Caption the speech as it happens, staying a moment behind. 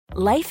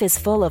Life is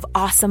full of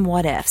awesome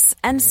what-ifs,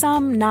 and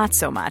some not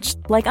so much,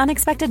 like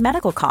unexpected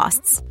medical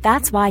costs.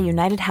 That's why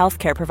United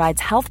Healthcare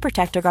provides Health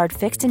Protector Guard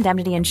fixed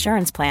indemnity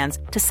insurance plans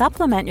to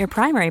supplement your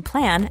primary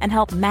plan and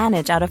help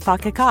manage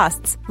out-of-pocket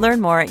costs.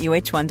 Learn more at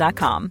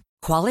uh1.com.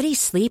 Quality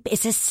sleep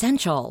is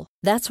essential.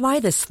 That's why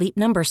the Sleep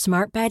Number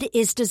Smart Bed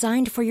is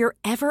designed for your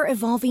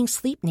ever-evolving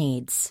sleep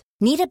needs.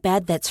 Need a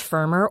bed that's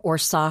firmer or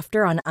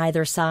softer on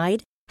either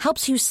side?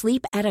 Helps you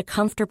sleep at a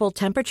comfortable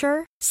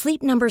temperature?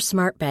 Sleep Number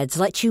Smart Beds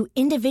let you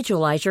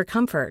individualize your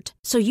comfort,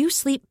 so you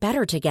sleep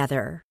better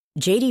together.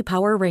 J.D.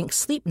 Power ranks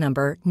Sleep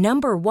Number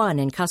number 1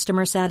 in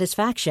customer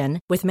satisfaction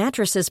with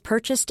mattresses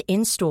purchased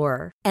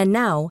in-store. And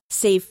now,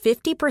 save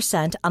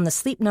 50% on the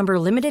Sleep Number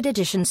Limited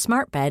Edition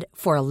Smart Bed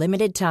for a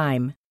limited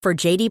time. For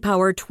J.D.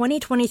 Power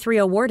 2023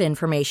 award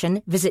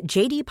information, visit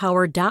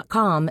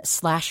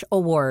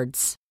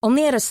jdpower.com/awards.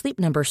 Only at a Sleep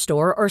Number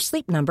store or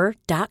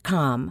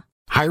sleepnumber.com.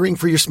 Hiring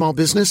for your small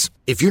business?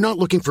 If you're not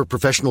looking for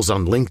professionals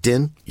on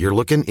LinkedIn, you're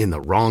looking in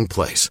the wrong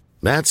place.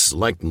 That's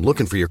like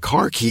looking for your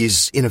car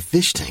keys in a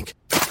fish tank.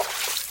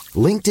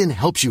 LinkedIn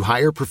helps you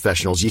hire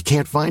professionals you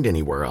can't find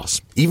anywhere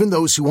else, even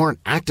those who aren't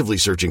actively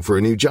searching for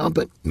a new job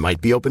but might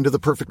be open to the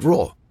perfect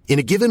role. In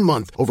a given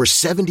month, over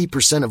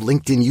 70% of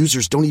LinkedIn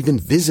users don't even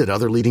visit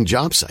other leading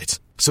job sites.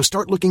 So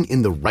start looking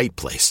in the right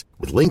place.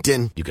 With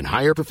LinkedIn, you can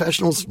hire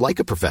professionals like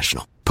a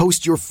professional.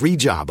 Post your free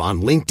job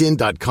on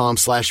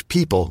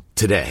linkedin.com/people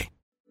today.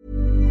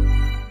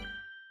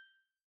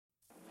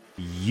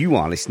 You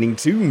are listening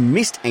to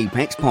Missed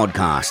Apex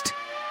Podcast.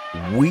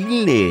 We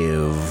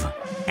live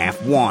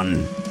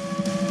F1.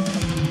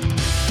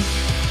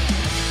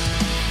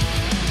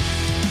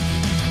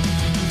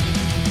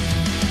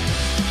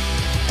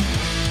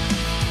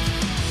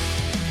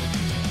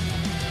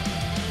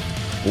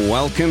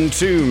 Welcome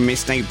to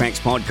Missed Apex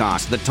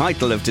Podcast. The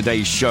title of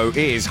today's show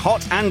is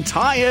Hot and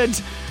Tired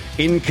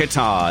in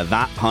Qatar.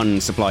 That pun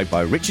supplied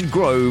by Richard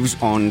Groves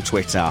on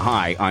Twitter.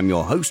 Hi, I'm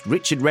your host,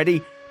 Richard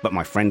Reddy, but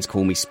my friends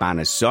call me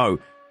Spanners, so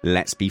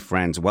let's be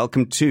friends.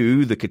 Welcome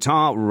to the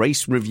Qatar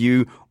Race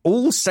Review.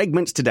 All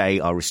segments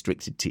today are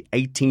restricted to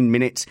 18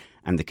 minutes,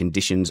 and the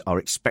conditions are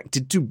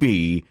expected to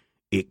be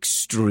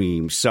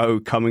extreme. So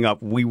coming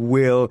up, we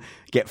will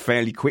get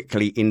fairly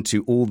quickly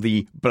into all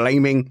the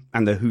blaming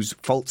and the whose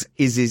fault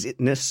is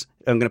itness.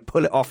 I'm going to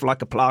pull it off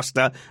like a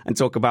plaster and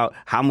talk about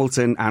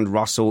Hamilton and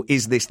Russell.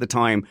 Is this the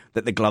time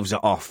that the gloves are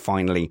off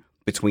finally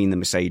between the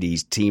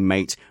Mercedes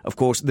teammate? Of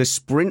course, the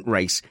sprint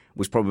race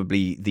was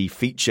probably the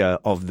feature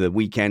of the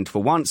weekend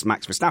for once.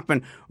 Max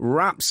Verstappen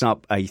wraps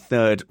up a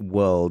third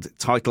world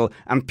title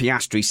and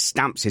Piastri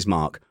stamps his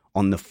mark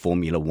on the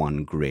Formula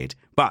One grid.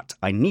 But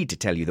I need to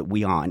tell you that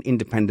we are an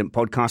independent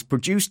podcast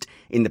produced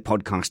in the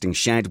podcasting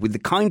shed with the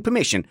kind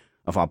permission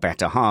of our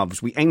better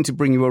halves. We aim to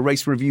bring you a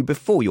race review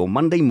before your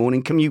Monday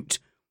morning commute.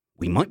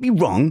 We might be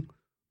wrong,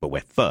 but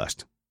we're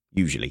first.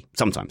 Usually.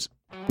 Sometimes.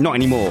 Not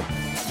anymore.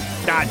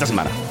 It doesn't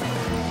matter.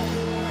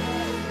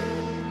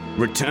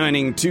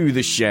 Returning to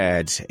the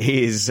shed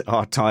is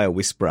our tyre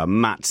whisperer,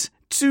 Matt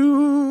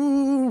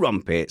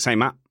Rumpet. Say,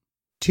 Matt.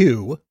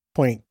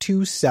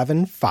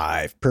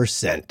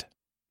 2.275%.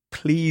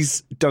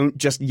 Please don't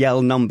just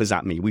yell numbers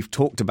at me. We've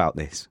talked about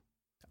this.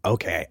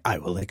 Okay, I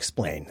will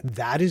explain.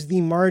 That is the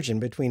margin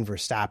between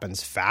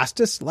Verstappen's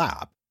fastest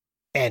lap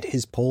and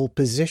his pole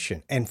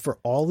position. And for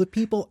all the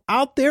people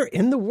out there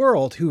in the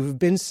world who have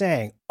been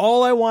saying,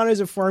 all I want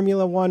is a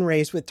Formula One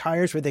race with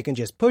tires where they can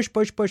just push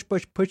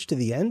to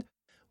the end.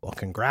 Well,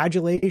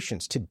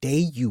 congratulations. Today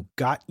you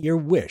got your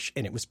wish,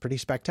 and it was pretty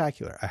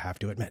spectacular, I have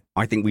to admit.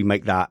 I think we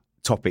make that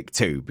topic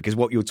too, because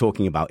what you're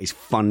talking about is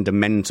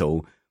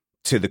fundamental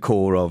to the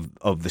core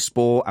of the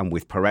sport, and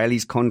with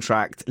Pirelli's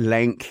contract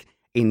length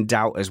in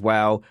doubt as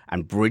well,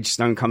 and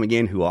Bridgestone coming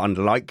in, who are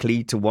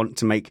unlikely to want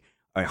to make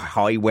a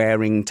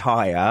high-wearing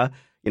tyre,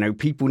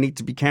 people need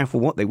to be careful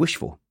what they wish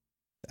for.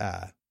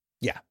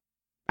 Yeah.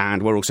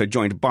 And we're also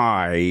joined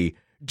by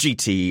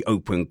GT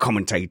Open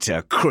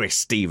commentator Chris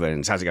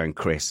Stevens. How's it going,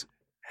 Chris?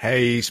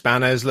 Hey,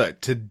 Spanners. Look,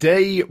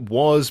 today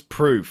was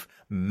proof.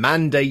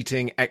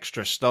 Mandating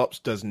extra stops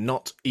does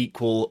not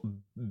equal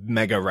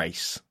mega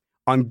race.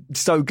 I'm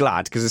so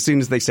glad, because as soon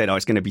as they said,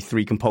 it's going to be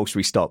 3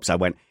 compulsory stops, I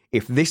went,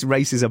 if this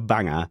race is a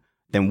banger,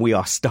 then we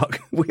are stuck.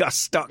 We are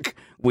stuck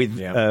with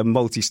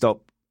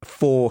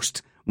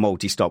forced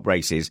multi-stop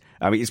races.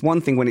 I mean, it's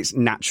one thing when it's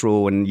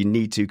natural and you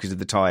need to because of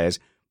the tyres,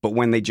 but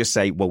when they just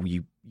say, well,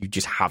 you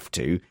just have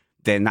to,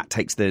 then that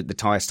takes the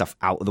tyre stuff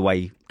out of the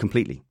way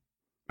completely.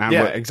 And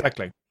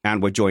exactly.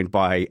 And we're joined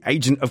by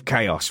Agent of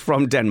Chaos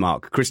from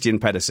Denmark, Christian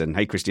Pedersen.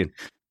 Hey, Christian.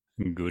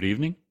 Good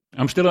evening.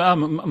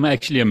 I'm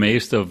actually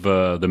amazed of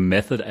the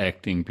method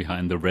acting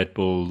behind the Red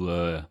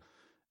Bull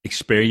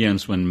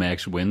experience when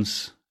Max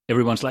wins.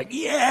 Everyone's like,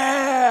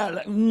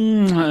 yeah!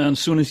 And as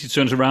soon as he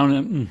turns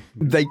around...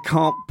 They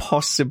can't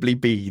possibly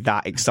be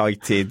that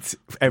excited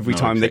every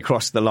time they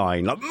cross the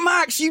line. Like,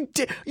 Max, you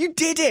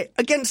did it!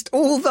 Against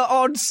all the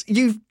odds,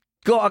 you've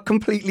got a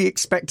completely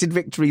expected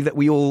victory that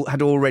we've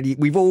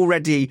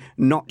already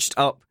notched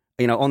up,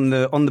 on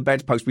the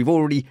bedpost. We've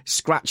already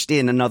scratched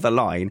in another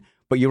line.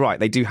 But you're right,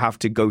 they do have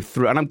to go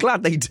through, and I'm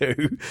glad they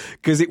do,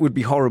 because it would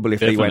be horrible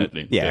if they went,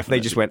 if they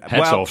just went,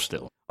 hats off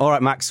still. All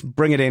right, Max,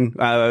 bring it in.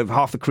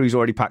 Half the crew's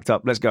already packed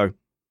up. Let's go.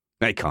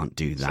 They can't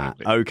do that.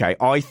 Exactly. Okay,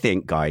 I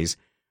think, guys,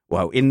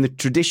 well, in the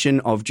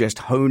tradition of just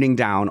honing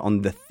down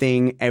on the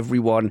thing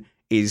everyone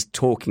is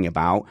talking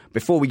about,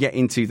 before we get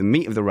into the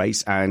meat of the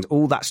race and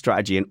all that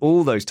strategy and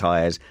all those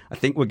tyres, I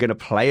think we're going to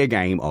play a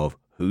game of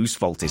whose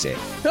fault is it?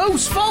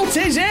 Whose fault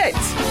is it?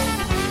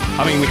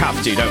 I mean, we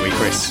have to, don't we,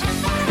 Chris?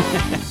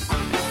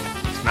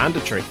 It's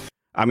mandatory.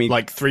 I mean,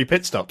 like 3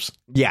 pit stops.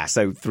 Yeah,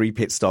 so 3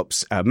 pit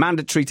stops,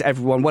 mandatory to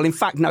everyone. Well, in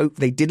fact, no,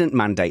 they didn't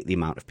mandate the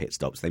amount of pit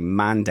stops. They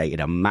mandated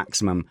a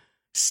maximum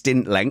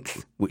stint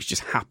length, which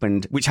just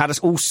happened, which had us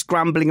all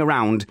scrambling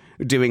around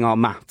doing our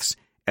maths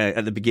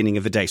at the beginning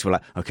of the day. So we're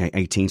like, okay,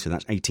 18, so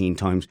that's 18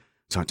 times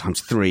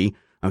 3.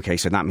 Okay,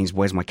 so that means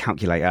where's my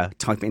calculator?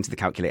 Type it into the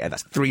calculator.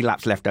 That's 3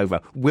 laps left over.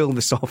 Will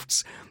the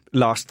softs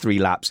last 3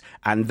 laps?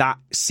 And that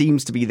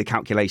seems to be the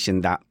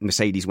calculation that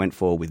Mercedes went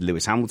for with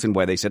Lewis Hamilton,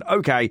 where they said,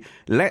 okay,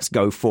 let's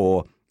go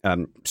for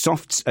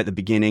softs at the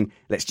beginning.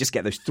 Let's just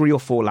get those 3 or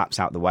 4 laps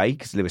out of the way,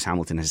 because Lewis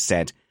Hamilton has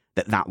said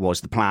that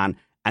was the plan,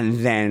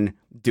 and then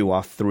do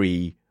our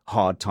 3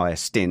 hard tyre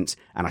stints.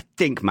 And I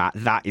think, Matt,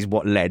 that is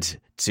what led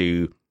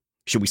to,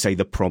 should we say,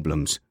 the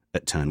problems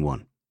at turn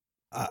 1.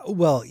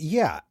 Well,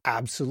 yeah,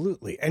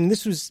 absolutely. And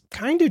this was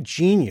kind of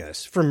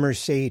genius for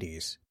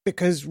Mercedes,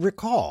 because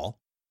recall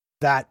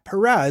that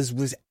Perez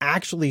was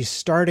actually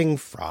starting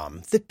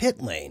from the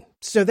pit lane.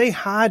 So they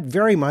had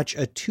very much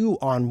a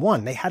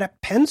 2-on-1. They had a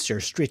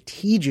pincer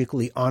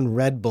strategically on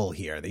Red Bull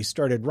here. They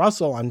started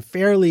Russell on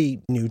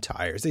fairly new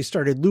tires. They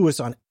started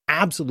Lewis on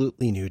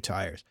absolutely new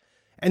tires.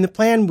 And the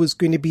plan was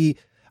going to be,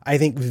 I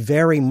think,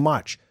 very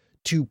much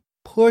to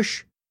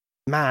push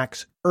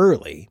Max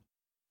early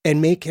and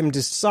make him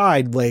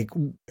decide, like,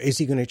 is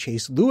he going to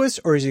chase Lewis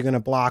or is he going to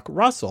block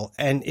Russell?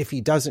 And if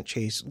he doesn't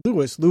chase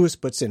Lewis, Lewis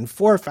puts in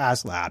 4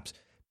 fast laps,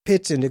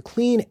 pits into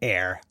clean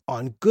air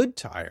on good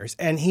tires,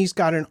 and he's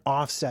got an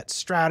offset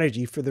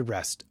strategy for the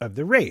rest of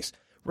the race.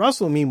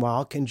 Russell,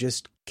 meanwhile, can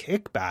just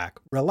kick back,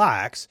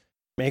 relax,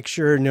 make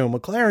sure no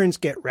McLarens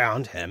get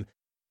round him,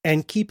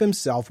 and keep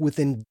himself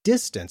within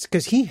distance,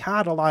 because he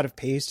had a lot of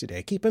pace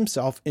today, keep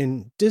himself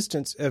in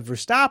distance of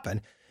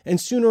Verstappen. And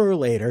sooner or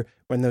later,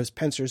 when those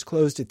pincers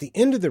closed at the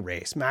end of the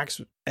race, Max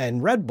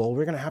and Red Bull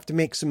were going to have to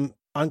make some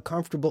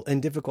uncomfortable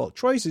and difficult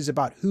choices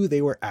about who they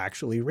were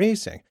actually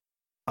racing.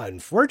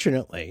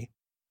 Unfortunately,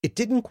 it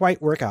didn't quite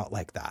work out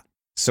like that.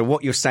 So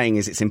what you're saying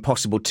is it's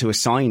impossible to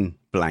assign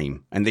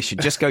blame, and this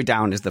should just go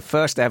down as the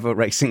first ever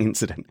racing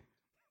incident.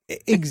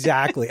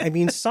 Exactly. I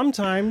mean,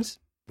 sometimes,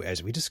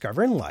 as we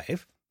discover in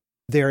life,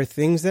 there are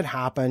things that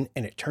happen,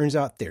 and it turns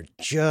out they're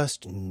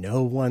just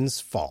no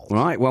one's fault.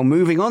 Right. Well,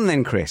 moving on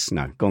then, Chris.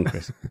 No, go on,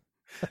 Chris.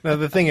 Now,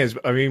 the thing is,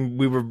 I mean,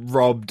 we were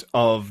robbed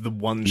of the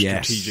one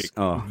strategic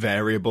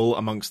variable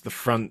amongst the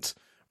front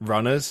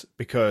runners,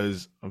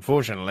 because,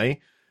 unfortunately,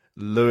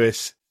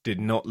 Lewis did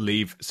not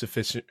leave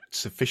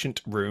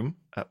sufficient room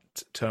at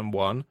turn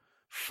 1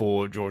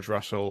 for George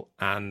Russell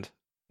and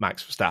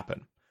Max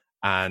Verstappen.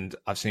 And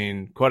I've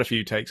seen quite a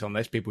few takes on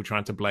this, people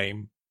trying to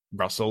blame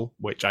Russell,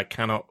 which I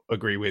cannot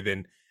agree with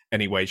in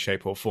any way,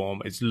 shape or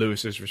form. It's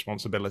Lewis's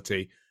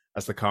responsibility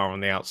as the car on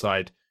the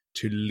outside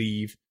to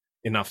leave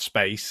enough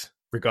space,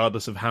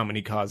 regardless of how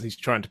many cars he's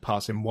trying to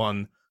pass in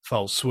one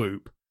fell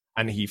swoop,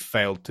 and he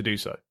failed to do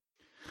so.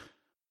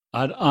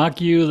 I'd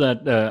argue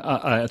that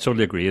I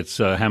totally agree. It's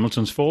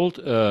Hamilton's fault,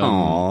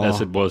 as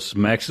it was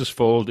Max's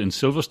fault in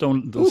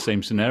Silverstone, the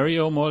same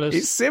scenario, more or less.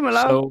 It's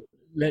similar. So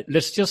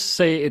let's just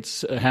say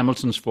it's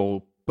Hamilton's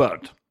fault,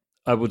 but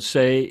I would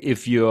say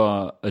if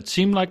you're a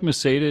team like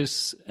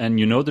Mercedes and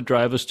you know the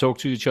drivers talk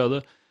to each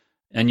other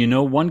and you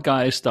know one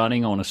guy is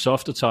starting on a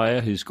softer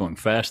tire, he's going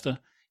faster,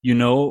 you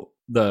know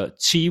the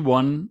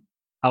T1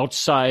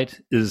 outside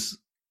is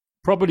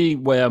probably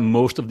where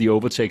most of the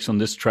overtakes on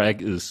this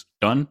track is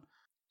done.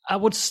 I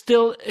would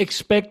still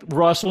expect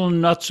Russell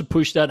not to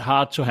push that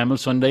hard to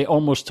Hamilton. They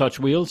almost touch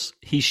wheels.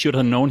 He should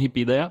have known he'd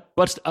be there.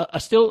 But I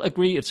still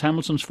agree it's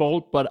Hamilton's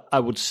fault, but I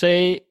would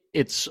say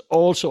it's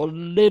also a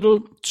little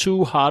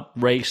too hard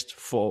raced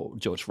for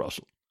George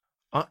Russell.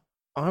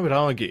 I would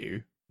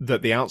argue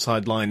that the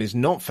outside line is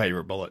not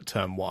favourable at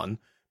turn 1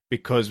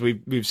 because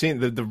we've seen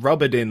the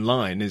rubbered in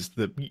line is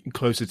the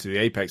closer to the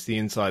apex, the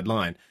inside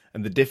line,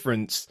 and the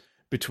difference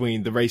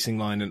between the racing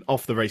line and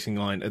off the racing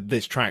line at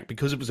this track,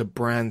 because it was a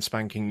brand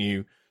spanking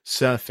new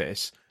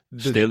surface.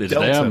 Still, it's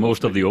there.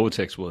 Most of the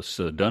overtakes was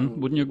done.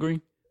 Wouldn't you agree?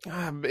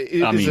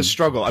 It is a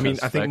struggle. I mean,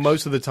 I think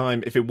most of the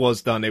time, if it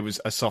was done, it was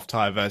a soft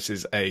tire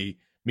versus a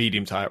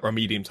medium tire, or a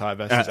medium tire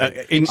versus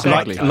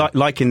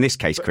like in this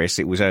case, Chris,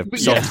 it was a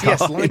soft tire.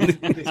 Yes, like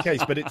in this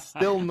case, but it's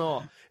still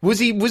not. Was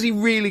he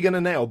really going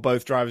to nail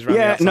both drivers around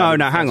the outside?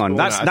 No, hang on.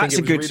 That's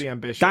a good.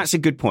 Really that's a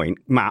good point,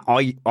 Matt.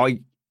 I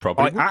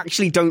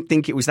actually don't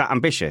think it was that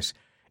ambitious.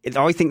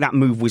 I think that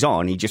move was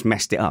on. He just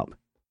messed it up.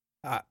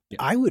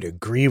 I would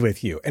agree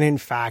with you. And in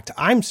fact,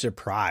 I'm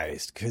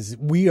surprised because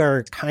we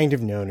are kind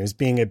of known as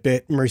being a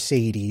bit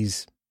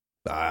Mercedes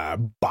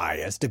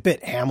biased, a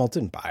bit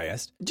Hamilton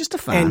biased. Just a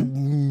fan.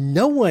 And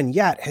no one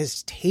yet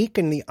has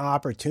taken the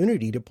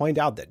opportunity to point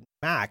out that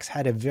Max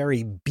had a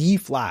very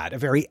B-flat, a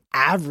very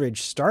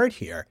average start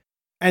here.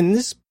 And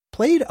this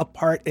played a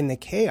part in the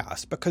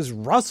chaos because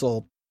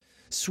Russell,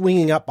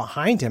 swinging up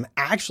behind him,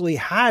 actually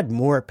had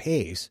more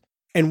pace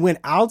and went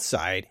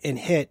outside and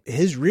hit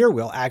his rear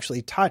wheel,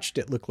 actually touched,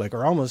 it looked like,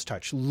 or almost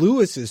touched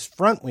Lewis's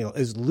front wheel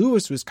as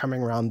Lewis was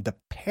coming around the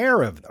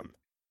pair of them.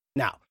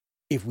 Now,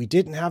 if we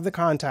didn't have the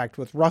contact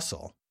with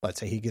Russell, let's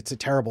say he gets a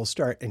terrible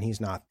start and he's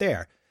not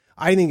there,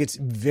 I think it's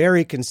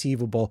very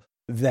conceivable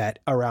that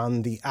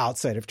around the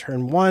outside of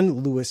turn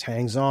 1, Lewis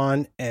hangs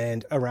on,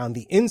 and around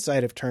the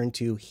inside of turn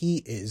 2, he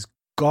is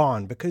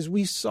gone, because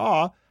we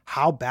saw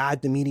how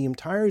bad the medium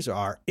tires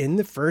are in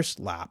the first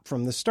lap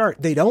from the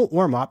start. They don't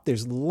warm up.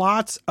 There's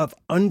lots of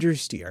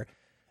understeer.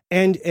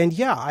 And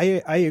yeah,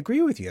 I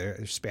agree with you,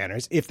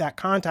 Spanners. If that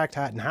contact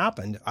hadn't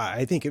happened,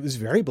 I think it was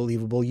very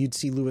believable you'd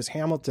see Lewis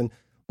Hamilton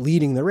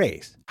leading the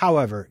race.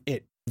 However,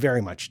 it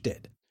very much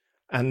did.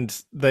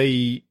 And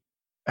they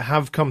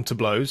have come to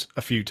blows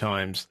a few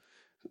times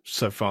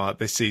so far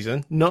this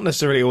season. Not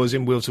necessarily always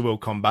in wheel-to-wheel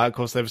combat. Of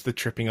course, there was the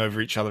tripping over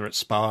each other at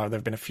Spa. There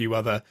have been a few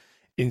other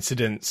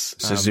incidents.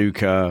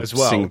 Suzuka as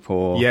well.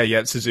 Singapore. Yeah,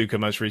 Suzuka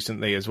most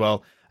recently as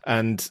well.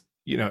 And,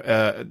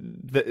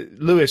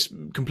 Lewis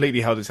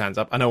completely held his hands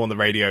up. I know on the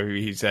radio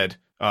he said,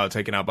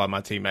 taken out by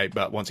my teammate,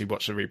 but once he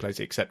watched the replays,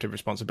 he accepted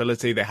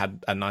responsibility. They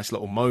had a nice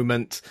little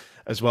moment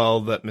as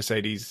well that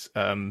Mercedes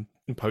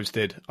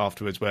posted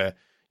afterwards where,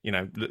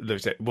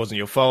 Lewis said, it wasn't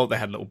your fault. They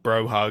had a little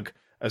bro hug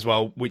as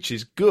well, which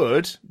is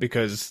good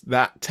because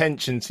that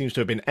tension seems to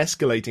have been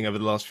escalating over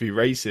the last few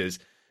races,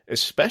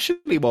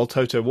 especially while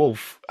Toto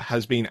Wolff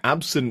has been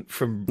absent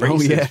from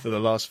races for the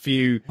last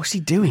few. What's he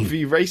doing?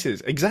 Few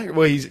races. Exactly.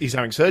 Well, he's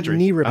having surgery.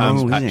 Knee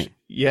replacement.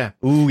 Yeah.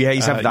 Oh, yeah.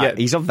 He's of that.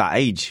 He's of that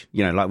age.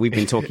 Like we've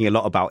been talking a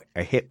lot about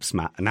our hips,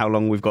 Matt, and how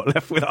long we've got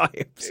left with our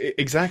hips.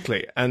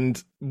 Exactly.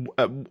 And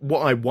what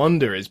I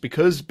wonder is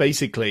because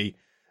basically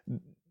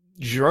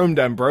Jerome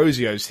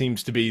D'Ambrosio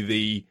seems to be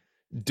the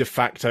de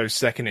facto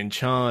second in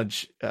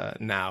charge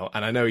now,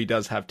 and I know he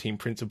does have team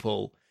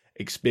principal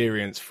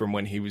experience from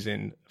when he was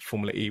in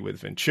Formula E with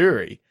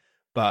Venturi,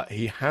 but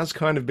he has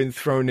kind of been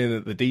thrown in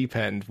at the deep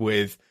end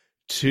with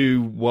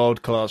two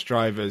world-class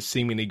drivers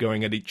seemingly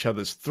going at each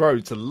other's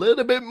throats a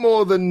little bit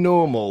more than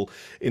normal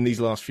in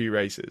these last few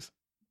races.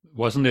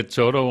 Wasn't it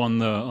Toto on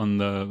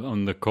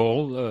the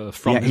call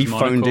from his he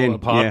phoned in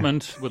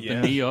apartment with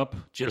the knee up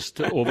just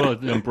over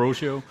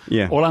D'Ambrosio?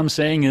 Yeah. All I'm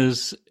saying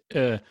is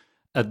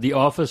at the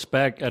office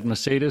back at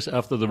Mercedes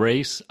after the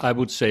race, I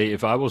would say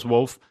if I was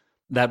Wolff,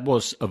 that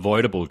was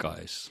avoidable,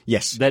 guys.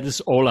 Yes. That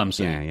is all I'm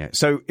saying. Yeah.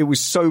 So it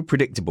was so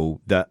predictable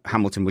that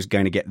Hamilton was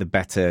going to get the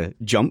better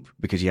jump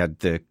because he had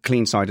the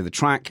clean side of the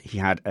track. He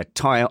had a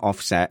tyre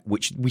offset,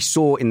 which we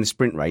saw in the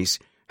sprint race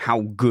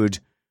how good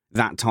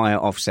that tyre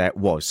offset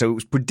was. So it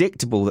was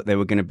predictable that they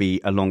were going to be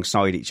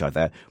alongside each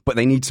other, but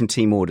they need some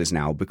team orders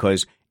now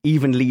because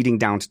even leading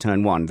down to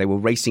turn 1, they were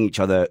racing each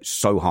other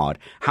so hard.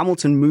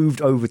 Hamilton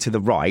moved over to the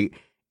right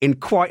in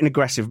quite an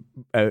aggressive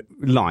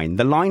line.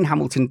 The line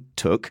Hamilton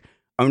took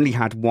only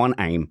had one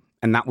aim,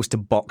 and that was to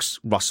box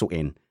Russell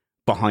in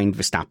behind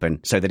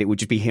Verstappen so that it would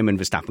just be him and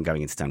Verstappen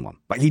going into turn 1.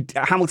 But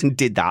Hamilton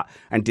did that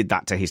and did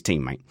that to his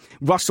teammate.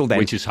 Russell then...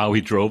 Which is how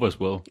he drove as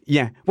well.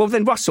 Yeah. Well,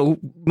 then Russell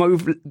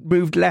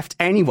moved left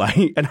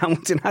anyway, and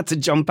Hamilton had to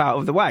jump out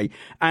of the way.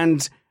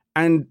 And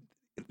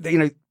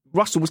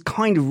Russell was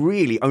kind of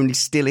really only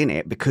still in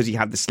it because he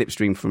had the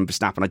slipstream from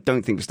Verstappen. I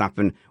don't think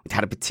Verstappen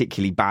had a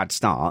particularly bad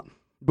start.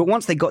 But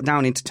once they got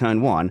down into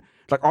turn 1,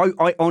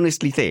 I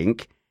honestly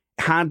think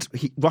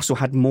Russell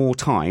had more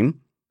time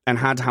and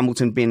had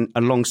Hamilton been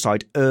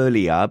alongside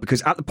earlier,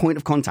 because at the point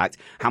of contact,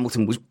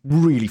 Hamilton was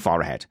really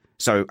far ahead.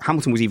 So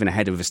Hamilton was even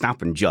ahead of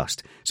Verstappen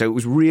just. So it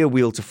was rear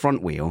wheel to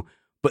front wheel.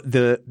 But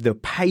the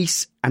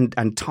pace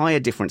and tyre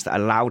difference that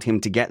allowed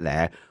him to get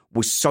there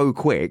was so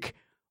quick.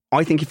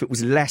 I think if it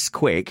was less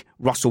quick,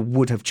 Russell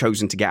would have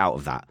chosen to get out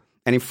of that.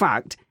 And in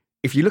fact,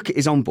 if you look at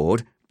his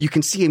onboard, you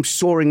can see him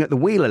soaring at the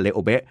wheel a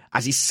little bit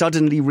as he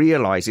suddenly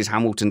realises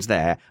Hamilton's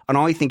there. And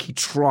I think he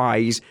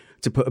tries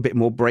to put a bit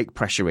more brake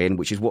pressure in,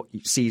 which is what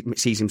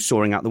sees him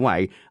soaring out the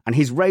way. And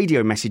his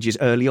radio messages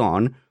early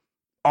on,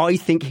 I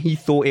think he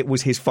thought it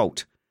was his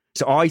fault.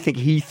 So I think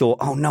he thought,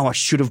 oh no, I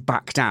should have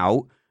backed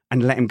out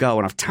and let him go.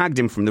 And I've tagged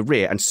him from the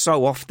rear. And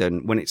so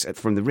often when it's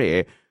from the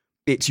rear,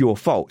 it's your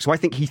fault. So I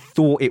think he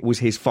thought it was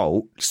his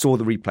fault, saw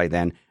the replay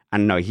then,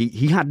 and no,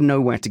 he had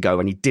nowhere to go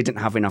and he didn't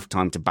have enough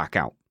time to back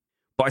out.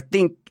 But I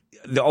think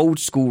the old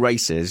school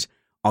racers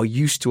are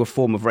used to a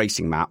form of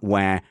racing, Matt,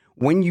 where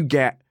when you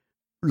get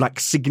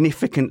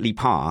significantly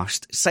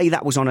past, say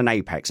that was on an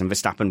apex and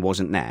Verstappen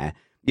wasn't there,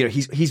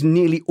 he's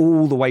nearly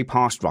all the way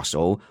past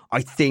Russell.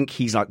 I think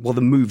he's like, well,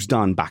 the move's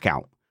done, back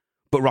out.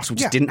 But Russell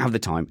just didn't have the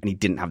time and he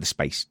didn't have the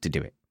space to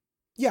do it.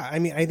 Yeah, I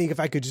mean, I think if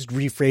I could just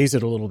rephrase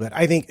it a little bit,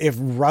 I think if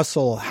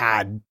Russell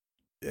had,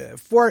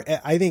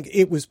 I think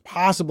it was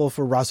possible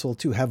for Russell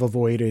to have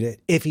avoided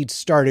it if he'd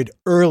started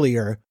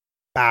earlier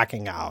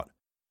backing out.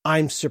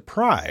 I'm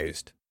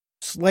surprised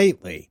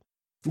slightly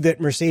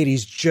that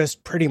Mercedes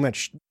just pretty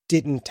much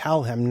didn't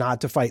tell him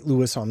not to fight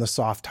Lewis on the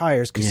soft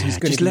tires because he's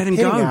going to be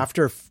pitting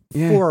after 4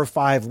 or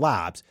 5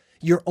 laps.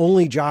 Your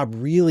only job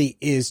really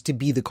is to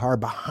be the car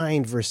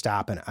behind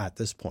Verstappen at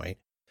this point.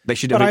 They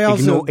should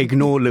have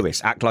ignore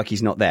Lewis, act like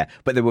he's not there.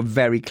 But they were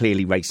very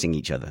clearly racing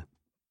each other.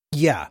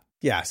 Yeah.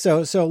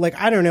 So like,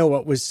 I don't know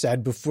what was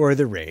said before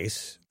the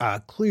race.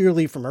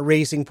 Clearly, from a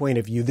racing point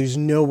of view, there's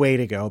no way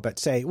to go but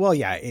say, well,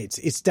 yeah,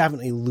 it's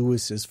definitely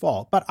Lewis's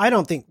fault. But I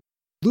don't think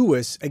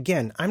Lewis,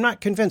 again, I'm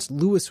not convinced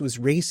Lewis was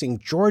racing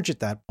George at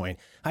that point.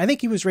 I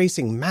think he was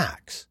racing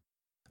Max.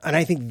 And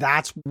I think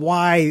that's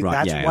why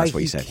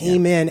he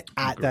came in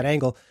at that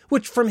angle,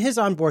 which from his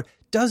onboard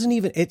doesn't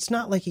even, it's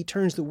not like he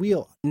turns the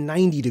wheel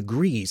 90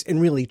 degrees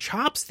and really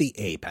chops the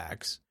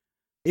apex.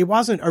 It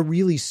wasn't a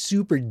really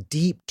super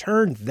deep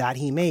turn that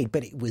he made,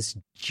 but it was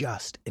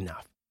just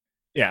enough.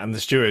 Yeah, and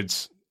the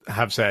stewards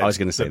have said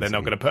that they're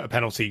not going to put a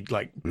penalty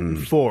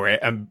for it,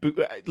 and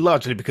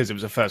largely because it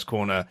was a first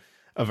corner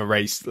of a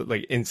race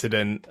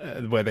incident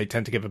where they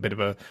tend to give a bit of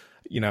a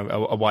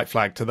white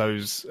flag to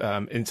those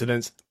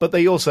incidents. But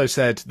they also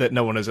said that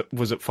no one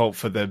was at fault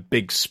for the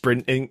big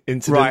sprint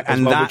incident, right?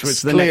 And that's which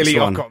was the clearly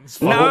next one. Ocon's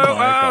fault.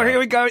 No, here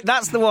we go.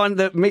 That's the one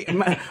that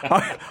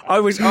I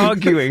was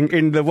arguing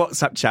in the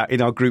WhatsApp chat,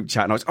 in our group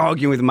chat, and I was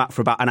arguing with Matt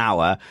for about an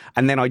hour,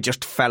 and then I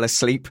just fell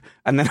asleep,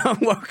 and then I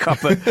woke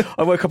up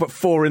at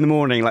 4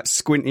 a.m, like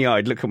squinty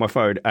eyed, look at my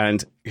phone,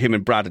 and him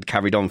and Brad had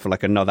carried on for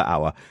like another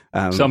hour.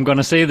 So I'm going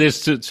to say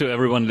this to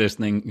everyone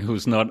listening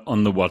who's not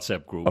on the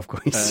WhatsApp group. Of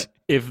course.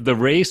 If the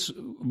race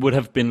would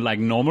have been like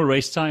normal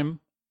race time,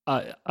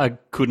 I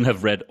couldn't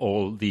have read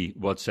all the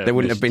WhatsApp. There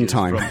wouldn't have been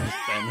time. From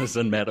Dennis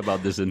and Matt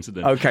about this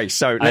incident. Okay,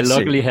 so I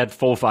luckily had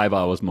 4 or 5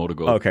 hours more to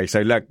go. Okay,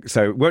 so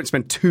we won't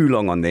spend too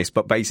long on this,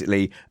 but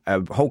basically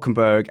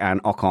Hulkenberg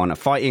and Ocon are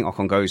fighting.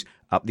 Ocon goes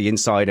up the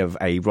inside of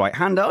a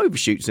right-hander,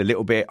 overshoots a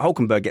little bit.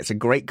 Hulkenberg gets a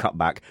great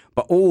cutback,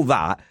 but all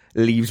that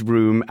leaves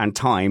room and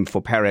time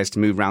for Perez to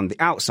move around the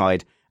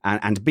outside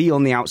and be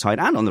on the outside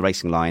and on the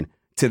racing line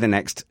to the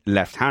next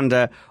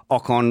left-hander.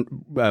 Ocon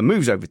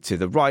moves over to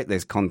the right.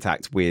 There's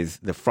contact with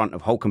the front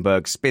of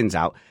Hulkenberg, spins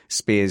out,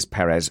 spears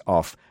Perez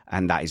off,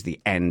 and that is the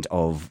end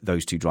of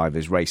those two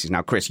drivers' races.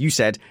 Now, Chris, you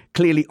said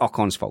clearly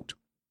Ocon's fault.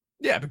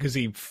 Yeah, because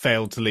he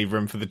failed to leave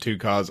room for the two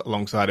cars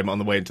alongside him on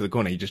the way into the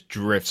corner. He just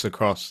drifts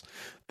across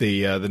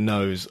the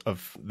nose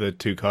of the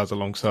two cars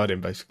alongside him,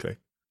 basically.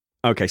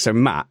 Okay, so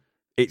Matt,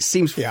 it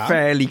seems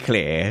fairly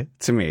clear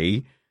to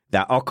me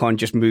that Ocon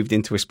just moved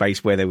into a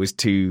space where there was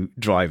two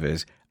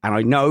drivers. And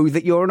I know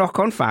that you're an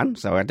Ocon fan,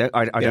 so I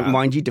don't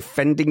mind you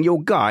defending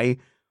your guy.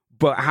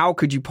 But how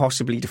could you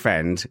possibly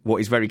defend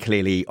what is very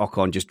clearly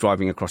Ocon just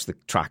driving across the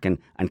track and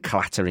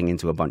clattering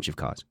into a bunch of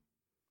cars?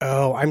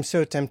 Oh, I'm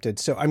so tempted.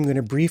 So I'm going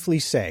to briefly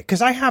say,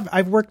 because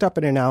I've worked up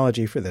an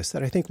analogy for this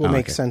that I think will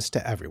make sense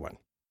to everyone.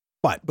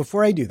 But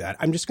before I do that,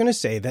 I'm just going to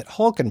say that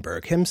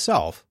Hulkenberg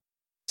himself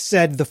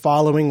said the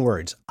following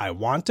words: I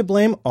want to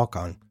blame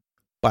Ocon,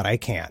 but I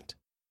can't.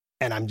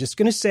 And I'm just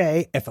going to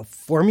say, if a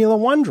Formula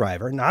One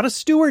driver, not a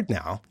steward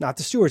now, not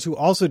the stewards who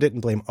also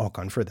didn't blame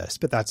Ocon for this,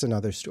 but that's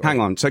another story. Hang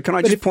on. So can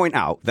I just point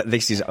out that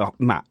this is,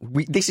 Matt,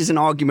 this is an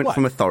argument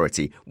from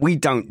authority. We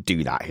don't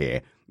do that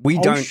here. We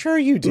don't. Sure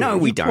you do. No,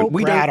 we don't.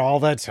 We don't all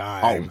the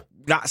time.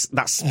 Oh,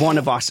 that's one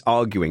of us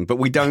arguing, but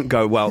we don't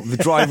go, well, the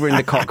driver in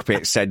the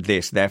cockpit said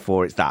this,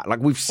 therefore it's that.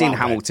 Like, we've seen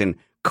Hamilton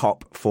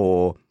cop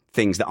for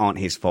things that aren't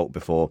his fault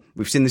before.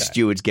 We've seen the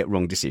stewards get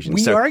wrong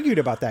decisions. We argued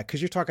about that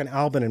because you're talking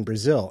Albon in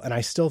Brazil, and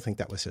I still think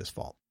that was his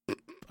fault.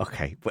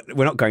 Okay, but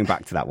we're not going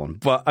back to that one.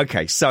 But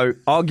okay, so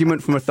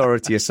argument from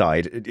authority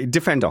aside,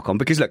 defend Ocon,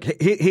 because look,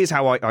 here's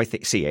how I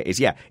see it, is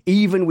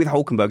even with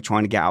Hulkenberg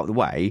trying to get out of the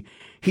way,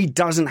 he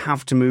doesn't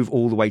have to move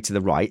all the way to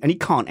the right, and he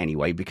can't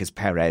anyway because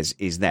Perez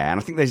is there. And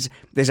I think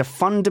there's a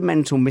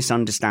fundamental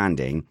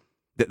misunderstanding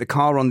that the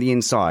car on the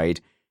inside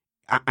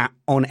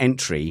on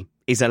entry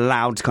is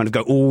allowed to kind of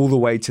go all the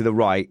way to the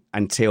right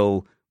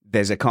until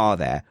there's a car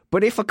there.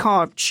 But if a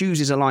car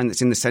chooses a line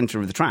that's in the centre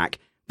of the track,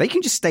 they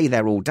can just stay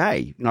there all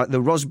day. Like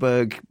the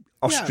Rosberg,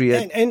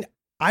 Austria. Yeah, and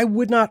I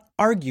would not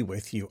argue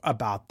with you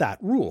about that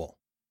rule.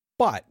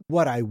 But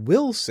what I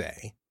will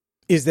say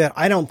is that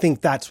I don't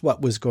think that's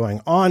what was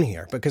going on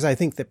here, because I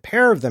think the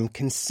pair of them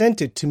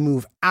consented to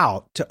move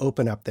out to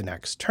open up the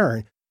next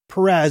turn.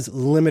 Perez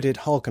limited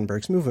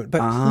Hulkenberg's movement. But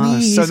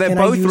please, so they're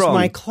both wrong.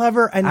 My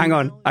clever and Hang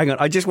on.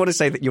 I just want to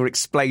say that you're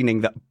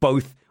explaining that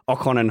both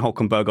Ocon and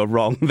Hulkenberg are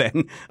wrong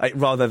then,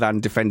 rather than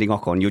defending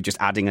Ocon. You're just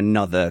adding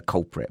another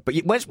culprit. But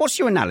what's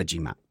your analogy,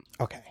 Matt?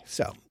 Okay,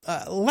 so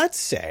let's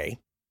say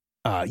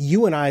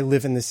you and I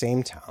live in the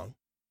same town,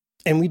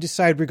 and we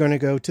decide we're going to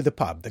go to the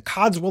pub, the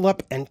Codswell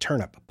Up and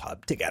Turnup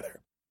pub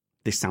together.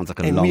 This sounds like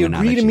a long analogy. And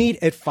we agree to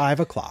meet at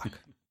 5:00.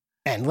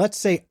 And let's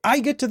say I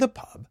get to the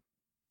pub,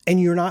 and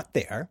you're not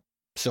there,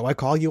 so I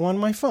call you on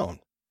my phone.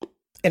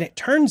 And it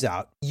turns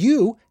out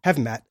you have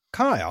met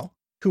Kyle,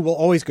 who will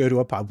always go to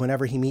a pub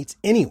whenever he meets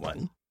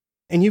anyone.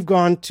 And you've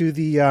gone to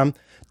the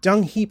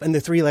Dung Heap and the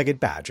Three-Legged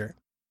Badger.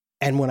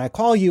 And when I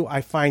call you,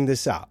 I find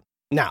this out.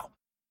 Now,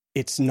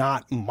 it's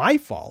not my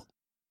fault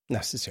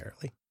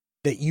necessarily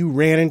that you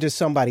ran into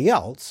somebody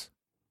else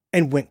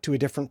and went to a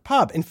different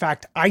pub. In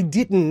fact, I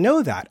didn't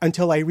know that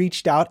until I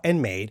reached out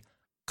and made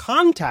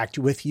contact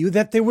with you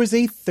that there was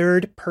a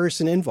third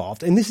person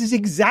involved. And this is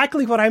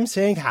exactly what I'm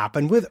saying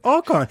happened with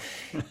Ocon.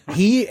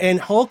 He and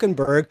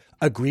Hülkenberg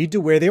agreed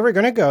to where they were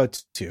going to go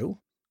to.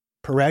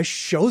 Perez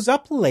shows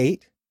up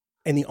late.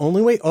 And the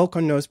only way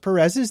Ocon knows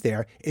Perez is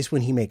there is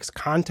when he makes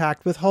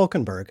contact with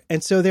Hülkenberg.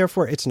 And so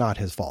therefore it's not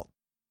his fault.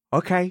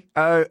 Okay,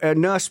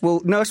 nurse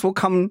will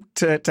come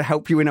to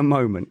help you in a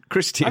moment.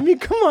 Christian. I mean,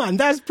 come on,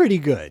 that's pretty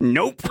good.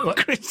 Nope.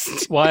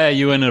 Why are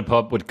you in a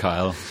pub with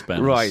Kyle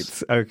Spence?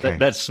 Right, okay.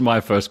 That's my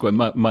first question.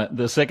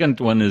 The second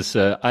one is,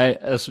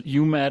 as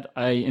you, Matt,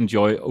 I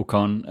enjoy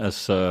Ocon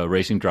as a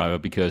racing driver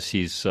because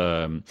he's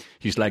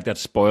like that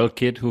spoiled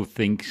kid who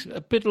thinks, a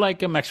bit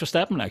like Max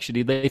Verstappen,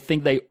 actually. They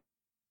think they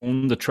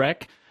own the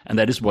track, and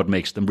that is what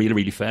makes them really,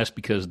 really fast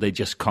because they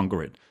just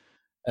conquer it.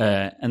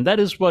 And that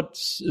is what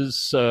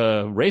is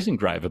a racing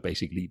driver,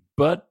 basically.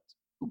 But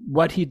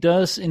what he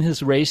does in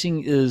his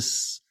racing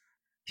is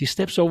he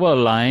steps over a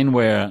line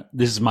where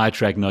this is my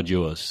track, not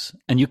yours.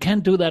 And you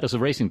can't do that as a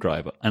racing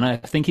driver. And I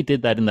think he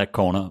did that in that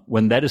corner.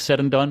 When that is said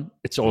and done,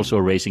 it's also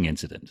a racing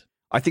incident.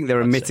 I think there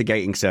are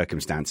mitigating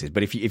circumstances.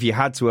 But if you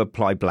had to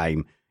apply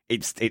blame,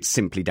 it's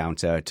simply down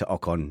to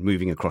Ocon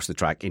moving across the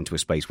track into a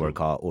space where a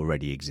car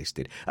already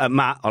existed.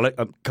 Matt, I'll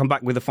come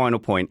back with a final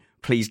point.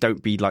 Please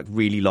don't be like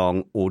really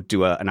long or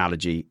do an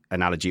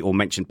analogy or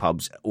mention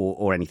pubs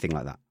or anything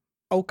like that.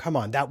 Oh, come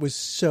on. That was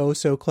so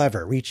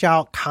clever. Reach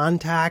out,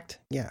 contact.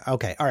 Yeah.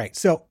 Okay. All right.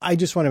 So I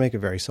just want to make a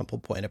very simple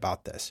point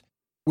about this.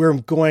 We're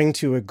going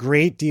to a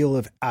great deal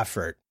of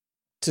effort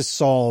to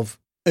solve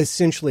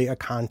essentially a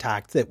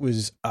contact that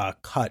was a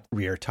cut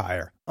rear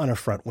tire on a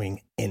front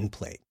wing end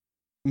plate.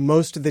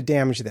 Most of the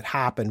damage that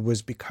happened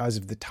was because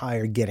of the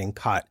tire getting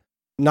cut,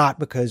 not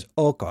because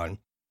Ocon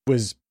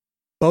was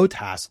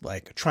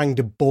Bottas-like, trying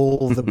to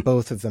bowl the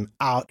both of them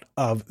out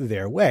of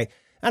their way.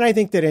 And I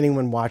think that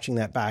anyone watching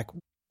that back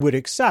would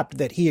accept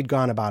that he had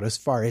gone about as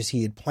far as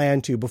he had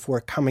planned to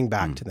before coming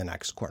back to the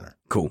next corner.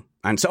 Cool.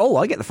 And so,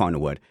 I get the final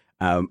word.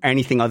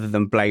 Anything other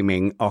than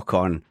blaming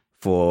Ocon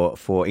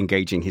for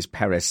engaging his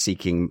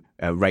Perez-seeking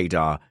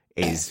radar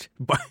is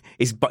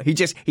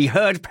he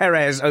heard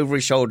Perez over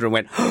his shoulder and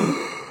went,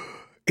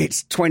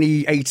 it's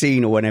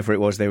 2018 or whenever it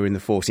was they were in the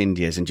Force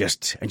Indias and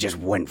just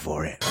went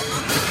for it.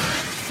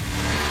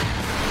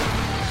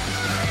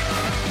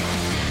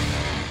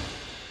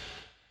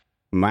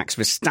 Max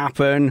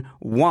Verstappen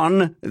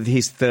won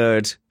his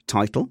third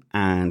title,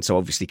 and so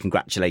obviously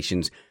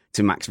congratulations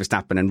to Max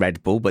Verstappen and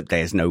Red Bull, but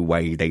there's no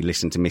way they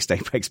listen to Missed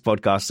Apex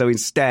podcast. So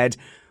instead,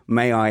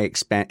 may I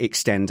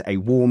extend a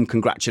warm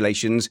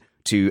congratulations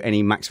to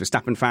any Max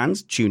Verstappen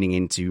fans tuning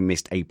into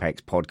Missed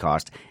Apex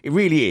podcast. It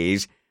really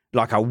is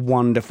like a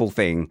wonderful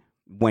thing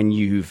when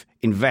you've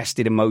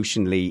invested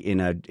emotionally in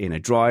a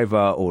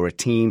driver or a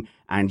team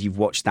and you've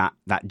watched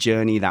that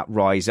journey, that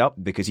rise up,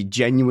 because he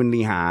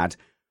genuinely had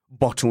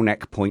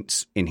bottleneck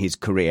points in his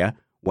career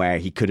where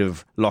he could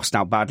have lost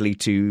out badly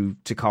to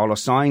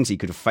Carlos Sainz. He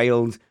could have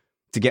failed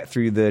to get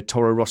through the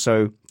Toro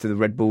Rosso to the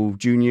Red Bull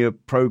Junior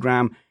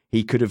program.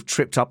 He could have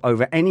tripped up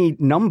over any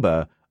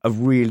number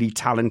of really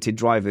talented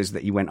drivers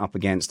that he went up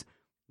against.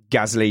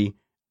 Gasly,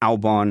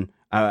 Albon,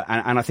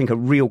 and I think a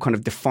real kind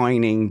of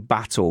defining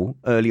battle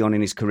early on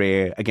in his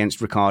career against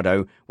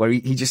Ricciardo, where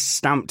he just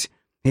stamped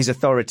his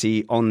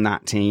authority on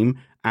that team.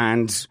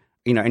 And,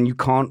 and you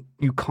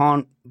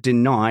can't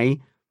deny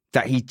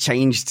that he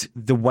changed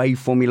the way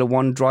Formula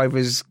One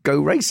drivers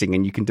go racing.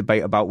 And you can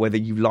debate about whether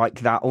you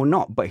like that or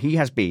not. But he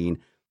has been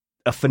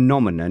a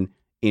phenomenon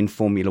in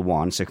Formula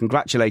One. So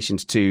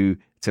congratulations to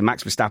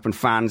Max Verstappen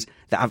fans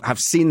that have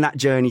seen that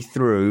journey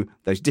through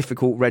those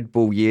difficult Red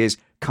Bull years,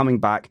 coming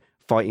back,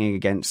 fighting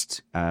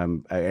against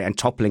and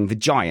toppling the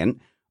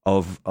giant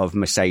of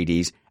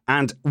Mercedes.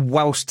 And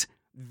whilst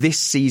this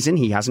season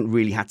he hasn't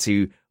really had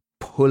to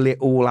pull it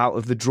all out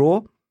of the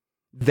drawer,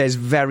 there's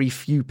very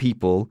few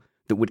people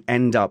that would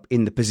end up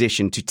in the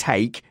position to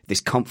take this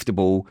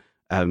comfortable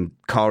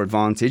car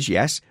advantage,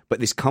 yes, but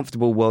this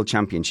comfortable world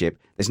championship.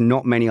 There's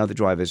not many other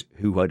drivers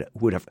who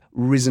would have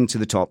risen to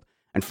the top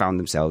and found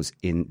themselves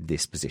in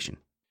this position.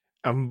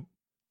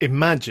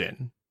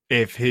 Imagine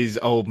if his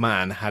old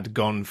man had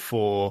gone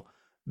for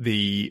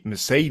the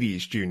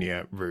Mercedes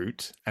Junior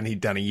route and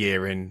he'd done a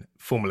year in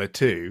Formula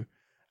 2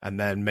 and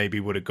then maybe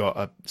would have got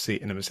a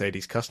seat in a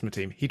Mercedes customer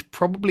team. He'd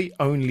probably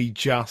only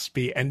just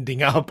be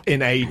ending up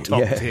in a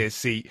top-tier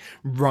seat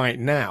right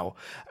now.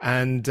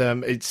 And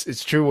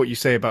it's true what you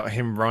say about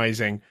him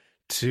rising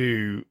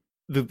to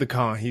the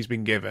car he's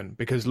been given,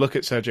 because look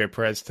at Sergio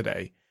Perez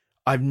today.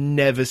 I've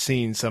never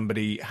seen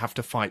somebody have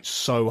to fight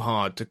so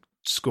hard to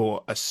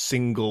score a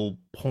single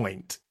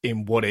point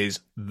in what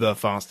is the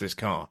fastest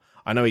car.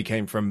 I know he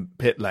came from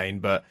pit lane,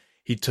 but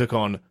he took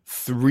on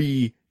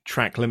 3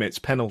 track limits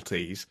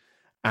penalties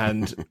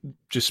and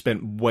just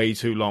spent way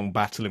too long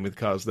battling with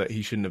cars that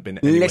he shouldn't have been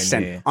anywhere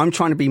near. I'm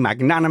trying to be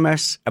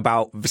magnanimous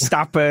about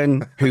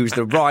Verstappen, who's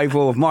the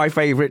rival of my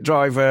favourite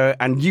driver,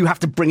 and you have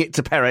to bring it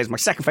to Perez, my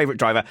second favourite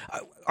driver.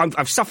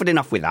 I've suffered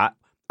enough with that.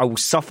 I will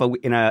suffer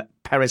in a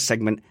Perez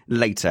segment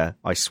later,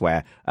 I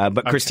swear. But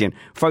okay. Christian,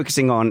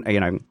 focusing on,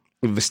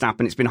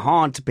 Verstappen, it's been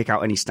hard to pick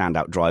out any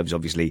standout drivers,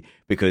 obviously,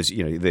 because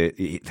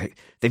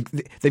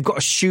they've got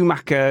a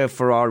Schumacher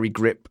Ferrari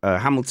grip,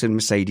 Hamilton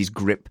Mercedes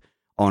grip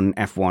on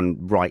F1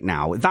 right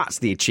now. That's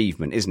the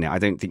achievement, isn't it? I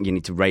don't think you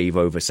need to rave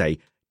over, say,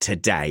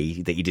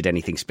 today that you did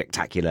anything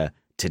spectacular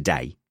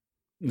today.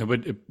 No,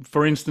 but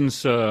for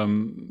instance,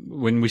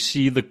 when we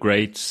see the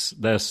greats,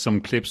 there's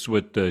some clips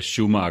with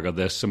Schumacher,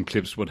 there's some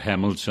clips with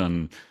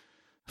Hamilton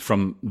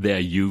from their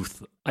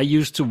youth. I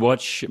used to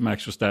watch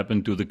Max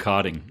Verstappen do the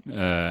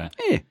karting.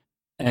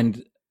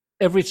 And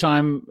every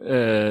time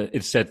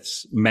it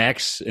sets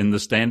Max in the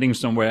standing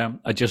somewhere,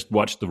 I just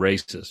watched the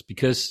races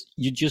because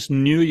you just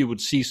knew you would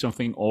see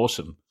something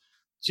awesome,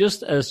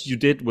 just as you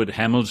did with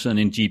Hamilton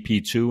in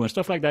GP2 and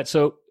stuff like that.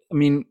 So, I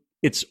mean,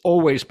 it's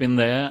always been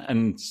there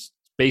and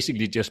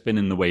basically just been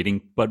in the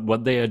waiting. But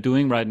what they are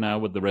doing right now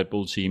with the Red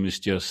Bull team is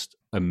just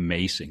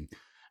amazing.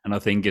 And I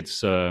think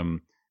it's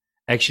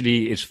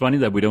actually, it's funny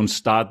that we don't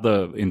start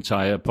the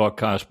entire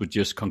podcast with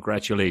just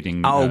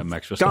congratulating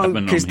Max Verstappen.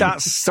 Don't, because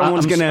that's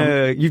someone's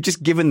you've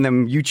just given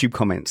them YouTube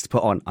comments to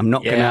put on. I'm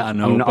not gonna. I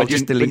know, I'll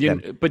just delete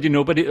them. But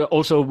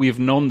also we've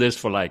known this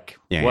for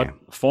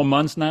 4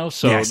 months now.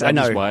 So yes, that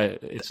is why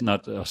it's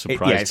not a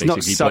surprise,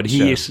 basically. But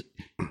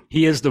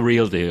he is the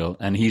real deal,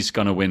 and he's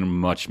gonna win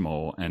much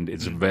more, and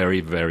it's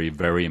very, very,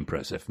 very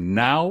impressive.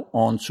 Now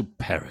on to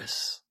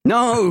Paris.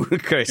 No,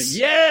 Chris.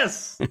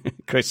 Yes,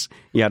 Chris,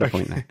 you had a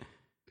point there.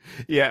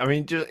 Yeah, I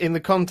mean, just in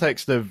the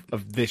context of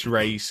this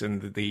race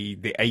and the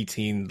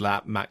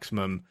 18-lap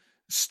maximum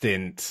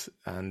stint,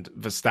 and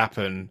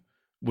Verstappen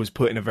was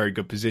put in a very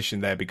good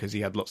position there because he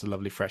had lots of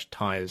lovely fresh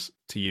tyres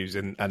to use.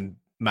 And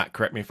Matt,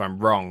 correct me if I'm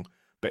wrong,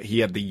 but he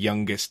had the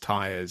youngest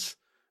tyres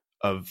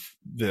of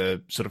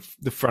the sort of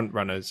the front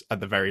runners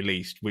at the very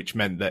least, which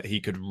meant that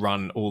he could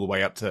run all the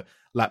way up to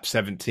lap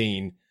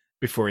 17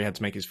 before he had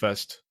to make his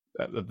first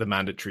the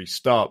mandatory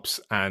stops.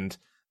 And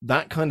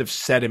that kind of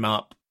set him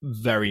up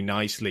very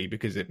nicely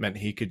because it meant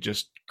he could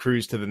just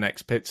cruise to the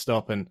next pit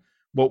stop. And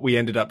what we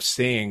ended up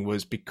seeing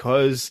was,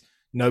 because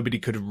nobody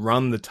could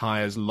run the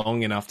tires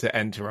long enough to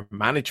enter a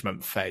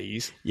management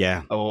phase,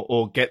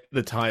 or get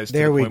the tires to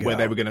the point where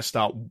they were going to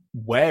start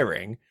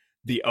wearing,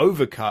 the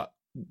overcut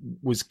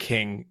was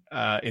king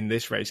in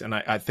this race. And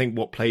I think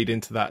what played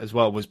into that as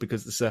well was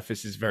because the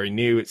surface is very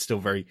new, it's still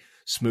very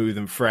smooth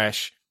and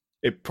fresh.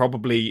 It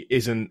probably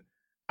isn't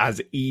as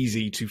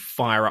easy to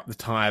fire up the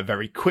tire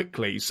very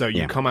quickly. So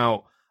you come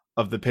out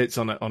of the pits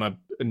on a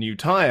new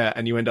tire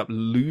and you end up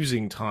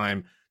losing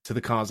time to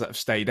the cars that have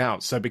stayed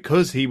out. So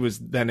because he was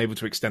then able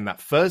to extend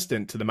that first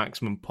stint to the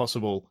maximum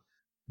possible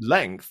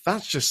length,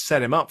 that's just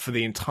set him up for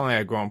the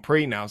entire Grand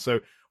Prix now.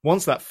 So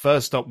once that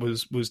first stop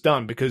was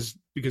done, because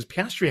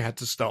Piastri had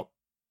to stop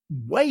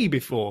way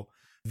before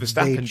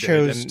Verstappen they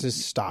chose to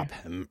stop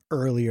him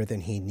earlier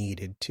than he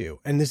needed to.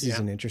 And this is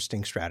an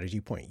interesting strategy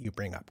point you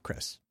bring up,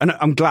 Chris. And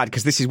I'm glad,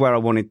 because this is where I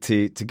wanted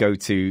to go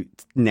to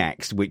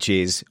next, which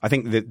is, I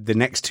think the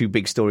next two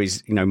big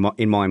stories,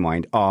 in my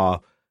mind, are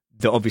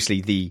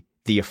obviously the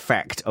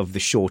effect of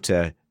the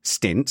shorter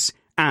stints.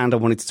 And I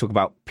wanted to talk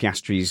about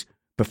Piastri's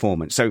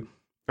performance. So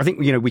I think,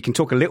 we can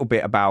talk a little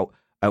bit about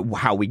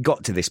how we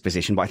got to this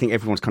position, but I think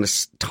everyone's kind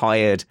of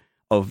tired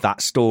of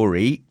that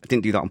story. I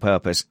didn't do that on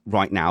purpose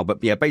right now, but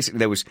basically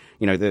there was,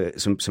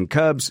 some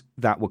curbs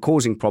that were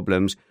causing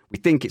problems. We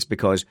think it's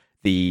because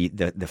the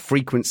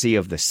frequency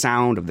of the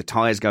sound of the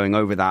tires going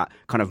over that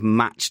kind of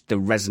matched the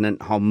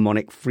resonant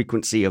harmonic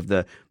frequency of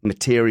the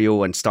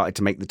material and started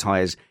to make the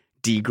tires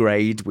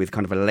degrade with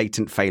kind of a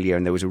latent failure,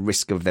 and there was a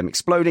risk of them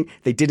exploding.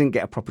 They didn't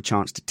get a proper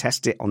chance to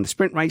test it on the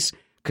sprint race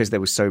because there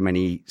were so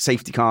many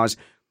safety cars.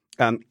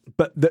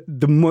 But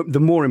the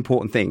more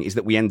important thing is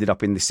that we ended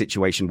up in this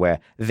situation where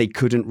they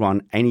couldn't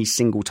run any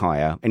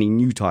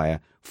new tyre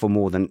for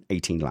more than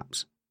 18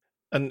 laps.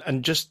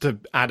 And just to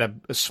add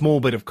a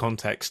small bit of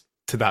context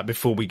to that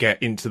before we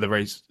get into the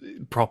race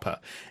proper,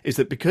 is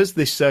that because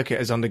this circuit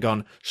has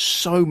undergone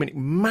so many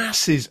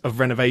masses of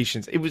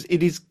renovations,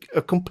 it is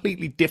a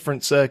completely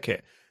different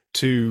circuit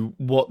to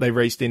what they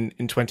raced in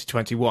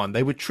 2021.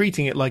 They were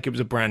treating it like it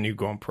was a brand new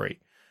Grand Prix,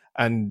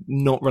 and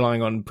not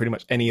relying on pretty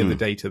much any of the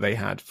data they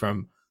had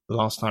from the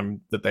last time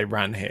that they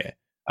ran here,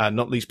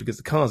 not least because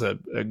the cars are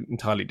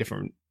entirely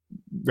different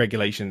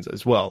regulations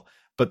as well.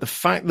 But the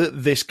fact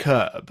that this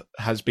curb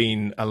has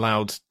been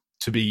allowed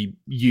to be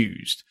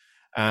used,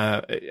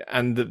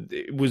 and that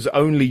it was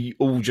only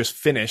all just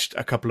finished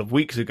a couple of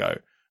weeks ago,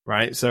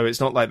 right? So it's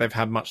not like they've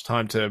had much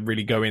time to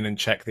really go in and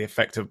check the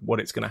effect of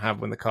what it's going to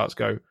have when the cars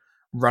go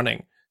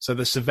running. So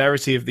the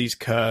severity of these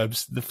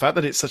curbs, the fact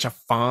that it's such a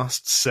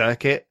fast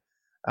circuit,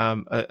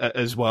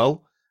 as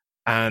well,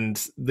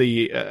 and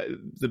the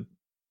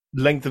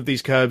length of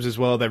these curbs as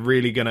well, they're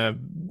really going to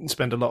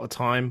spend a lot of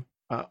time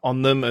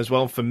on them as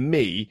well. For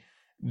me,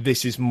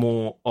 this is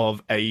more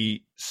of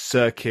a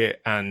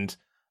circuit and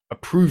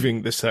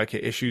approving the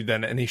circuit issue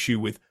than an issue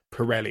with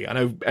Pirelli. I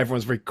know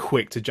everyone's very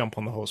quick to jump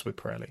on the horse with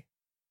Pirelli.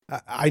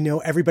 I know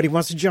everybody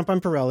wants to jump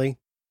on Pirelli.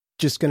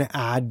 Just going to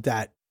add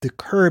that the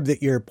curb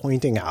that you're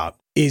pointing out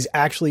is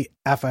actually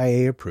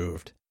FIA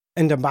approved.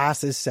 And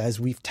Dabasas says,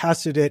 we've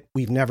tested it.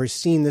 We've never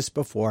seen this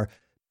before.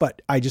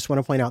 But I just want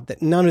to point out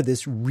that none of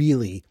this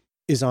really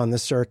is on the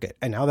circuit.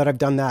 And now that I've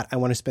done that, I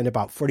want to spend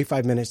about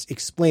 45 minutes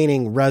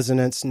explaining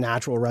resonance,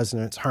 natural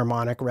resonance,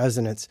 harmonic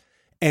resonance,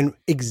 and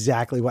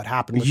exactly what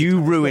happened. With you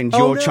ruined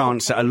your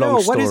chance at a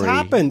long story. What has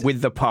happened?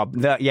 With the pub.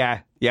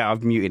 Yeah,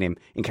 I've muted him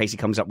in case he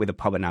comes up with a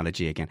pub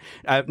analogy again.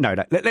 No,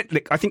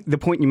 I think the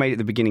point you made at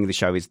the beginning of the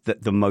show is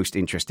the most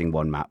interesting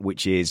one, Matt,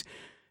 which is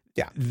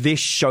this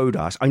showed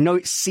us. I know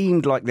it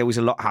seemed like there was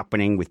a lot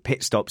happening with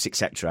pit stops,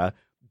 etc.,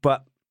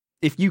 but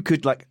if you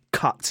could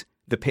cut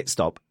the pit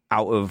stop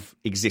out of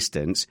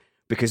existence,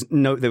 because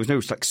there was no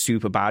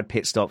super bad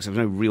pit stops, there was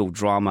no real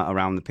drama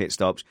around the pit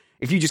stops.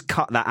 If you just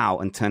cut that out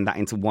and turned that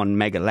into one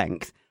mega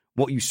length,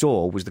 what you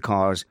saw was the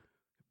cars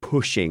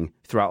pushing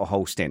throughout a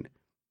whole stint.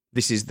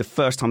 This is the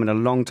first time in a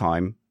long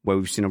time where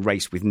we've seen a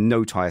race with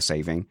no tyre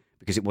saving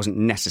because it wasn't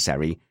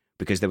necessary,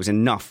 because there was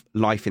enough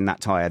life in that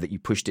tyre that you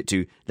pushed it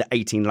to the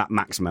 18-lap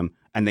maximum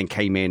and then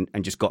came in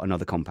and just got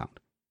another compound.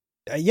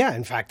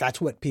 In fact, that's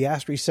what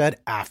Piastri said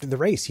after the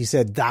race. He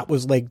said that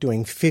was like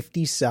doing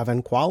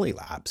 57 quali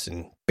laps,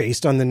 and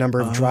based on the number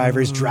of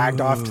drivers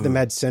dragged off to the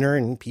med center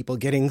and people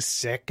getting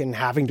sick and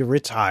having to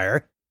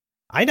retire,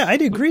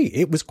 I'd agree.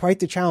 It was quite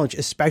the challenge,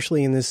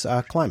 especially in this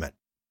climate.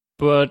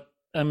 But,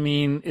 I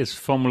mean, it's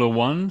Formula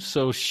One,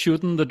 so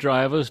shouldn't the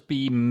drivers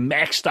be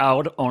maxed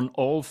out on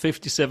all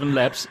 57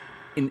 laps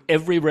in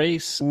every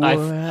race?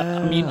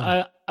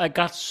 Wow. I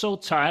got so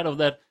tired of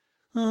that.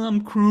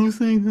 I'm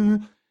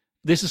cruising.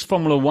 This is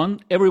Formula One.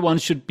 Everyone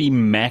should be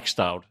maxed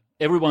out.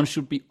 Everyone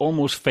should be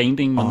almost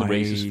fainting when the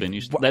race is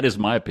finished. That is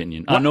my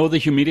opinion. I know the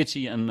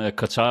humidity and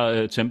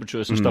Qatar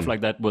temperatures and stuff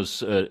like that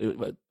was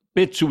a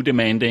bit too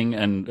demanding,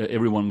 and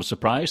everyone was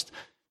surprised.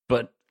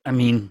 But, I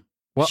mean,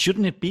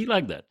 shouldn't it be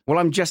like that? Well,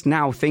 I'm just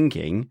now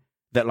thinking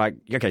that,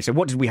 okay, so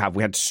what did we have?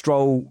 We had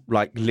Stroll,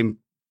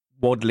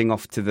 waddling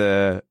off to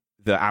the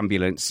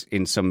ambulance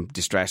in some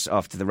distress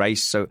after the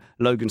race. So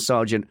Logan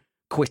Sargent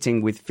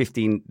quitting with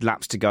 15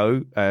 laps to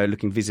go,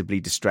 looking visibly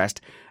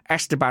distressed.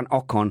 Esteban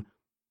Ocon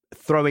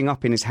throwing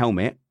up in his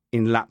helmet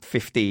in lap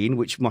 15,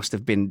 which must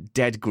have been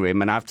dead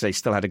grim. And I have to say,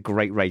 still had a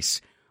great race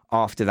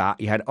after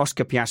that. You had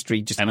Oscar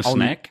Piastri just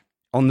snack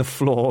on the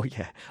floor.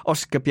 Yeah,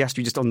 Oscar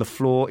Piastri just on the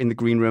floor in the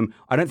green room.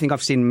 I don't think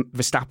I've seen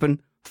Verstappen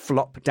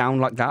flop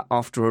down like that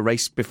after a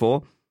race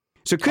before.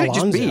 So could it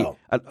just be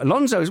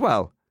Alonso as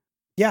well?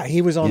 Yeah,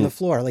 he was on the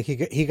floor.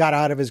 He got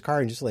out of his car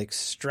and just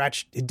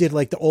stretched. It did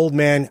the old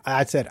man.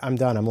 That's it. I'm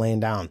done. I'm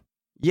laying down.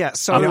 Yeah,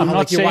 so I'm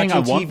not saying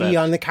you're watching TV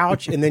on the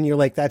couch and then you're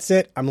like, that's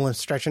it. I'm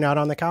stretching out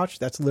on the couch.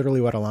 That's literally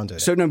what Alonso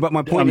did. So no, but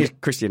my point is,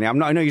 Christian, I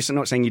know you're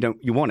not saying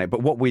you want it,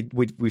 but what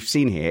we've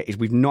seen here is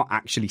we've not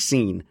actually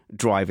seen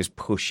drivers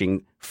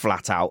pushing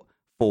flat out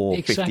for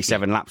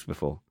 57 laps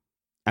before,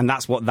 and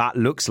that's what that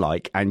looks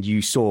like. And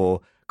you saw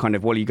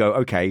you go,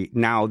 okay,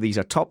 now these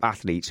are top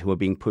athletes who are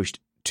being pushed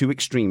to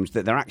extremes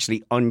that they're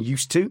actually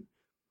unused to.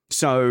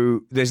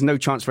 So there's no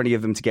chance for any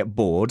of them to get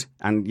bored.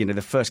 And,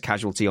 the first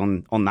casualty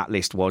on that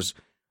list was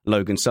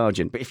Logan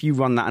Sargent. But if you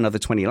run that another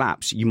 20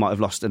 laps, you might have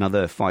lost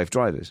another 5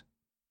 drivers.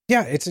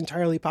 Yeah, it's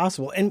entirely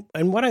possible. And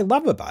what I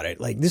love about it,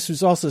 this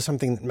was also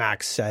something that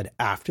Max said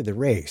after the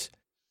race,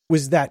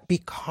 was that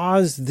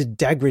because the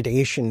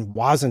degradation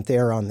wasn't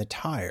there on the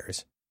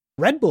tires,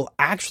 Red Bull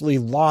actually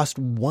lost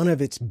one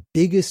of its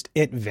biggest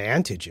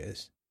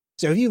advantages.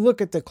 So if you look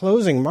at the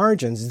closing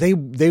margins, they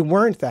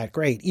weren't that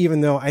great,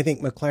 even though I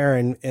think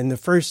McLaren in the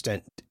first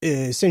stint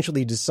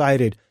essentially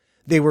decided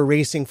they were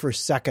racing for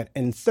second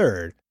and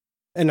third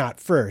and not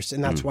first.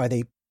 And that's why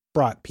they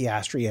brought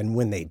Piastri in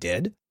when they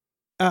did.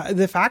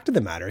 The fact of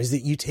the matter is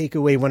that you take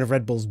away one of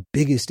Red Bull's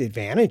biggest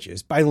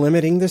advantages by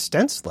limiting the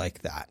stints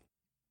like that.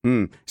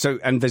 So,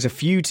 and there's a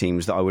few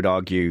teams that I would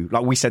argue,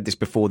 like we said this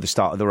before the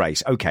start of the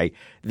race, okay,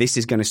 this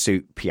is going to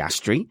suit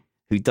Piastri,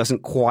 who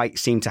doesn't quite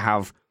seem to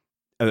have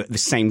the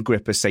same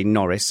grip as, say,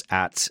 Norris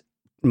at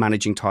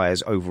managing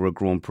tyres over a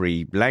Grand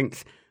Prix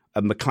length.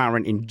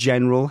 McLaren in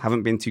general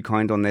haven't been too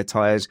kind on their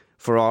tyres.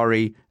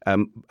 Ferrari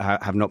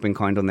have not been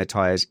kind on their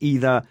tyres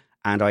either.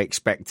 And I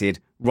expected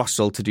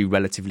Russell to do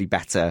relatively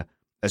better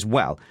as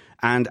well.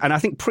 And I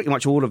think pretty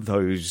much all of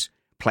those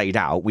played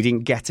out. We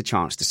didn't get a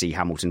chance to see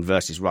Hamilton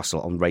versus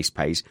Russell on race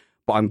pace,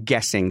 but I'm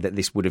guessing that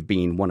this would have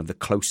been one of the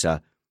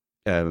closer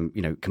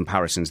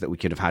comparisons that we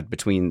could have had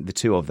between the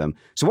two of them.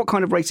 So what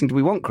kind of racing do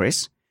we want,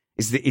 Chris?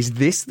 Is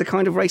this the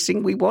kind of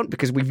racing we want?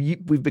 Because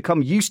we've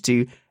become used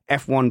to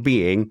F1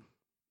 being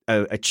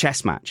a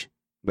chess match,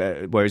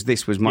 whereas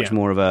this was much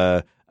more of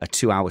a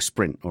 2-hour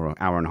sprint or an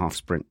hour and a half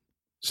sprint.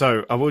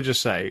 So I will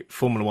just say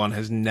Formula One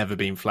has never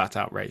been flat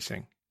out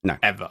racing. No.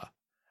 Ever.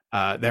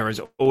 There has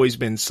always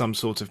been some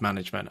sort of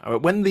management.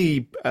 When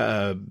the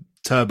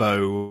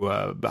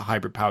turbo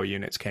hybrid power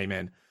units came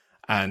in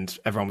and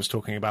everyone was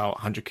talking about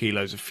 100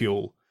 kilos of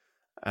fuel.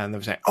 And they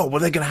were saying, oh,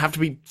 well, they're going to have to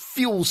be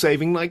fuel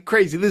saving like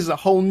crazy. This is a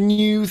whole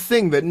new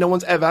thing that no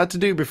one's ever had to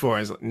do before. I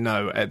was like,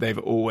 no, they've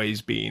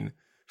always been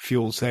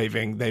fuel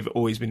saving. They've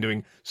always been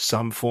doing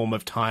some form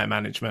of tire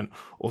management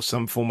or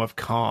some form of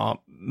car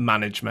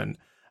management.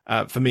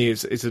 For me,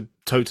 it's a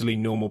totally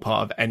normal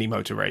part of any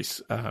motor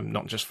race,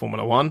 not just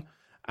Formula One.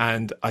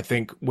 And I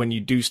think when you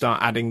do start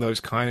adding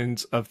those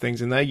kinds of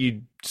things in there,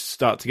 you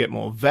start to get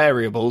more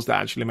variables that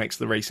actually makes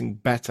the racing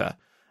better.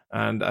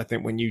 And I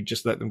think when you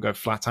just let them go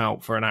flat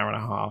out for an hour and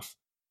a half,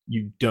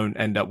 you don't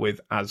end up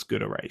with as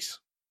good a race.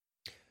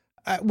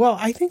 Well,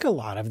 I think a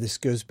lot of this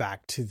goes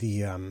back to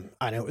the,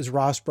 I know it was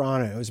Ross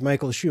Brawn, it was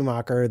Michael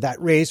Schumacher, that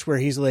race where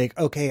he's like,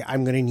 okay,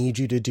 I'm going to need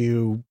you to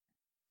do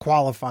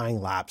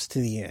qualifying laps to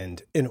the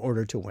end in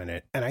order to win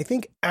it. And I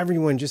think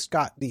everyone just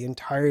got the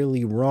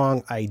entirely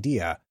wrong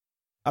idea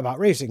about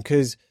racing,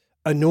 because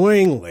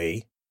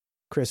annoyingly,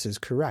 Chris is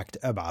correct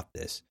about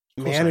this.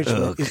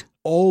 Management is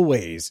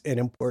always an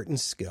important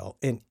skill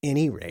in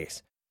any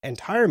race, and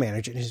tire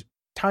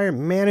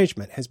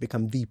management has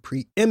become the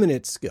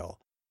preeminent skill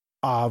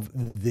of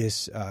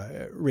this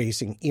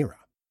racing era.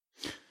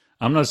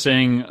 I'm not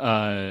saying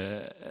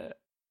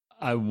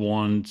I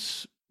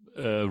want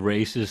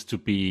races to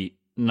be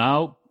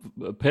now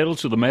pedal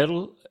to the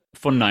metal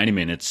for 90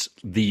 minutes,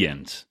 the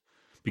end.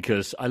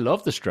 Because I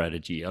love the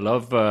strategy. I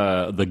love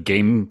the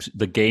games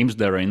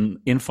that are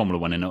in Formula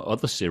One and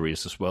other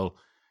series as well.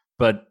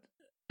 But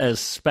as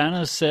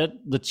Spanner said,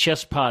 the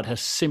chess part has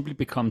simply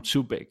become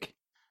too big.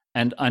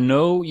 And I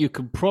know you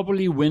could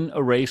probably win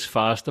a race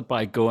faster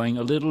by going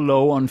a little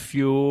low on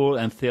fuel,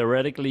 and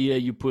theoretically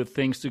you put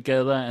things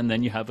together and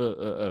then you have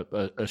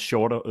a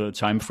shorter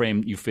time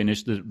frame, you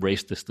finish the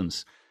race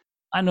distance.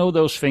 I know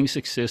those things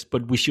exist,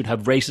 but we should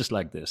have races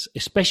like this,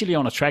 especially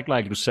on a track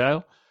like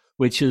Lusail,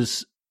 which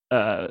is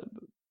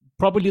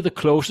probably the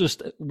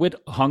closest with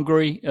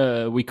Hungary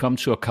we come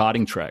to a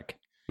karting track.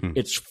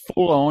 It's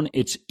full on.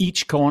 It's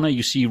each corner.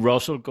 You see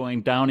Russell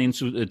going down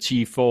into the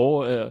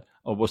T4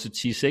 or was it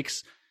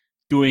T6,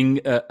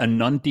 doing a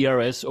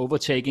non-DRS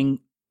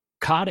overtaking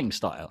karting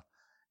style.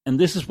 And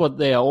this is what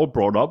they are all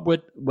brought up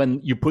with. When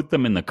you put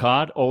them in the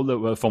kart, all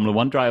the Formula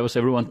One drivers,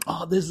 everyone,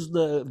 oh, this is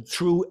the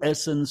true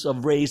essence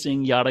of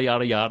racing, yada,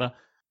 yada, yada.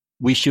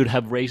 We should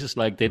have races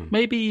like that.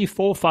 Maybe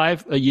 4 or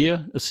 5 a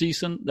year, a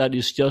season, that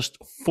is just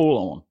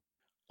full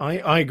on.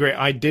 I agree.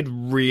 I did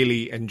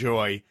really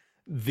enjoy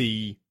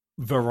the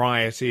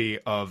variety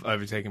of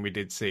overtaking we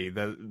did see.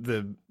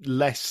 The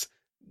less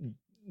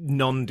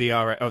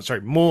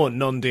more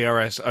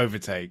non-DRS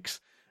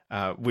overtakes,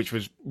 which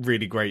was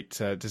really great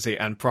to see,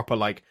 and proper,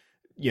 like,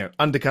 you know,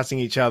 undercutting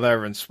each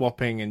other and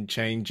swapping and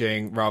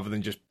changing rather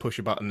than just push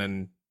a button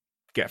and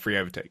get a free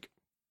overtake.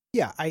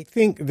 Yeah, I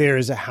think there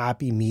is a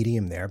happy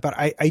medium there, but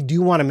I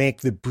do want to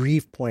make the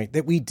brief point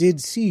that we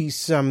did see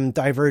some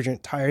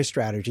divergent tire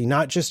strategy,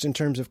 not just in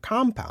terms of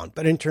compound,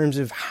 but in terms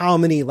of how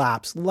many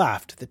laps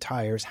left the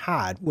tires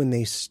had when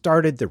they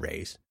started the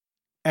race,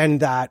 and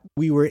that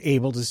we were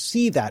able to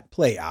see that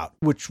play out,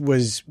 which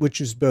was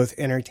both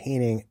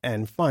entertaining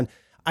and fun.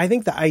 I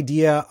think the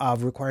idea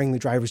of requiring the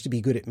drivers to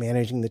be good at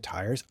managing the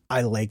tires,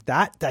 I like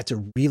that. That's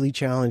a really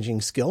challenging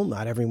skill.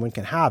 Not everyone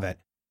can have it.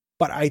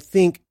 But I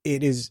think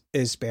it is,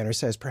 as Spanner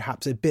says,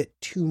 perhaps a bit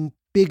too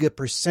big a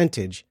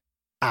percentage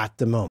at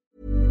the moment.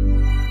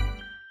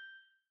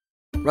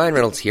 Ryan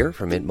Reynolds here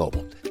from Mint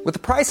Mobile. With the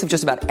price of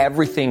just about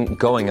everything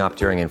going up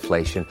during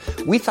inflation,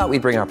 we thought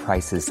we'd bring our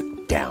prices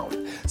down.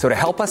 So to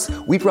help us,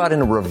 we brought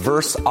in a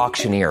reverse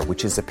auctioneer,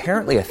 which is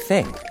apparently a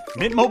thing.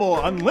 Mint Mobile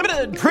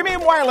Unlimited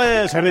Premium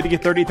Wireless. How to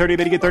get 30, 30,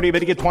 bit to get 30, bit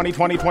to get 20,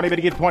 20, 20, bit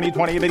to get 20,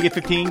 20, bit to get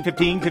 15,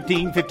 15,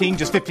 15, 15,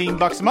 just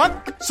 $15 a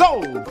month?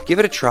 Sold! Give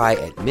it a try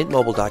at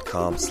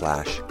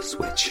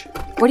mintmobile.com/switch.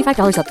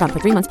 $45 up front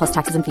for 3 months plus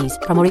taxes and fees.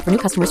 Promo rate for new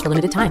customers for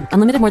limited time.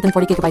 Unlimited more than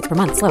 40 gigabytes per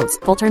month. Slows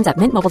full terms at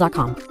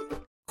mintmobile.com.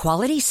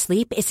 Quality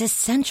sleep is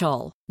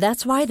essential.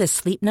 That's why the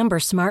Sleep Number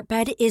Smart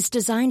Bed is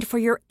designed for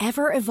your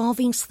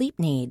ever-evolving sleep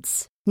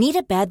needs. Need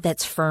a bed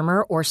that's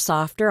firmer or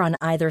softer on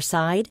either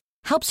side?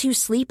 Helps you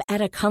sleep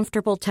at a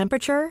comfortable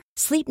temperature?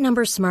 Sleep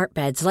Number Smart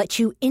Beds let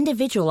you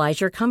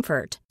individualize your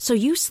comfort, so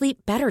you sleep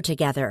better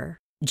together.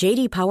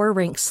 J.D. Power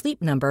ranks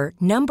Sleep Number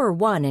number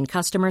 1 in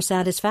customer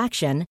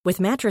satisfaction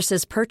with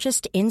mattresses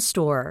purchased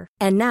in-store.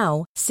 And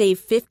now, save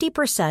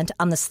 50%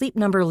 on the Sleep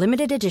Number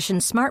Limited Edition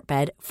Smart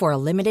Bed for a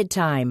limited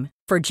time.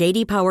 For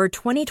J.D. Power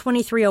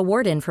 2023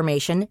 award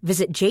information,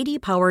 visit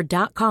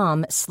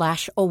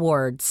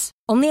jdpower.com/awards.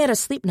 Only at a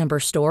Sleep Number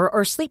store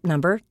or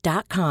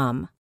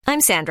sleepnumber.com. I'm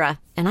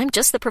Sandra, and I'm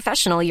just the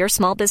professional your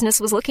small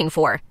business was looking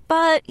for.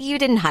 But you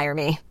didn't hire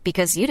me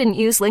because you didn't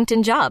use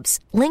LinkedIn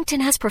Jobs.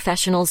 LinkedIn has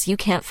professionals you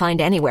can't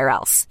find anywhere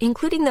else,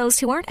 including those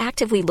who aren't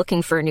actively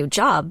looking for a new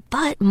job,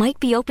 but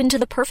might be open to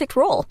the perfect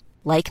role,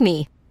 like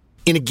me.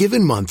 In a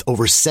given month,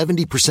 over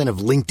 70% of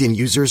LinkedIn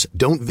users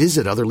don't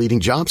visit other leading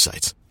job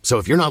sites. So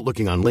if you're not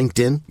looking on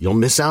LinkedIn, you'll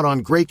miss out on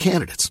great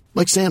candidates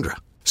like Sandra.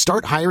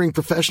 Start hiring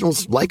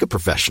professionals like a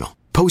professional.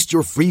 Post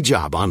your free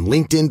job on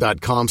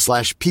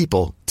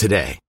linkedin.com/people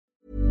today.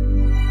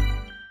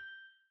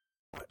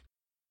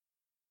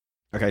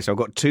 Okay, so I've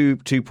got two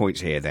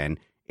points here then,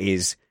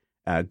 is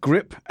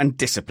grip and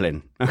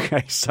discipline.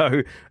 Okay,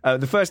 so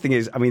the first thing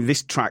is, I mean,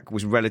 this track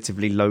was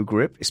relatively low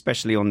grip,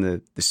 especially on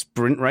the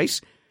sprint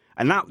race.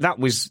 And that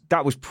was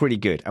pretty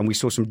good. And we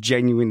saw some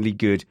genuinely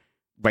good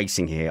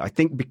racing here. I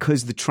think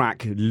because the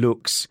track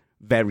looks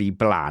very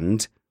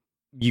bland,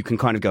 you can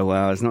kind of go,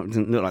 well, it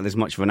doesn't look like there's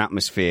much of an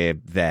atmosphere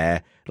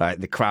there. Like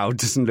the crowd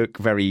doesn't look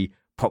very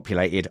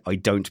populated. I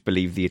don't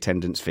believe the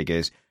attendance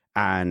figures,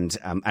 and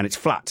it's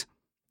flat.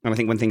 And I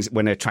think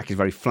when a track is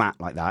very flat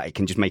like that, it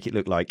can just make it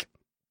look like,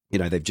 you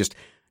know, they've just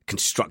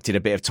constructed a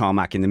bit of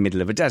tarmac in the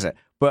middle of a desert.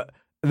 But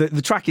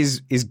the track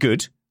is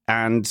good,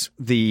 and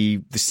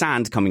the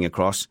sand coming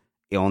across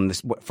on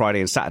this Friday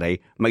and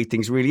Saturday made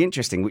things really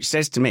interesting, which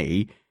says to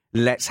me,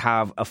 let's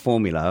have a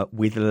formula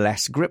with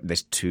less grip.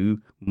 There's too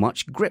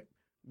much grip.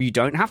 You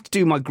don't have to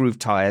do my groove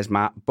tyres,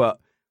 Matt, but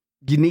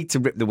you need to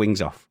rip the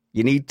wings off.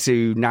 You need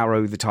to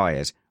narrow the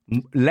tyres.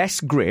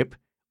 Less grip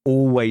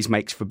always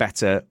makes for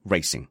better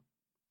racing.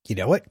 You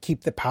know what?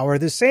 Keep the power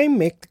the same,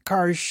 make the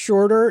cars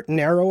shorter,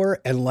 narrower,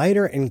 and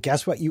lighter, and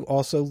guess what you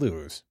also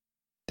lose?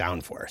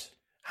 Downforce.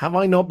 Have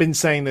I not been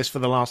saying this for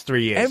the last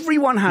 3 years?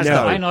 Everyone has,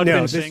 though. I've not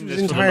been saying this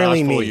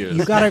entirely for the last 4 me. years.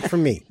 You got it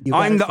from me.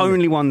 I'm the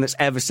only one that's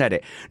ever said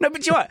it. No,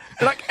 but you know what?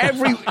 Like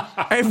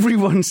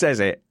everyone says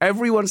it.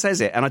 Everyone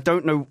says it. And I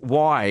don't know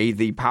why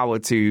the power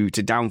to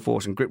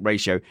downforce and grip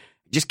ratio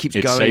just keeps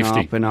going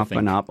safety, up and up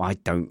and up. I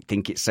don't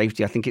think it's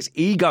safety. I think it's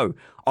ego.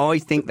 I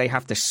think they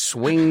have to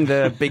swing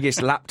the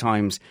biggest lap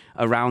times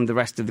around the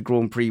rest of the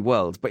Grand Prix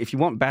world. But if you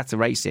want better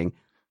racing,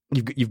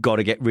 you've got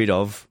to get rid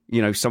of,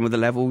 you know, some of the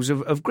levels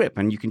of grip,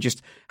 and you can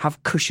just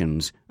have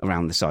cushions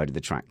around the side of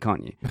the track,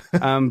 can't you?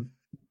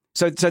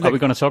 So are we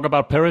going to talk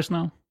about Paris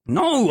now?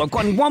 No, I've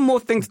got one more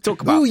thing to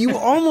talk about. Ooh, you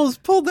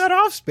almost pulled that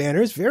off,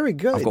 Spanners. Very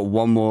good. I've got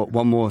one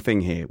more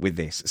thing here with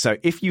this. So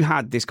if you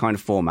had this kind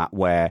of format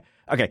where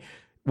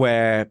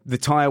the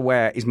tyre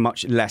wear is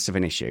much less of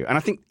an issue, and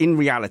I think in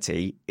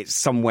reality it's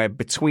somewhere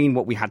between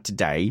what we had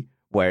today,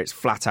 where it's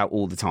flat out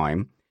all the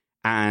time,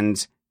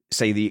 and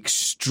say the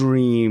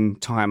extreme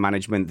tyre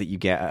management that you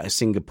get at a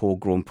Singapore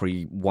Grand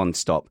Prix one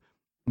stop,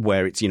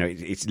 where it's, you know,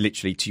 it's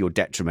literally to your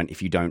detriment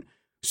if you don't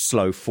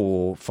slow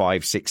 4,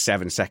 5, 6,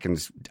 7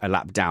 seconds a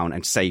lap down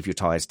and save your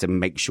tyres to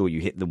make sure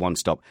you hit the one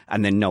stop,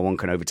 and then no one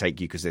can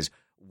overtake you because there's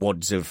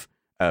wads of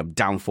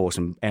downforce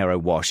and aero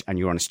wash and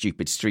you're on a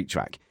stupid street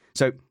track.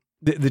 So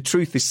the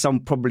truth is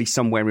probably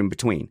somewhere in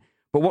between.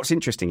 But what's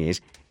interesting is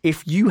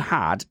if you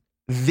had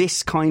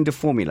this kind of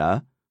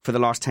formula for the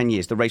last 10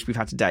 years, the race we've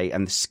had today,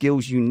 and the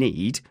skills you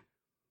need,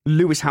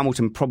 Lewis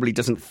Hamilton probably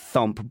doesn't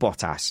thump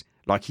Bottas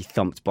like he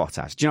thumped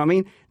Bottas. Do you know what I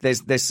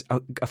mean? There's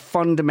a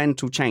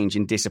fundamental change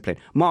in discipline.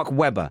 Mark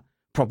Webber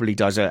probably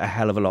does a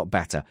hell of a lot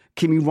better.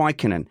 Kimi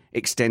Räikkönen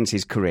extends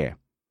his career.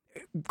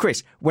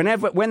 Chris,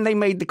 when they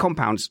made the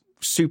compounds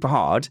super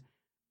hard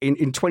in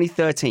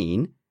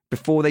 2013,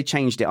 before they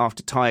changed it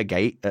after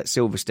Tiregate at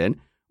Silverstone,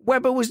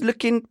 Webber was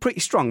looking pretty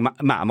strong.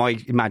 Matt, am I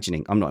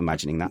imagining? I'm not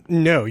imagining that.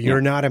 No, you're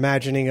not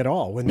imagining at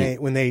all. When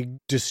they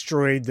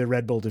destroyed the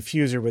Red Bull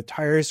diffuser with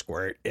Tire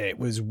Squirt, it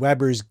was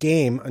Webber's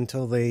game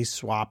until they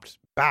swapped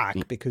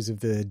back because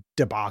of the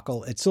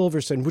debacle at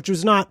Silverstone, which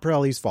was not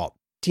Pirelli's fault.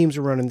 Teams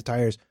were running the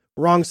tires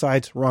wrong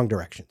sides, wrong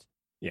directions.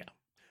 Yeah.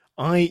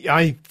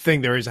 I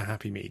think there is a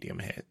happy medium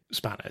here,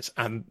 Spanners,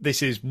 and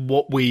this is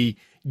what we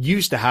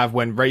used to have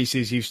when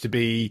races used to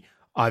be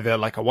either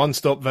like a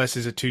one-stop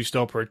versus a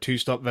two-stop, or a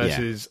two-stop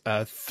versus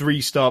a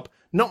three-stop.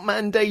 Not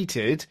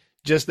mandated,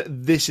 just that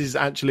this is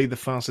actually the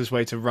fastest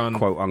way to run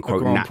quote-unquote a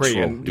Grand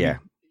natural.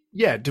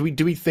 Prix. And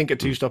do we think a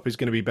two-stop is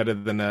going to be better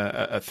than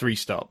a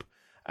three-stop?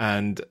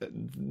 And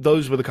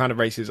those were the kind of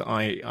races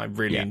I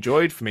really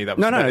enjoyed. For me, that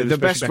was the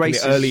best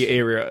races, in the early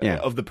era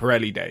of the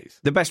Pirelli days.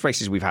 The best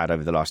races we've had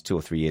over the last 2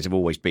 or 3 years have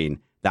always been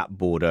that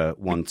border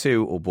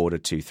 1-2 or border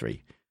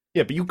 2-3.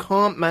 Yeah, but you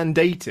can't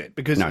mandate it,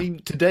 because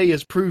today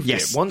has proved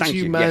it. Once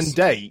you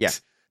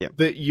mandate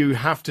that you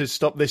have to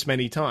stop this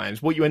many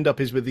times, what you end up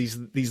is with these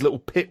little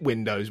pit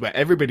windows where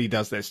everybody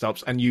does their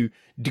stops and you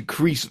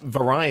decrease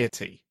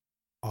variety.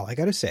 All I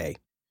got to say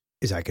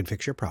is I can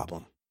fix your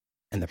problem.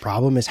 And the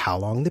problem is how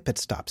long the pit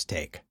stops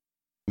take.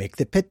 Make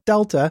the pit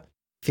delta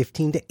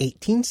 15 to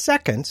 18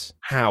 seconds.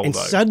 How, and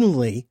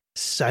though?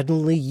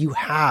 Suddenly you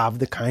have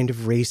the kind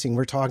of racing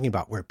we're talking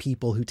about, where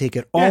people who take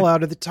it all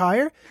out of the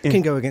tire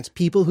can go against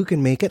people who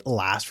can make it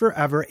last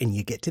forever, and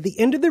you get to the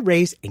end of the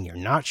race and you're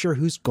not sure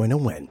who's going to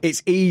win.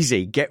 It's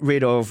easy. Get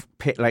rid of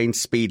pit lane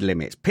speed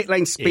limits. Pit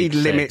lane speed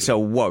limits are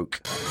woke.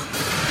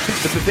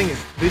 But the thing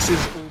is, this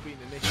has all been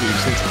an issue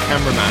since a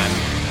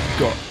cameraman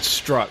got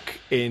struck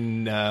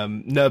in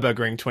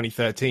Nürburgring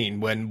 2013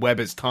 when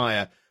Webber's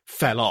tyre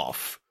fell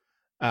off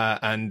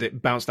and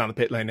it bounced down the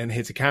pit lane and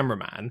hit a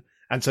cameraman.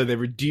 And so they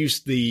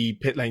reduced the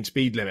pit lane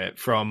speed limit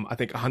from, I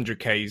think, 100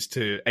 Ks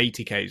to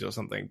 80 Ks or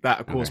something. That,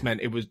 of course,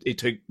 meant it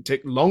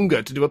took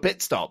longer to do a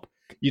pit stop.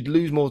 You'd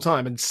lose more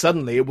time, and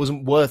suddenly it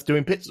wasn't worth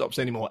doing pit stops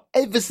anymore.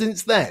 Ever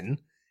since then,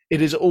 it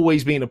has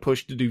always been a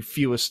push to do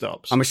fewer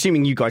stops. I'm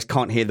assuming you guys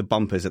can't hear the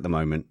bumpers at the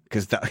moment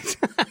because that I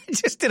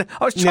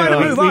was trying to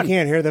move on. We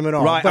can't hear them at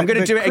all. Right, I'm going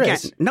to do it again.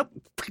 Nope.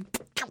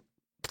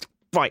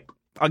 Right,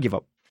 I'll give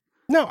up.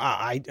 No,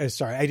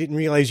 sorry, I didn't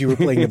realize you were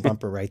playing the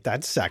bumper right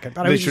that second.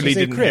 But Literally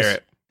didn't hear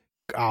it.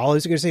 All I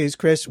was going to say is,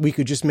 Chris, we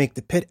could just make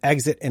the pit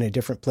exit in a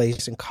different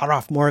place and cut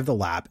off more of the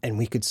lap, and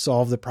we could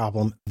solve the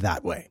problem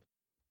that way.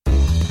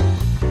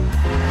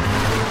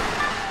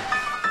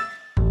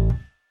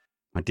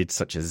 I did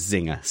such a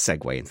zinger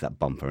segue into that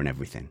bumper and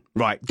everything.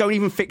 Right, don't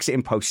even fix it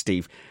in post,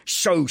 Steve.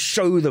 Show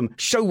them,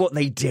 show what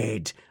they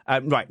did.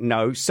 Right,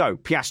 no. So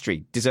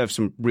Piastri deserves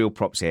some real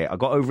props here. I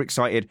got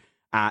overexcited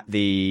at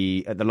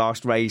the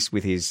last race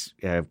with his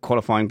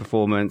qualifying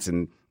performance,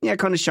 and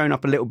kind of shown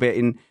up a little bit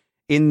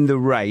in the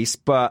race.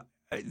 But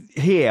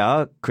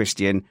here,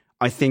 Christian,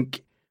 I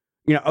think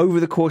over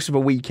the course of a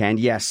weekend,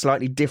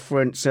 slightly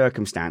different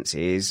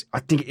circumstances.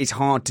 I think it's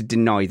hard to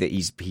deny that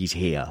he's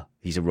here.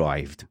 He's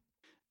arrived.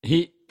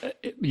 I'm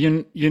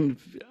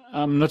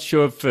not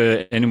sure if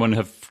anyone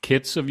have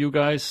kids of you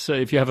guys.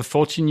 If you have a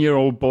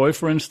 14-year-old boy,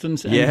 for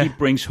instance, and he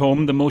brings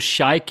home the most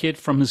shy kid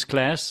from his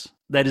class,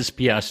 that is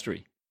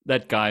Piastri.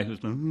 That guy who's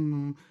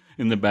in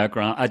the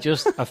background. I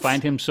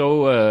find him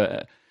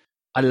so.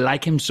 I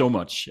like him so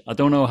much. I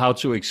don't know how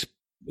to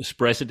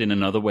express it in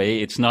another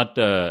way. It's not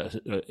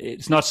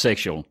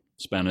sexual.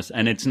 Spanish,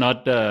 and it's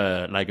not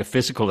like a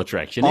physical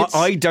attraction.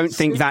 I don't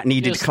think that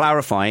needed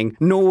clarifying,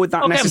 nor would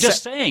that I'm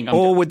just saying.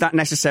 Would that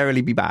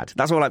necessarily be bad?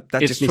 That's all.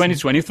 It's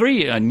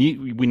 2023, and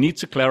we need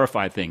to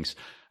clarify things.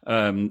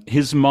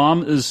 His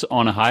mom is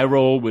on a high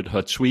roll with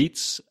her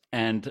tweets,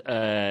 and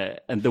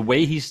the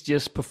way he's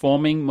just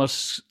performing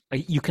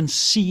you can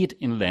see it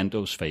in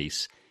Lando's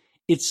face.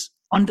 It's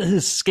under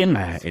his skin.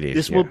 It is.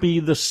 This will be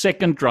the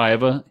second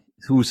driver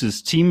who's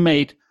his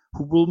teammate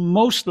who will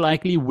most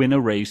likely win a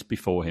race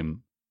before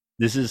him.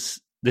 This is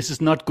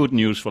not good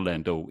news for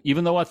Lando.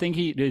 Even though I think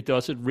he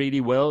does it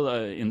really well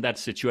in that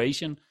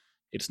situation,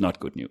 it's not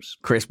good news.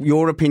 Chris,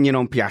 your opinion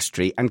on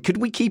Piastri, and could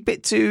we keep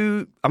it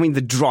to,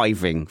 the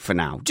driving for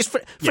now? Just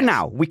for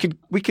now. We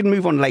could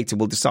move on later.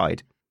 We'll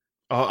decide.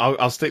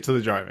 I'll stick to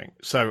the driving.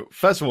 So,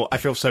 first of all, I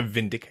feel so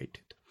vindicated.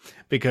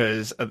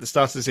 Because at the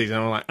start of the season,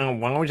 I'm like,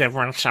 why was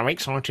everyone so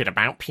excited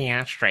about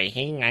Piastri?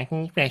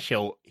 He's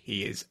special.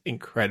 He is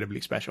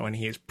incredibly special, and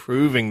he is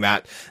proving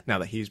that now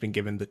that he's been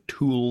given the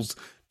tools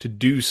to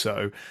do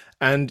so.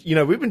 And,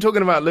 we've been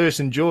talking about Lewis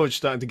and George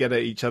starting to get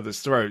at each other's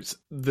throats.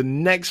 The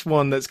next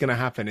one that's going to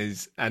happen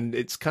is, and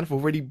it's kind of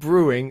already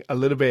brewing a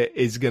little bit,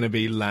 is going to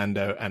be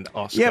Lando and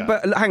Oscar. Yeah,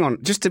 but hang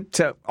on. Just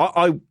to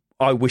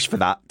I wish for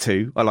that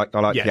too. I like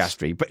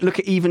Piastri. But look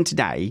at even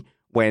today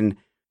when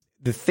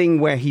the thing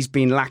where he's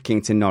been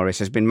lacking to Norris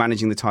has been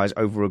managing the tyres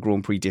over a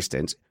Grand Prix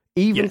distance.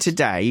 Even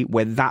today,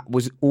 where that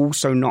was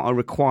also not a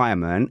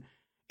requirement,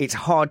 it's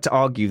hard to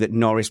argue that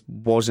Norris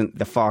wasn't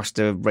the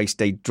faster race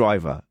day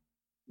driver.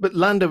 But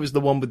Lando is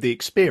the one with the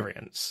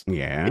experience.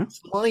 Yeah.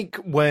 It's like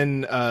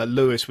when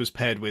Lewis was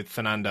paired with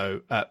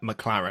Fernando at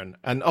McLaren,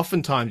 and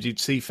oftentimes you'd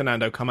see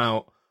Fernando come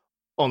out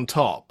on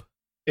top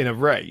in a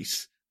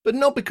race, but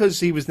not because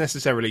he was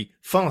necessarily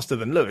faster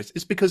than Lewis.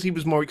 It's because he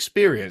was more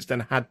experienced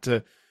and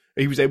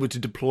he was able to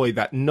deploy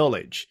that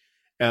knowledge,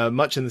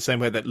 much in the same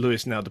way that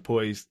Lewis now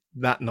deploys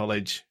that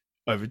knowledge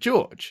over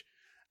George.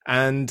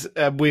 And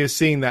we're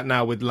seeing that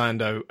now with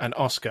Lando and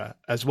Oscar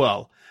as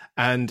well.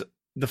 And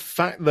the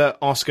fact that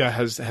Oscar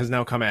has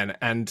now come in,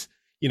 and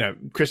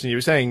Christian, you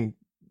were saying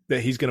that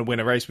he's going to win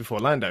a race before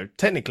Lando.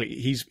 Technically,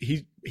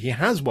 he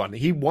has won.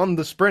 He won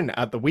the sprint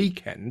at the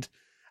weekend,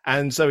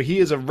 and so he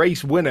is a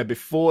race winner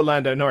before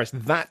Lando Norris.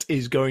 That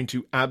is going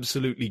to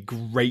absolutely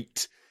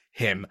grate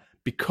him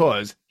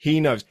because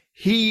he knows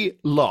he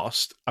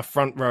lost a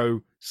front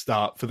row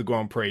start for the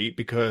Grand Prix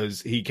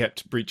because he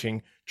kept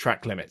breaching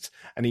track limits,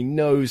 and he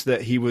knows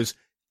that he was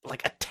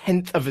like a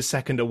 1/10 of a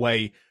second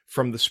away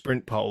from the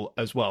sprint pole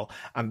as well,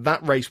 and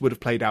that race would have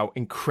played out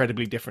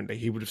incredibly differently.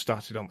 He would have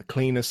started on the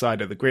cleaner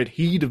side of the grid.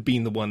 He'd have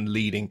been the one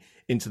leading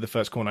into the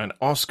first corner, and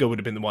Oscar would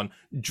have been the one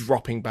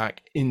dropping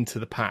back into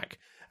the pack.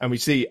 And we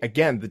see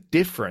again the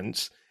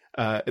difference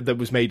that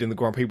was made in the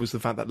Grand Prix was the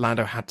fact that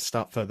Lando had to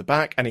start further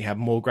back, and he had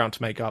more ground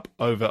to make up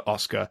over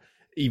Oscar,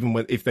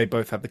 even if they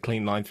both had the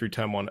clean line through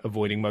turn one,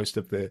 avoiding most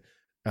of the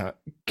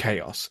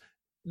chaos.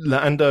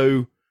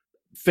 Lando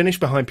finished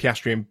behind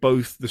Piastri in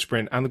both the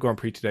sprint and the Grand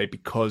Prix today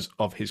because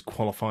of his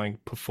qualifying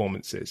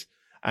performances.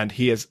 And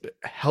he has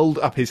held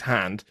up his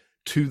hand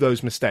to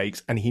those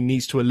mistakes, and he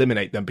needs to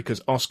eliminate them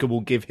because Oscar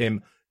will give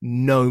him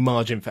no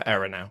margin for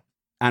error now.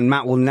 And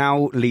Matt will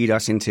now lead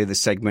us into the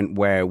segment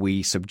where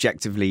we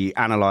subjectively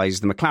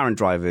analyse the McLaren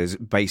drivers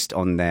based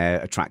on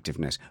their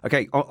attractiveness.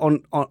 Okay,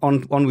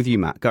 on with you,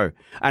 Matt. Go.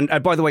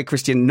 And by the way,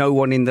 Christian, no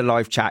one in the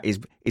live chat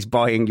is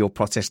buying your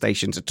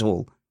protestations at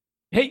all.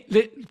 Hey,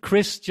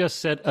 Chris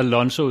just said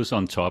Alonso is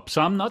on top,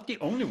 so I'm not the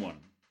only one.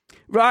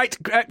 Right.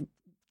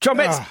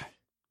 Trumpets.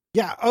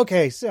 Yeah,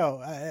 okay,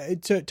 so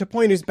to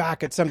point us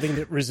back at something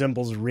that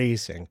resembles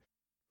racing.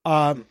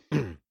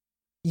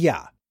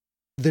 Yeah,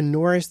 the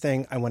Norris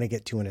thing I want to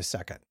get to in a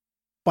second.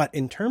 But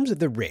in terms of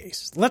the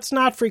race, let's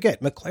not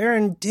forget,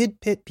 McLaren did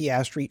pit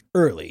Piastri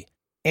early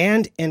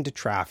and into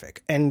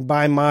traffic. And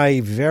by my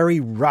very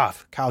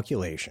rough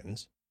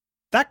calculations,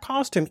 that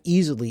cost him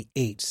easily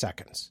 8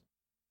 seconds.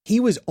 He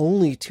was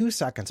only 2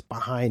 seconds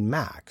behind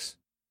Max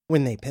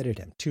when they pitted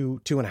him,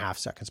 2.5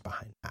 seconds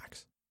behind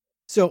Max.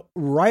 So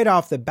right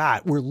off the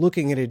bat, we're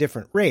looking at a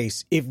different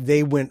race if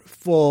they went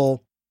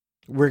full,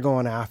 we're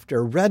going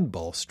after Red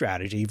Bull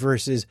strategy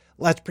versus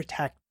let's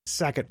protect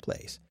second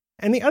place.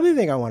 And the other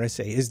thing I want to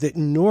say is that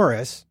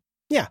Norris,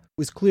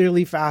 was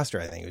clearly faster.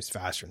 I think he was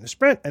faster in the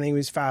sprint. I think he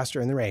was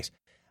faster in the race.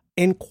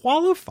 In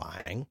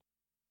qualifying,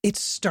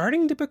 it's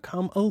starting to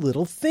become a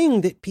little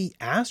thing that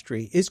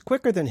Piastri is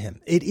quicker than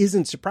him. It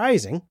isn't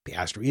surprising.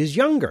 Piastri is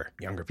younger.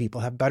 Younger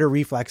people have better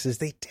reflexes.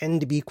 They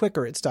tend to be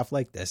quicker at stuff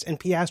like this. And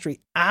Piastri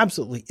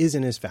absolutely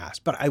isn't as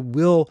fast. But I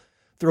will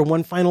throw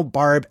one final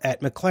barb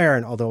at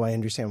McLaren, although I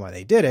understand why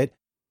they did it,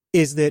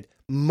 is that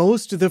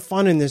most of the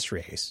fun in this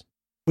race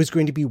was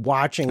going to be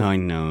watching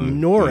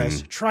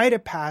Norris try to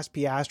pass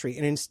Piastri.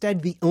 And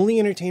instead, the only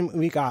entertainment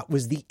we got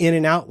was the in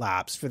and out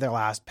laps for their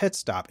last pit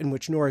stop, in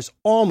which Norris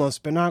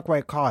almost, but not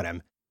quite, caught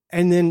him.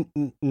 And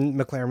then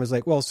McLaren was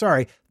like, well,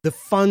 sorry, the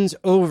fun's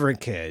over,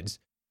 kids.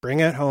 Bring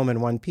it home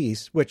in one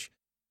piece, which,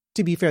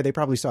 to be fair, they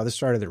probably saw the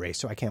start of the race,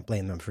 so I can't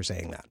blame them for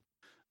saying that.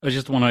 I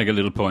just want to make a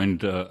little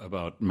point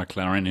about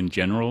McLaren in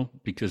general,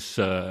 because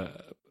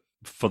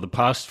for the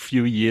past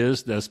few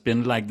years, there's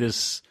been like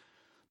this,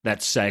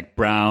 that Zach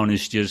Brown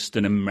is just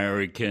an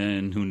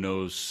American who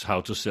knows how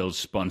to sell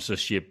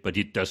sponsorship, but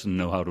he doesn't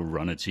know how to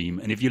run a team.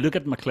 And if you look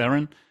at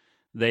McLaren,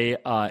 they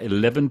are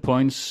 11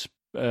 points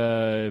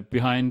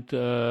behind.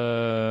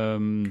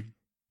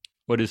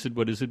 What is it?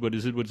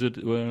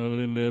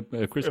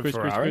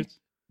 Chris?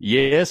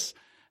 Yes.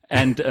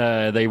 And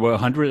they were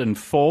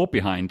 104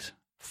 behind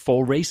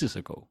 4 races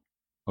ago.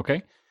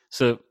 Okay.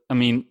 So, I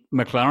mean,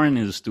 McLaren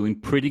is doing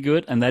pretty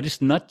good, and that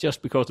is not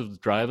just because of the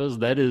drivers.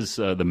 That is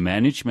the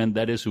management.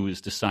 That is who is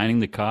designing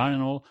the car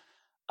and all.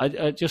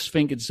 I just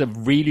think it's a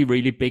really,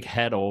 really big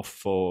hat off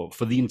for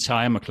the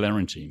entire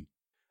McLaren team.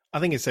 I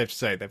think it's safe to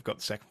say they've got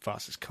the second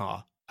fastest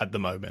car at the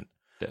moment.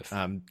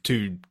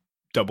 2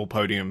 double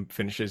podium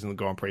finishes in the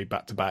Grand Prix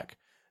back-to-back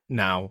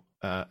now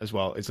as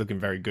well. It's looking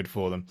very good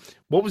for them.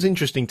 What was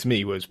interesting to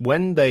me was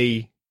when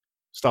they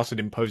started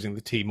imposing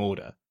the team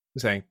order,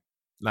 saying,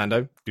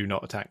 Lando, do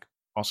not attack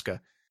Oscar.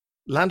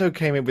 Lando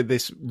came in with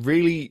this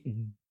really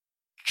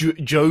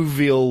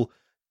jovial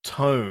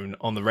tone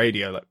on the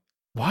radio. Like,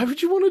 why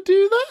would you want to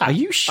do that? Are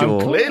you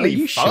sure? I'm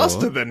clearly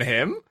faster than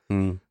him.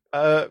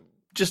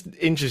 Just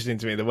interesting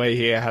to me the way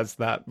he has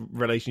that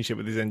relationship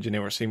with his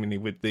engineer, or seemingly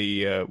with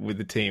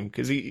the team.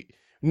 Because he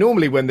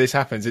normally when this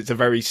happens, it's a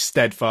very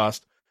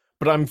steadfast.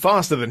 But I'm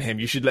faster than him.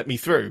 You should let me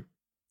through.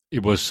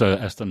 It was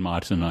Aston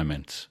Martin I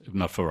meant,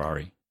 not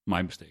Ferrari.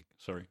 My mistake.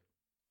 Sorry.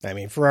 I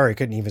mean, Ferrari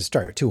couldn't even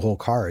start 2 whole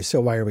cars,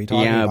 so why are we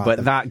talking about but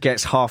them? that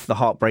gets half the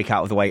heartbreak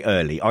out of the way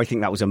early. I think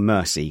that was a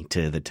mercy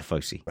to the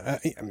Tifosi.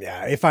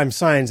 If I'm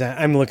Sainz,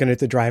 I'm looking at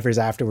the drivers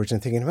afterwards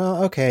and thinking,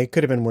 well, okay,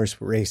 could have been worse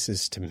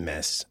races to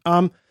miss.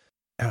 Now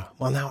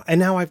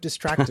I've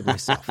distracted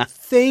myself.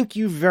 Thank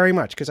you very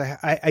much, because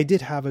I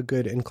did have a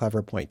good and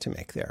clever point to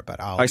make there, but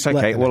it's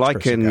okay. Well, I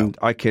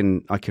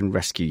can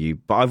rescue you,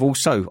 but I've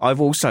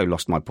also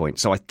lost my point.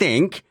 So I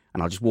think,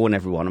 and I'll just warn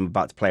everyone, I'm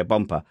about to play a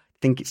bumper. I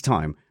think it's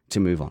time to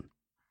move on.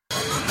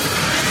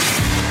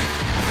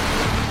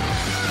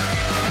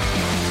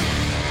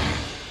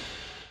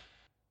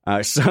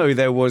 So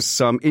there was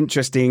some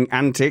interesting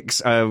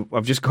antics.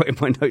 I've just got in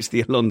my notes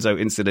the Alonso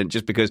incident,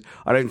 just because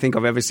I don't think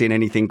I've ever seen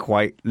anything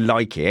quite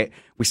like it.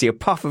 We see a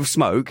puff of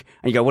smoke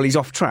and you go, well, he's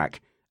off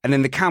track. And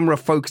then the camera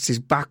focuses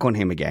back on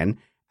him again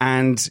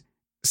and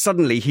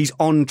suddenly he's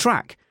on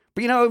track.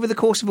 But, over the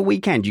course of a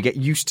weekend, you get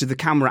used to the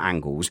camera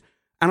angles.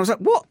 And I was like,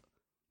 what?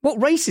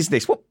 What race is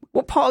this?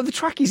 What part of the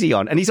track is he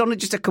on? And he's on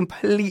just a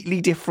completely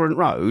different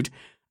road.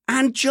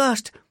 And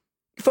just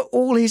for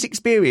all his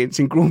experience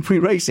in Grand Prix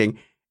racing,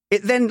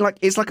 it then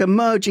it's like a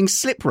merging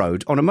slip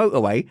road on a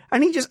motorway.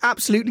 And he just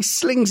absolutely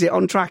slings it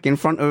on track in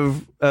front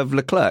of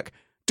Leclerc.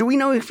 Do we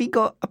know if he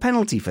got a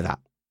penalty for that?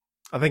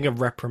 I think a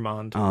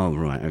reprimand. Oh,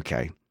 right.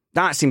 Okay.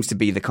 That seems to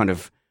be the kind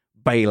of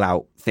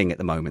bailout thing at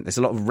the moment. There's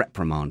a lot of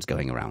reprimands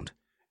going around.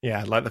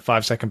 Yeah, like the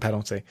 5-second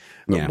penalty.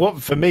 Yeah.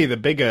 What, for me, the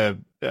bigger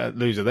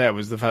loser there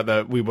was the fact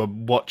that we were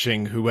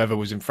watching whoever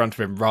was in front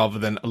of him rather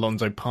than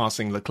Alonso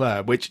passing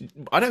Leclerc, which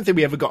I don't think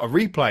we ever got a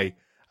replay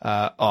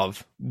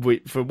of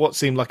for what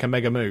seemed like a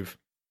mega move.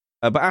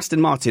 But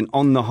Aston Martin,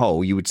 on the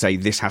whole, you would say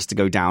this has to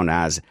go down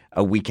as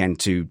a weekend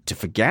to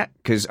forget?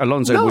 Because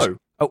Alonso was...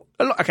 Oh,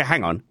 okay,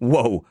 hang on.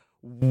 Whoa.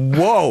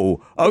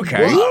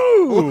 Okay.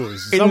 Whoa!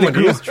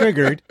 Someone is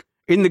triggered.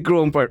 In the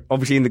Grand Prix,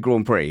 obviously in the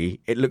Grand Prix,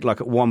 it looked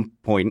like at one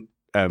point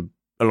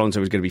Alonso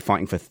was going to be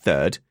fighting for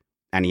third,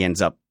 and he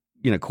ends up,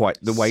 quite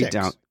the way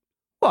down.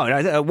 Well,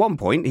 at one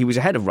point he was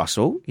ahead of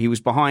Russell. He was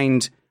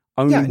behind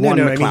only one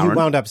McLaren. I mean, he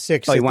wound up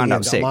sixth. He wound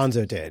up sixth.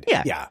 Alonso did.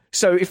 Yeah.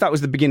 So if that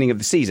was the beginning of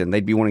the season,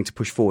 they'd be wanting to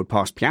push forward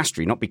past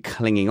Piastri, not be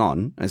clinging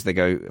on as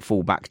they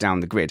fall back down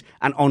the grid.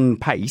 And on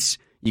pace,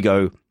 you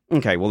go,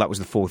 Okay, well, that was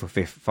the fourth or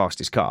fifth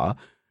fastest car.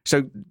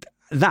 So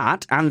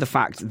that and the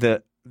fact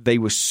that they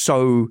were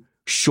so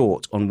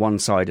short on one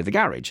side of the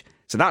garage.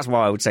 So that's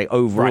why I would say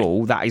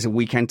overall that is a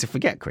weekend to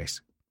forget,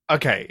 Chris.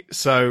 Okay,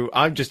 so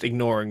I'm just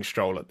ignoring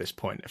Stroll at this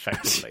point,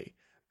 effectively.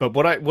 But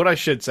what I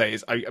should say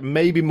is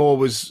maybe more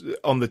was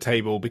on the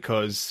table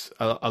because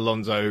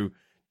Alonso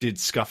did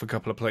scuff a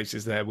couple of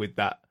places there with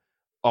that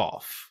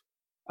off.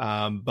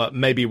 But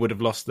maybe would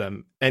have lost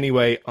them.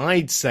 Anyway,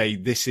 I'd say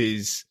this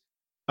is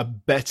a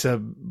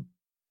better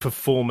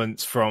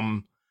performance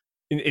from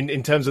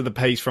in terms of the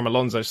pace from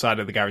Alonso's side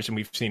of the garage than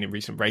we've seen in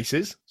recent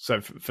races.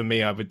 So for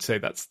me, I would say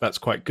that's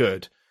quite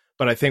good.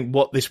 But I think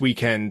what this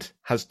weekend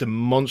has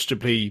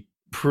demonstrably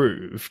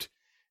proved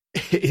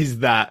is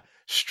that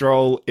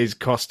Stroll is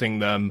costing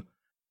them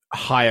a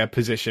higher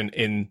position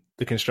in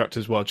the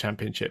Constructors' World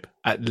Championship,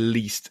 at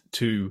least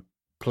 2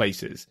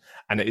 places.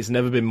 And it has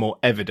never been more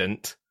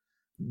evident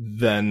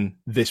than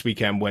this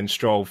weekend when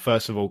Stroll,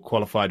 first of all,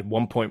 qualified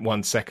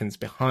 1.1 seconds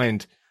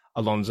behind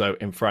Alonso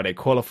in Friday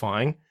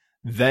qualifying,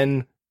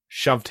 then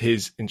shoved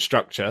his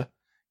instructor,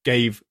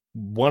 gave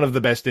one of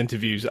the best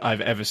interviews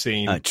I've ever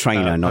seen.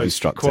 Trainer, not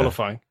instructor.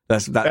 Qualifying.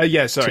 Instructor,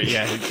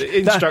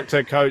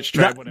 coach,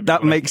 trainer, whatever.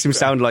 That makes him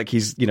sound like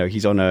he's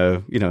on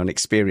an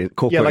experience,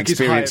 corporate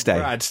experience day.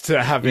 Brad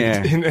to have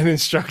an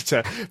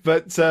instructor.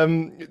 But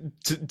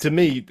to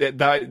me,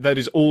 that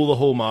is all the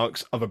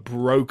hallmarks of a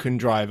broken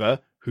driver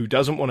who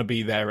doesn't want to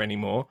be there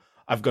anymore.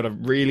 I've got a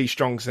really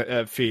strong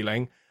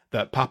feeling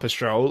that Papa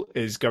Stroll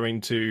is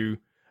going to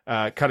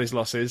cut his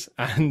losses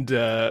and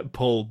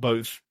pull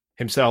both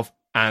himself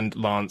and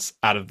Lance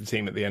out of the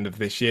team at the end of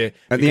this year.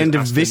 At the end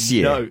of this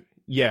year?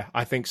 Yeah,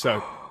 I think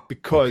so.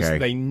 Because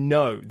they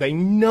know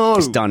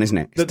it's done, isn't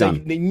it? It's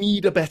done. They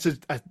need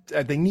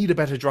a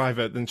better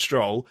driver than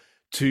Stroll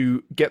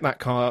to get that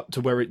car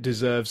to where it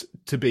deserves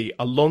to be.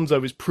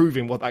 Alonso is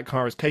proving what that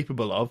car is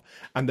capable of,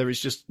 and there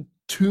is just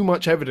too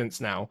much evidence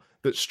now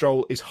that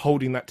Stroll is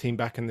holding that team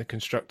back in the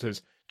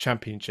Constructors'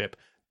 Championship.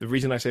 The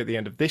reason I say at the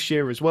end of this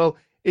year as well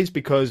is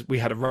because we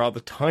had a rather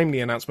timely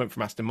announcement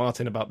from Aston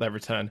Martin about their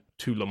return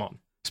to Le Mans.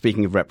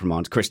 Speaking of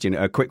reprimands, Christian,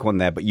 a quick one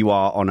there, but you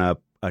are on a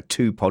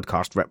 2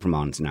 podcast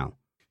reprimands now.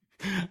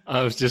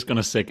 I was just going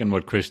to second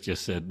what Chris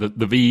just said. The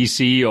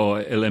VEC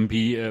or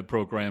LMP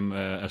program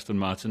Aston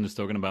Martin is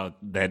talking about,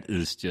 that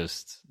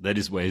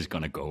is where he's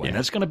going to go. And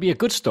that's going to be a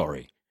good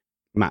story.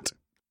 Matt.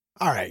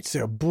 All right.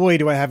 So boy,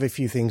 do I have a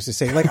few things to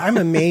say. Like, I'm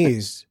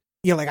amazed.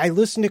 I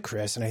listen to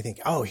Chris and I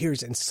think, oh,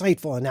 here's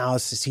insightful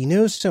analysis. He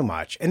knows so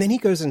much. And then he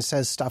goes and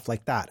says stuff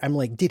like that. I'm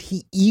like, did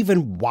he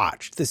even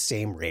watch the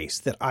same race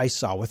that I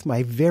saw with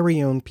my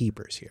very own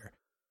peepers here?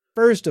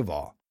 First of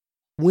all,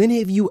 when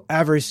have you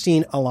ever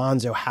seen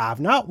Alonso have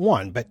not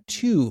 1, but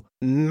 2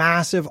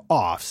 massive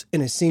offs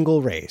in a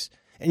single race?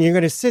 And you're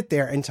going to sit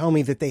there and tell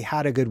me that they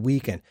had a good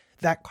weekend.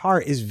 That car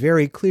is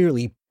very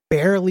clearly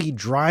barely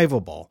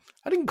drivable.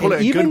 I didn't call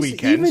it a good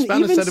weekend.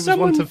 Spanner said it was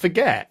one to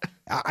forget.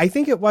 I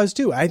think it was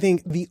too. I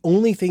think the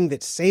only thing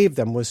that saved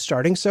them was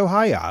starting so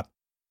high up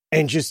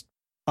and just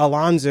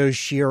Alonso's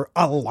sheer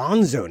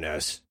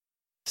Alonso-ness.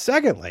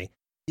 Secondly,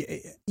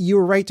 you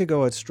were right to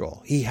go at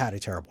Stroll. He had a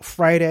terrible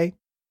Friday.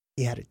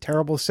 He had a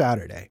terrible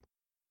Saturday.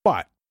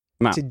 But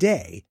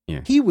today,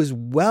 he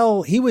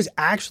was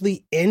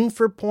actually in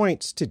for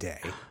points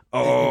today.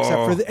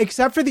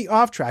 Except for the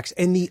off tracks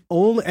and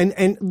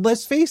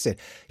let's face it,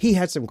 he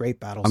had some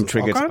great battles. I'm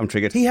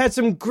triggered. He had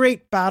some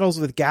great battles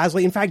with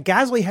Gasly. In fact,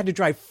 Gasly had to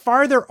drive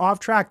farther off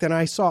track than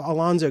I saw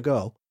Alonso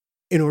go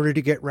in order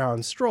to get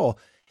round Stroll.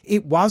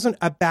 It wasn't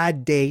a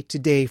bad day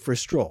today for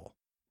Stroll.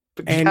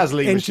 But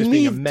Gasly was just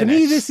being a menace. To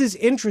me, this is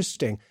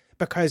interesting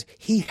because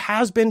he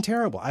has been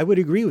terrible. I would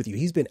agree with you.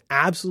 He's been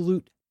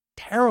absolute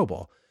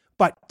terrible.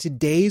 But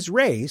today's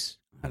race,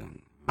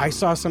 I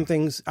saw some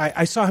things.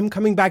 I saw him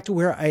coming back to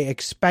where I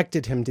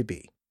expected him to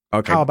be.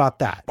 Okay. How about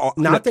that?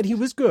 Not that he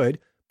was good,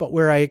 but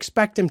where I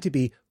expect him to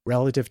be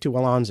relative to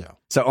Alonso.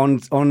 So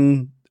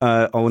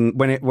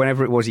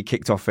whenever it was he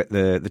kicked off at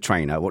the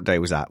trainer, what day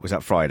was that? Was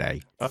that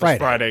Friday?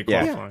 Friday.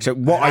 Yeah. So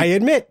I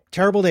admit,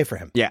 terrible day for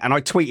him. Yeah, and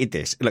I tweeted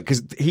this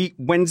because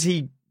when's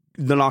the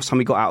last time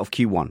he got out of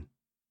Q1?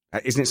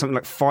 Isn't it something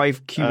like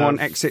 5 Q1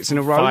 exits in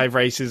a row? 5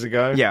 races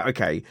ago. Yeah.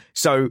 Okay.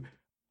 So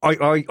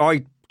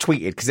I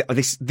tweeted because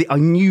I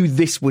knew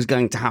this was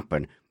going to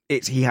happen.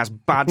 He has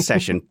bad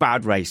session,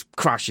 bad race,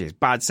 crashes,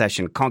 bad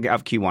session, can't get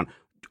out of Q1,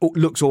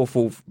 looks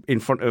awful in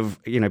front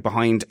of,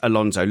 behind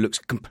Alonso, looks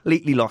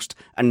completely lost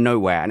and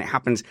nowhere. And it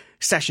happens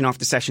session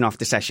after session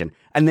after session.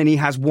 And then he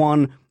has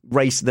one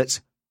race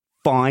that's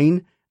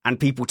fine and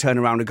people turn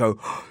around and go,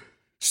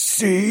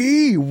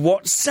 see,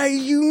 what say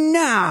you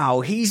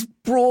now? He's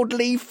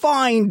broadly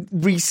fine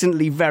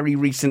very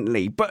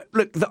recently. But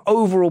look, the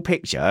overall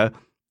picture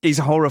is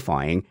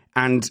horrifying.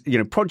 And,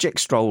 Project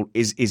Stroll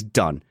is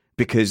done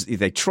because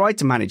they tried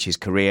to manage his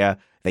career.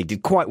 They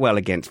did quite well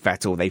against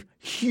Vettel. They've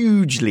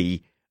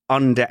hugely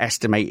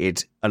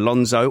underestimated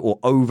Alonso or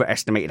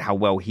overestimated how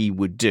well he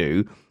would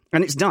do.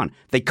 And it's done.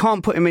 They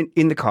can't put him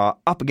in the car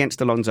up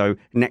against Alonso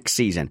next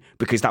season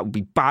because that would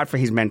be bad for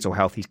his mental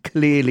health. He's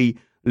clearly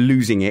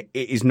losing it,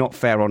 it is not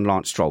fair on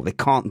Lance Stroll. They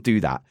can't do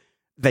that.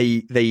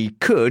 They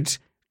could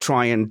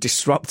try and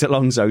disrupt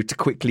Alonso to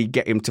quickly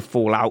get him to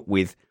fall out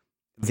with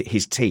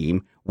his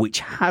team, which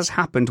has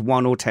happened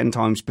 1 or 10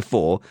 times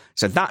before.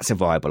 So that's a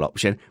viable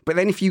option. But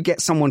then if you get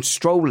someone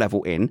Stroll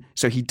level in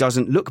so he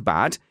doesn't look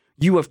bad,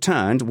 you have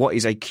turned what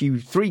is a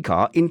Q3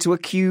 car into a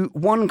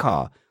Q1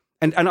 car.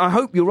 And I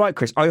hope you're right,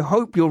 Chris. I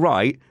hope you're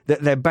right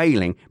that they're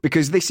bailing,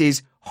 because this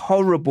is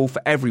horrible for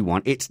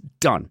everyone. It's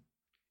done.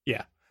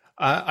 Yeah.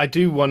 I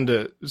do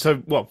wonder.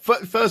 So, well,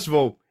 first of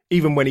all,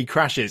 even when he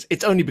crashes,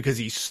 it's only because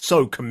he's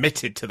so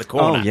committed to the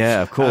corner. Oh,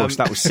 yeah, of course.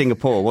 That was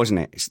Singapore,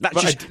 wasn't it?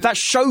 That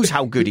shows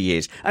how good he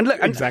is. And look,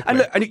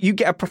 exactly. And you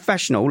get a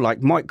professional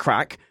like Mike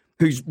Crack,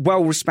 who's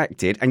well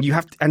respected, and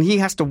he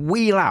has to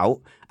wheel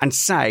out and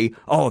say,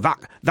 "Oh,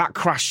 that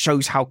crash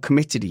shows how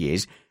committed he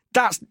is."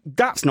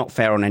 That's not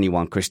fair on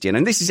anyone, Christian.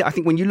 And this is, I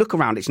think, when you look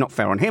around, it's not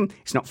fair on him.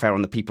 It's not fair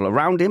on the people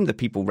around him, the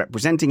people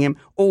representing him,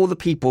 or the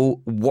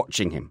people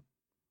watching him.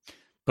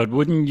 But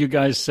wouldn't you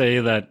guys say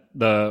that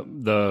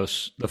the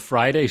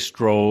Friday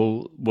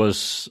Stroll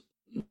was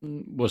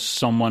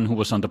someone who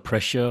was under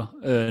pressure,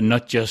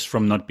 not just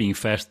from not being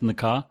fast in the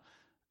car?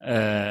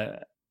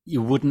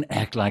 You wouldn't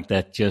act like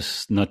that,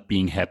 just not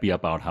being happy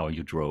about how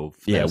you drove.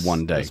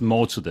 One day. There's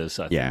more to this,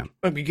 I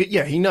think.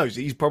 Yeah, he knows.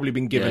 He's probably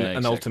been given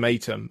an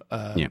ultimatum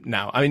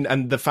now. I mean,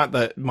 and the fact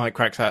that Mike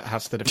Crack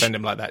has to defend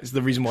him like that is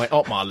the reason why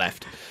Otmar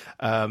left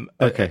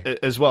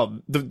as well.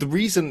 The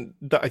reason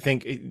that I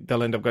think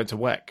they'll end up going to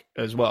WEC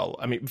as well.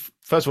 I mean,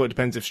 first of all, it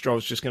depends if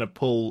Stroll's just going to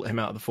pull him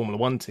out of the Formula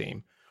One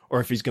team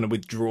or if he's going to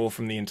withdraw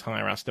from the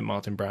entire Aston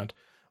Martin brand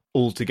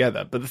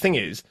altogether. But the thing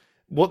is,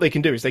 what they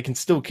can do is they can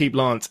still keep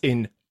Lance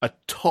in a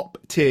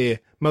top-tier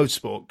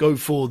motorsport, go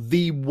for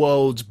the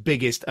world's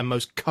biggest and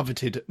most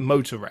coveted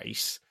motor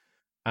race,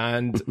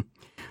 and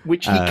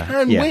which he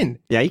can win.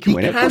 Yeah, he can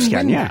win it. Of course he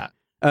can,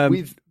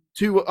 with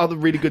 2 other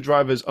really good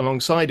drivers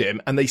alongside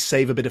him, and they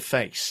save a bit of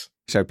face.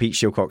 So Pete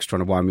Shilcock's trying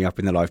to wind me up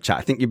in the live chat.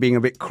 I think you're being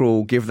a bit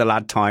cruel. Give the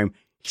lad time.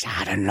 He's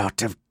had a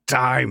lot of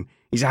time.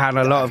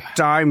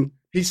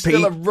 He's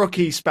still a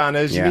rookie,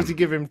 Spanners. You need to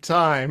give him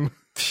time.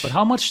 But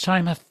how much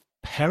time have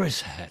Paris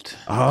had?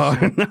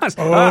 Thank you,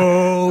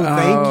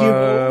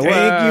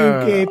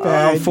 Cape.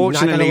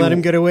 Unfortunately, not going to let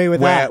him get away with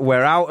that.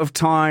 We're out of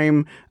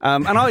time,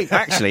 and I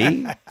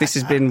actually, this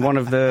has been one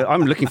of the.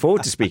 I'm looking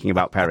forward to speaking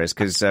about Paris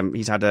because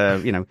he's had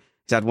he's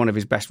had one of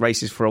his best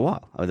races for a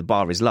while. The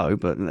bar is low,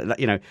 but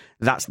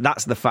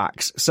that's the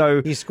facts.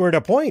 So he scored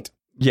a point.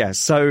 Yeah.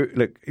 So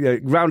look,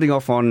 rounding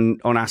off on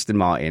Aston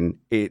Martin,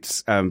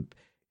 it's they're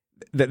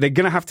going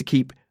to have to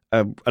keep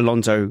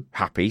Alonso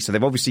happy. So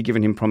they've obviously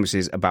given him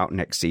promises about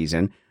next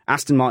season.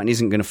 Aston Martin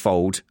isn't going to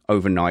fold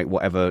overnight,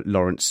 whatever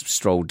Lawrence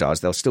Stroll does.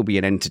 There'll still be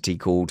an entity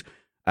called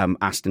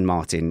Aston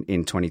Martin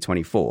in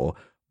 2024.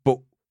 But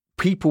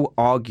people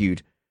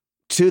argued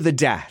to the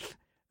death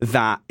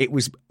that it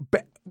was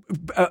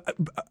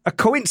a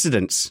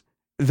coincidence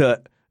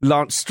that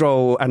Lance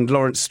Stroll and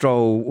Lawrence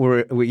Stroll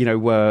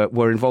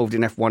were involved in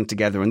F1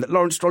 together, and that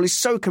Lawrence Stroll is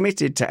so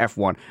committed to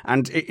F1,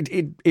 and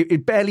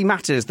it barely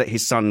matters that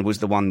his son was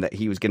the one that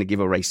he was going to give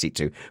a race seat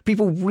to.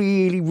 People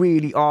really,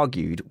 really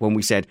argued when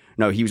we said,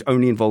 no, he was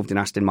only involved in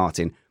Aston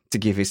Martin to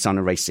give his son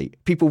a race seat.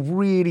 People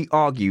really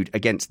argued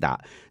against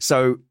that.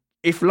 So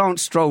if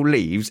Lance Stroll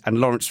leaves and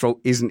Lawrence Stroll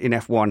isn't in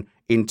F1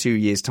 in 2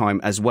 years' time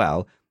as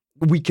well,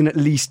 we can at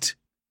least,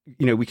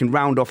 we can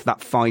round off that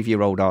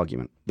 5-year-old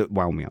argument that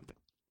wound me up.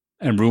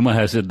 And rumor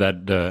has it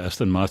that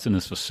Aston Martin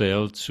is for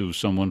sale to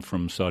someone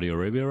from Saudi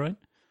Arabia, right?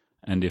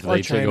 And if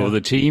they take over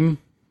the team,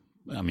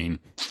 I mean,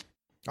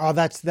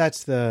 that's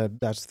the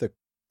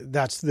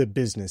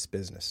business,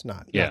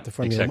 not the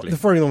Formula exactly. The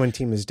Formula One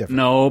team is different.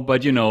 No,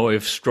 but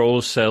if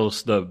Stroll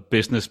sells the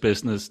business,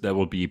 there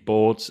will be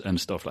boards and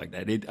stuff like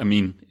that.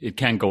 It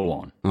can go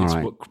on. All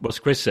right.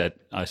 What Chris said,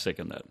 I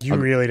second that. You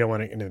really don't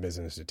want to get into the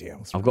business of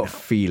deals. I've got a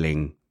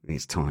feeling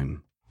it's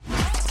time.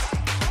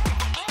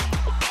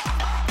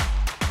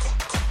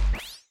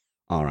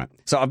 All right.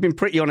 So I've been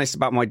pretty honest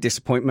about my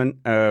disappointment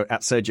at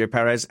Sergio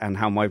Perez and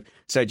how my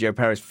Sergio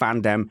Perez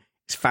fandom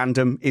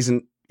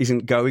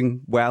isn't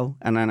going well,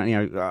 and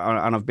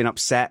I've been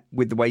upset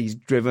with the way he's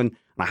driven. And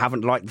I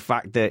haven't liked the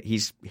fact that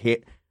he's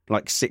hit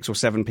like 6 or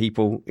 7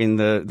 people in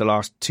the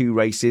last 2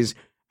 races.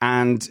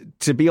 And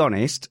to be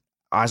honest,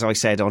 as I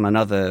said on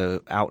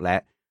another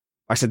outlet,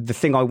 I said the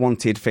thing I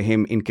wanted for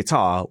him in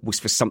Qatar was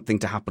for something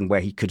to happen where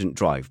he couldn't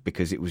drive,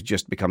 because it was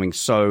just becoming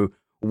so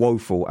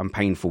woeful and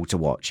painful to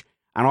watch.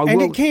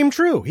 And it came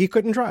true. He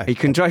couldn't drive. He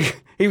couldn't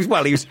drive. He was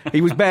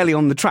barely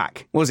on the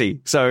track, was he?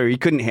 So he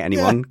couldn't hit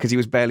anyone because he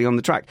was barely on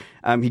the track.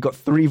 He got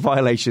 3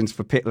 violations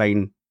for pit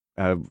lane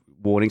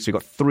warnings. So he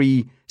got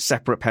 3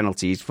 separate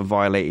penalties for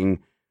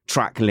violating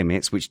track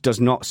limits, which does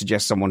not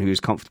suggest someone who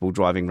is comfortable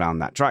driving around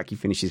that track. He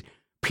finishes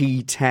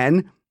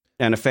P10,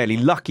 and a fairly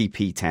lucky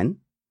P10.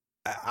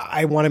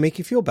 I want to make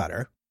you feel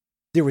better.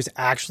 There was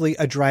actually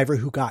a driver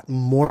who got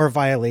more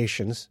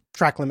violations,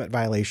 track limit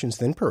violations,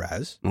 than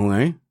Perez.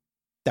 Okay.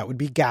 That would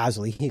be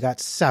Gasly. He got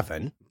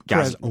 7.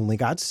 Perez only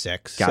got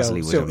 6.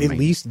 Gasly so at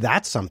least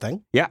that's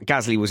something. Yeah,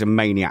 Gasly was a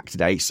maniac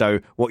today. So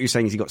what you're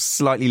saying is he got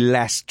slightly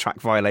less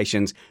track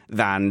violations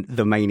than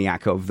the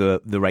maniac of the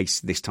race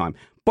this time.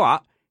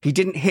 But he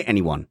didn't hit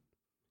anyone.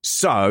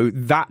 So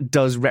that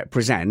does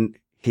represent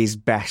his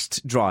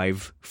best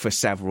drive for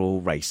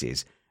several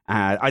races.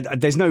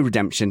 There's no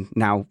redemption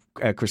now,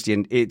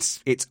 Christian.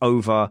 It's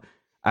over.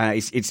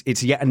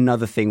 It's yet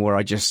another thing where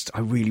I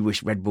really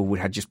wish Red Bull would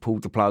have just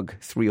pulled the plug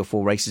 3 or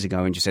 4 races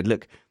ago and just said,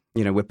 look,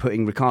 we're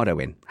putting Ricciardo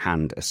in,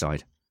 hand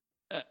aside.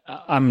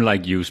 I'm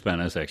like you,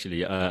 Spanners.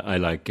 Actually, I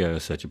like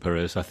Sergio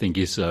Perez. I think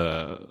he's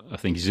a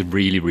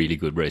really, really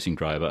good racing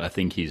driver. I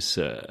think he's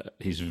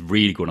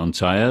really good on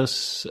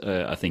tires.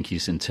 I think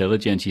he's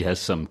intelligent. He has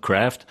some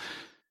craft.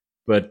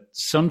 But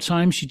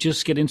sometimes you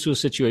just get into a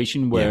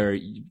situation where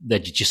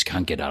that you just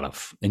can't get out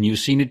of. And you've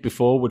seen it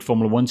before with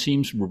Formula One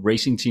teams, with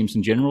racing teams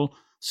in general.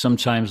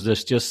 Sometimes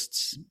there's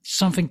just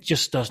something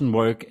just doesn't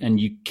work and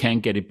you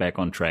can't get it back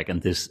on track.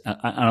 And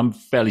I'm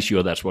fairly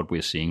sure that's what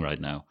we're seeing right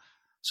now.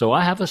 So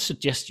I have a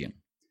suggestion.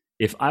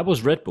 If I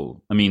was Red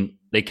Bull, I mean,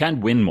 they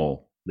can't win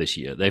more this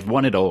year. They've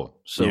won it all.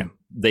 So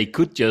they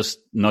could just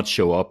not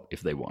show up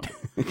if they want.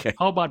 Okay.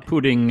 How about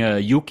putting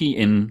Yuki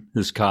in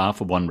his car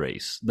for one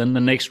race? Then the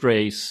next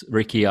race,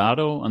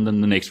 Ricciardo, and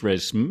then the next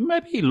race,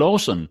 maybe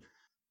Lawson.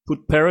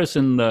 Put Perez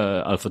in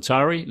the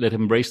AlphaTauri, let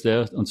him race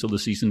there until the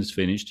season is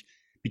finished.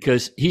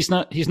 Because he's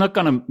not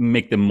going to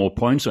make them more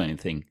points or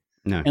anything.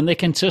 No. And they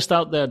can test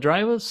out their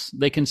drivers.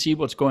 They can see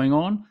what's going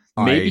on.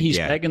 Maybe he's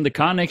back in the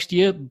car next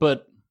year,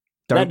 but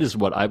that is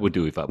what I would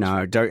do if I was.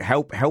 No, don't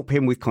help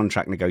him with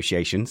contract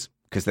negotiations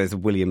because there's a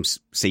Williams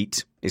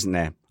seat, isn't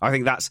there? I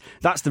think that's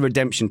the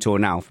redemption tour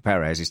now for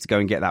Perez, is to go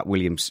and get that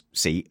Williams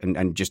seat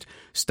and just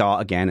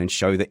start again and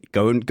show that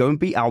go and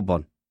beat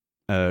Albon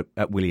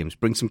at Williams.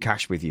 Bring some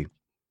cash with you.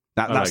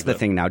 That's the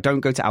thing now. Don't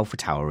go to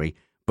AlphaTauri.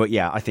 But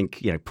yeah, I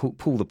think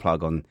pull the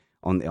plug on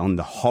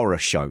the horror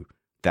show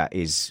that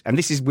is, and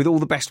this is with all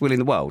the best will in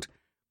the world.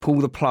 Pull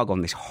the plug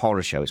on this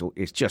horror show.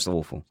 It's just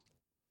awful.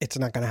 It's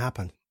not going to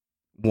happen.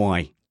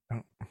 Why?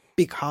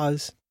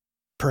 Because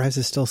Perez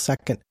is still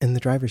second in the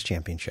Drivers'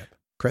 Championship.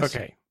 Chris?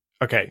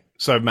 Okay.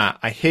 So, Matt,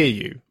 I hear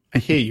you.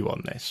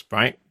 On this,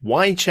 right?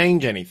 Why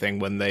change anything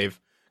when they've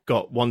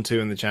got 1-2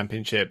 in the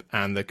championship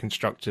and the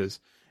constructors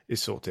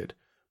is sorted?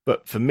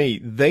 But for me,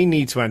 they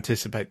need to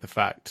anticipate the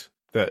fact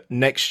that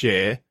next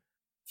year,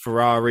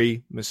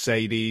 Ferrari,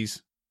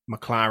 Mercedes,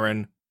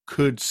 McLaren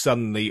could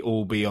suddenly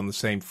all be on the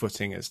same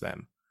footing as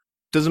them.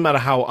 Doesn't matter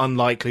how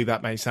unlikely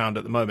that may sound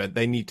at the moment,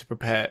 they need to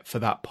prepare for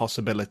that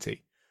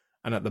possibility.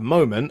 And at the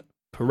moment,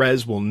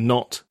 Perez will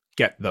not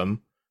get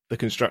them the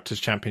Constructors'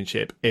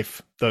 Championship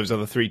if those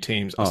other 3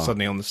 teams are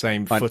suddenly on the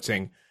same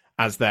footing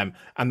as them.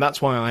 And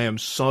that's why I am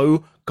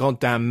so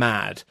goddamn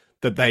mad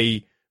that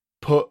they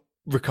put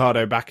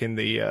Ricciardo back in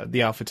the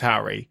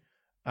AlphaTauri,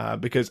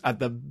 because at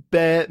the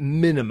bare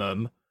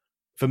minimum,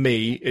 for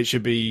me, it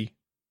should be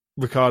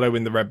Ricciardo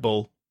in the Red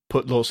Bull,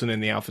 put Lawson in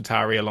the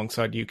AlphaTauri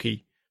alongside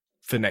Yuki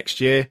for next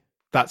year.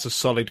 That's a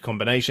solid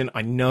combination.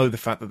 I know the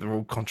fact that they're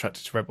all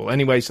contracted to Red Bull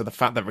anyway, so the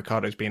fact that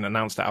Ricciardo's being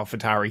announced at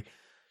AlphaTauri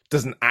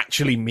doesn't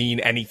actually mean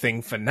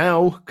anything for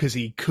now, because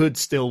he could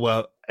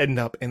still end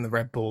up in the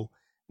Red Bull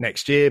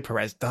next year.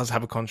 Perez does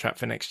have a contract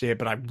for next year,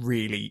 but I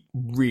really,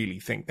 really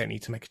think they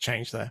need to make a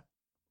change there.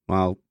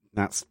 Well,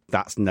 that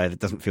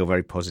doesn't feel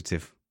very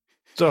positive.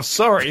 So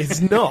sorry, it's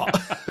not.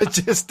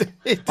 It's just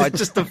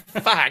a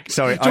fact.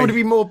 Sorry, do you want to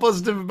be more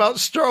positive about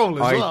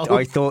Stroll as well?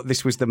 I thought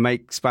this was the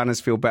make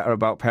Spanners feel better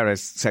about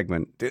Perez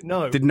segment. Did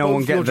no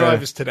one get the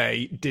drivers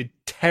today did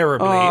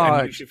terribly,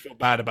 and you should feel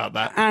bad about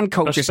that. And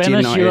Colchester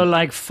Spanners, United, you're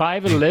like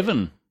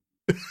 5'11",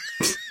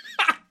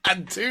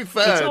 and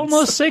 2/3. It's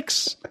almost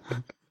 6.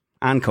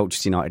 And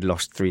Colchester United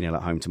lost 3-0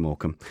 at home to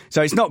Morecambe.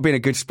 So it's not been a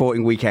good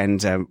sporting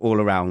weekend all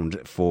around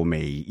for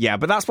me. Yeah,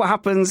 but that's what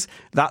happens.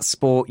 That's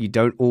sport. You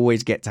don't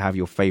always get to have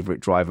your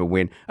favourite driver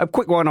win. A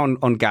quick one on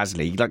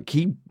Gasly. Like,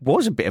 he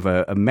was a bit of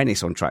a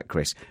menace on track,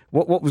 Chris.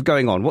 What was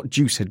going on? What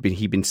juice had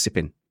he been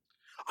sipping?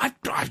 I've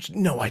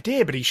no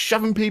idea, but he's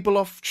shoving people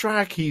off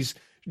track. He's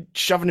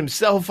shoving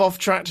himself off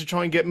track to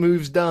try and get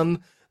moves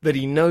done that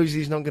he knows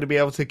he's not going to be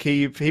able to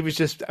keep. He was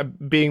just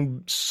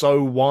being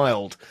so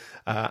wild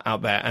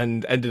out there,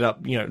 and ended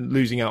up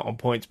losing out on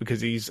points because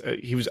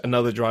he was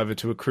another driver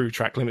to accrue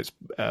track limits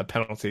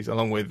penalties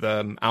along with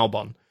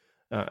Albon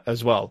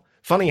as well.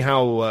 Funny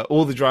how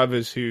all the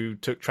drivers who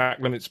took track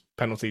limits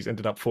penalties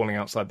ended up falling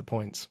outside the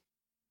points.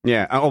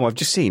 Yeah. Oh, I've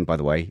just seen, by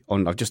the way,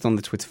 I've just on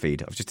the Twitter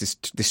feed, I've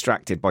just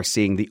distracted by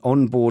seeing the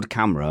onboard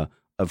camera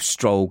of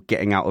Stroll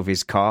getting out of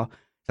his car.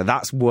 So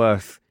that's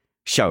worth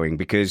showing,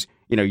 because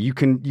you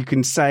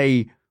can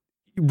say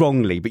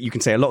wrongly, but you can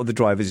say a lot of the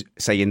drivers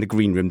say in the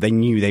green room they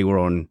knew they were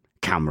on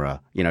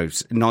camera.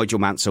 Nigel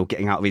Mansell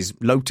getting out of his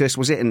Lotus,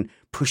 was it, and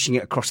pushing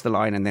it across the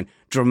line and then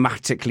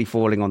dramatically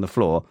falling on the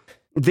floor.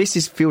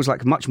 This feels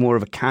like much more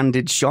of a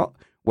candid shot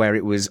where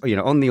it was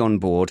on the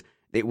onboard.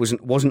 It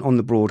wasn't on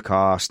the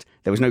broadcast.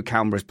 There was no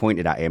cameras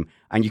pointed at him,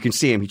 and you can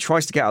see him. He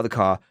tries to get out of the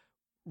car,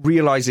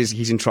 realizes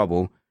he's in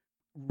trouble,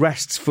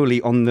 rests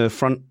fully on the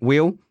front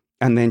wheel,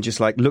 and then just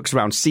like looks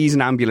around, sees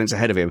an ambulance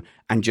ahead of him,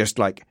 and just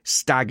like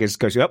staggers,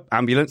 goes, "Up,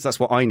 ambulance! That's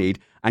what I need,"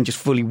 and just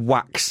fully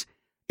whacks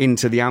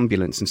into the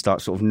ambulance and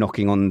starts sort of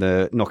knocking on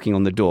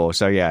the door.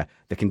 So yeah,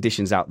 the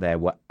conditions out there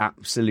were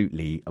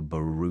absolutely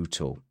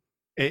brutal.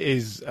 It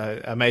is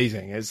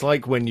amazing. It's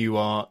like when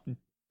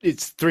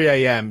it's 3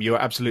 a.m., you're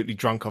absolutely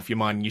drunk off your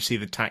mind, and you see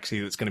the taxi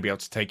that's going to be able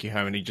to take you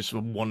home, and he just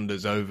sort of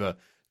wanders over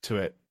to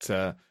it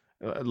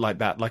like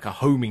that, like a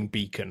homing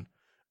beacon,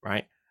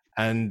 right?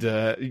 And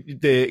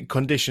the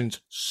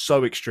conditions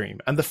so extreme.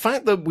 And the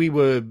fact that we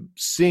were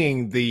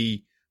seeing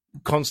the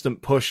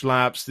constant push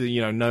laps,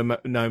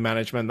 no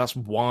management, that's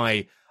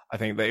why I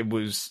think that it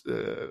was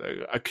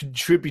a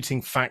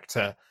contributing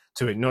factor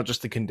to it, not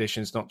just the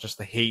conditions, not just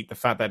the heat, the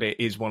fact that it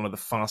is one of the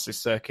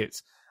fastest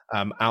circuits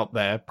out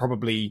there,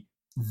 probably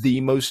the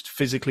most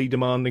physically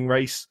demanding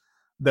race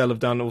they'll have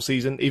done all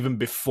season, even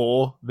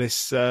before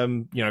this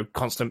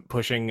constant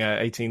pushing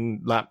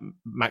 18-lap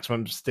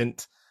maximum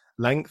stint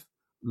length.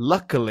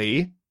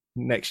 Luckily,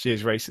 next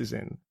year's race is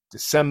in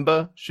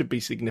December, should be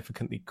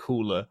significantly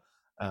cooler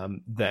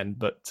then.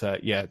 But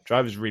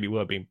drivers really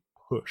were being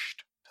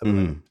pushed.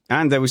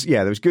 And there was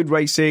good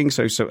racing.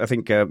 So I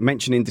think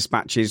mentioning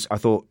dispatches, I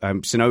thought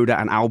Tsunoda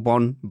and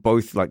Albon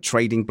both like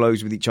trading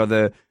blows with each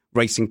other,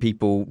 racing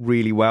people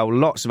really well.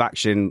 Lots of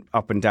action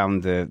up and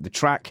down the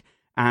track.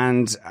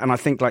 And I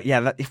think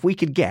that if we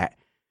could get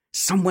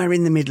somewhere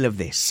in the middle of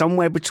this,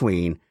 somewhere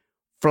between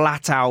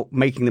flat out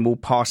making them all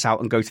pass out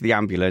and go to the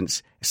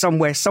ambulance,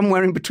 somewhere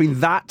in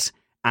between that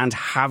and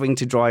having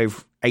to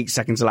drive 8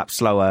 seconds a lap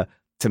slower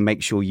to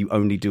make sure you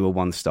only do a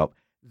one stop,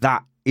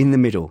 that in the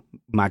middle,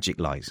 magic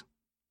lies.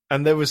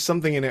 And there was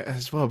something in it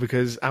as well,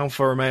 because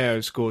Alfa Romeo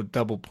scored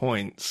double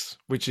points,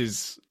 which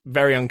is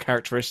very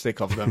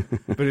uncharacteristic of them.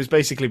 But it was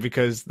basically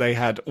because they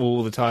had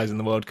all the tyres in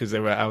the world because they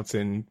were out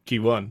in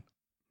Q1.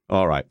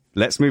 All right,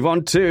 let's move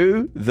on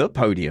to the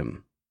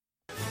podium.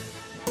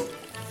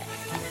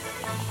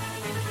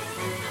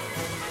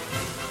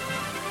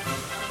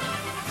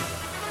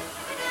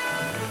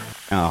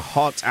 A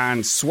hot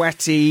and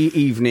sweaty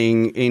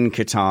evening in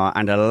Qatar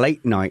and a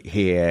late night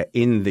here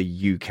in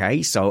the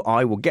UK. So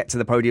I will get to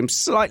the podium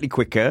slightly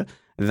quicker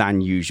than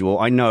usual.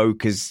 I know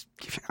because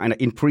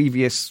in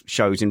previous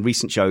shows, in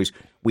recent shows,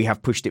 we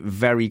have pushed it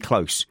very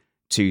close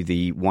to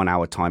the 1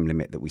 hour time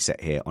limit that we set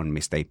here on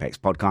Missed Apex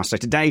podcast. So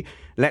today,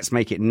 let's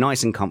make it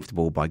nice and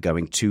comfortable by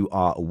going to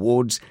our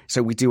awards.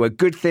 So we do a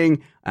good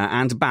thing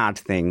and bad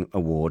thing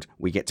award.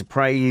 We get to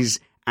praise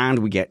and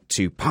we get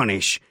to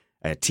punish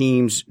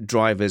teams,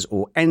 drivers,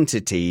 or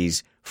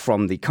entities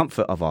from the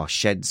comfort of our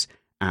sheds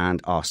and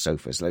our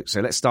sofas.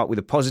 So let's start with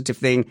a positive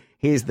thing.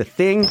 Here's the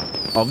thing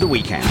of the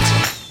weekend.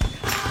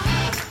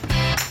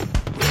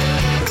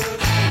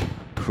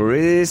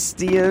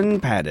 Christian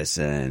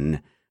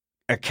Pedersen,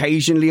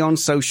 occasionally on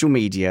social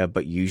media,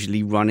 but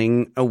usually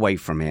running away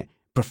from it,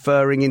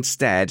 preferring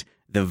instead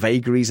the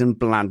vagaries and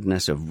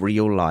blandness of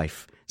real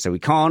life. So we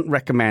can't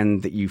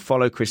recommend that you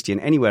follow Christian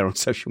anywhere on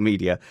social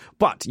media,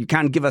 but you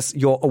can give us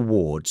your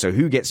award. So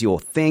who gets your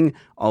thing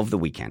of the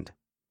weekend?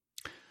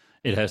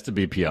 It has to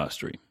be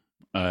Piastri.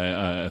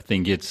 I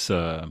think it's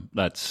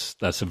that's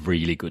a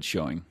really good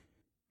showing.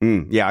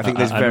 Yeah, I think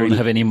I don't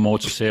have any more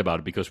to say about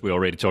it because we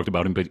already talked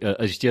about him. But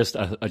I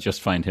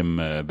just find him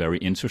very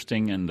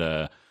interesting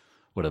and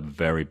with a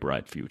very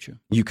bright future.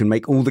 You can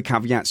make all the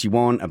caveats you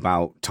want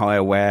about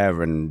tyre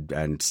wear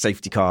and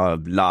safety car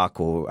luck,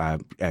 or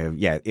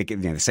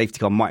the safety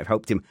car might have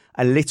helped him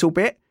a little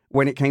bit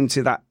when it came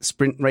to that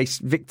sprint race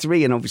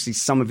victory. And obviously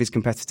some of his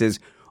competitors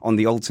on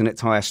the alternate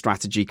tyre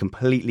strategy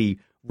completely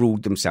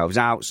ruled themselves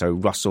out. So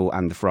Russell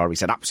and the Ferrari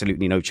said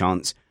absolutely no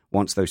chance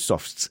once those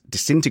softs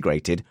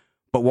disintegrated.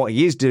 But what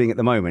he is doing at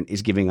the moment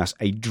is giving us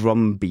a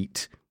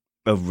drumbeat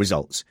of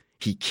results.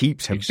 He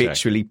keeps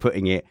habitually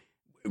putting it,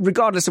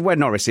 regardless of where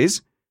Norris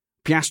is.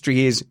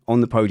 Piastri is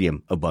on the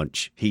podium a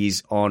bunch.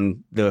 He's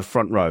on the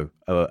front row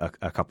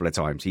a couple of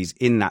times. He's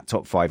in that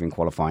top 5 in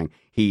qualifying.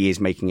 He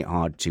is making it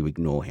hard to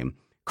ignore him.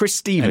 Chris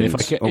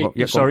Stevens.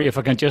 If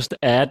I can just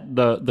add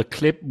the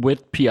clip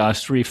with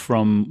Piastri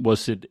from,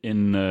 was it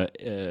in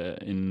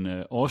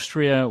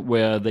Austria,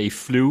 where they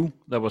flew?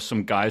 There was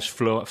some guys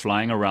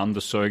flying around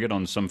the circuit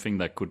on something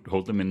that could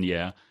hold them in the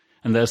air.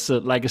 And there's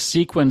a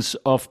sequence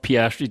of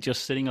Piastri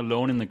just sitting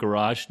alone in the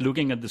garage,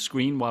 looking at the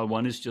screen while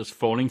one is just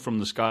falling from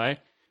the sky.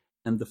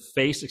 And the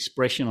face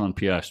expression on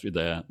Piastri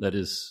there, that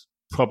is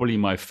probably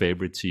my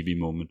favorite TV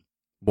moment.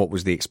 What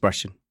was the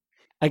expression?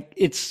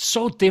 It's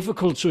so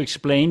difficult to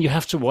explain. You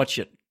have to watch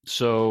it.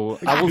 So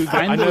I will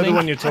find the link. I know the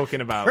one you're talking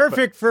about.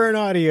 Perfect for an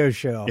audio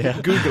show. Yeah.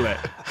 Google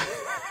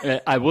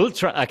it. I will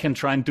try. I can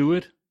try and do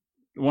it.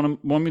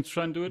 Want me to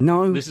try and do it?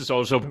 No. This is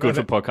also good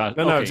for podcast.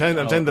 No, I'm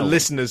telling the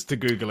listeners to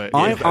Google it.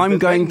 I'm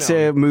going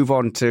to move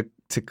on to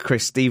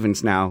Chris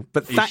Stevens now.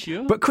 But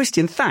sure? But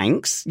Christian,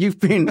 thanks. You've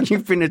been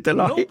a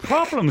delight. No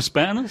problem,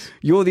 Spanners.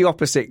 You're the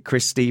opposite,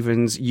 Chris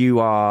Stevens. You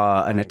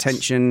are an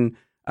attention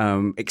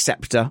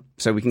acceptor,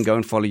 so we can go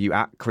and follow you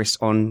at Chris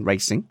on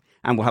Racing,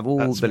 and we'll have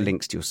all the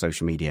links to your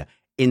social media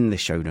in the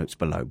show notes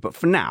below. But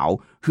for now,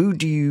 who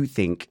do you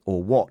think,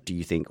 or what do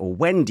you think, or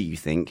when do you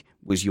think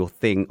was your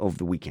thing of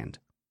the weekend?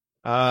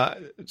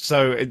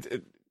 So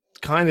it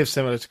kind of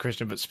similar to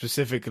Christian, but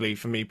specifically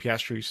for me,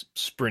 Piastri's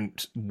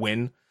sprint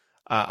win.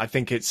 I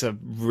think it's a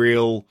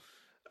real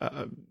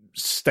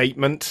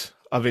statement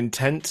of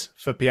intent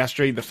for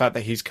Piastri. The fact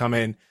that he's come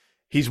in,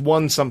 he's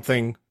won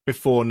something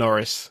before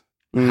Norris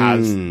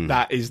has.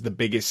 That is the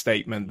biggest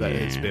statement that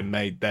has been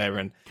made there.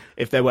 And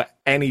if there were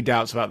any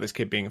doubts about this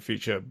kid being a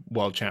future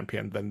world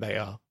champion, then they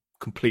are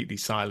completely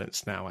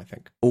silenced now, I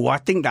think. Oh, I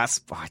think that's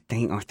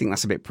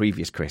a bit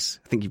previous, Chris.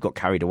 I think you've got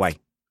carried away.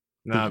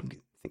 No,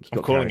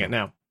 I'm calling it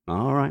now.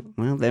 All right.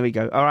 Well, there we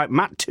go. All right,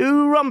 Matt,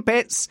 2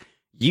 rumpets.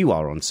 You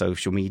are on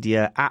social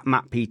media at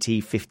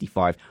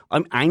MattPT55.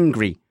 I'm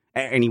angry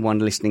at anyone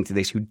listening to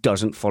this who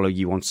doesn't follow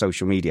you on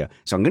social media.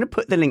 So I'm going to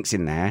put the links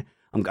in there.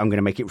 I'm going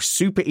to make it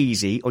super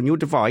easy on your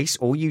device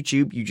or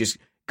YouTube. You just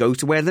go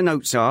to where the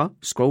notes are,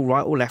 scroll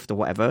right or left or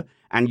whatever,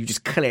 and you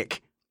just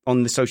click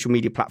on the social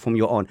media platform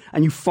you're on,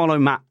 and you follow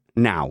Matt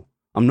now.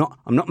 I'm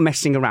not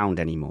messing around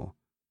anymore.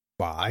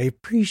 Well, I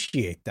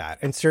appreciate that.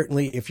 And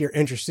certainly if you're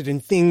interested in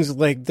things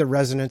like the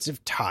resonance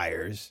of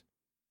tires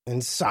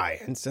and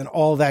science and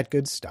all that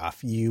good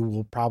stuff, you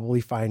will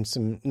probably find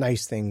some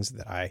nice things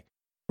that I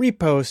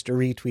repost or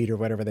retweet or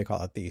whatever they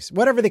call it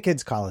whatever the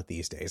kids call it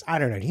these days. I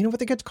don't know. Do you know what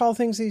the kids call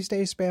things these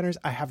days, Spanners?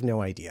 I have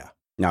no idea.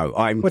 No,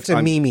 What's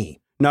a meme?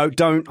 No,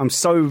 don't. I'm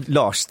so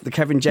lost. The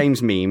Kevin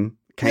James meme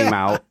came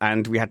out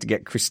and we had to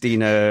get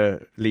Christina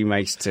Lee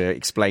Mace to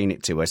explain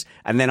it to us.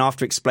 And then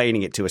after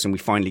explaining it to us and we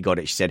finally got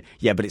it, she said,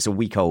 yeah, but it's a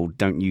week old.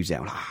 Don't use it.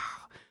 I'm like,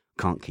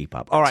 can't keep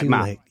up. All right,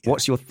 Matt,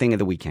 what's your thing of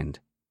the weekend?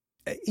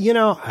 You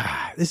know,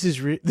 this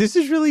is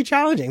really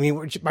challenging. I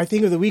mean, my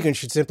thing of the weekend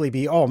should simply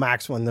be,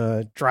 Max won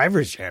the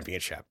Drivers'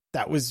 Championship.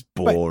 That was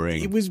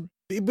boring. It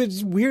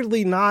was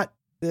weirdly not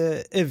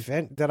the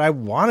event that I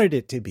wanted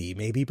it to be.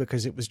 Maybe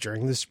because it was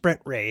during the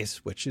sprint race,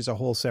 which is a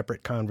whole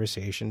separate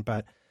conversation.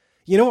 But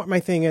you know what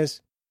my thing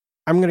is?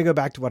 I'm going to go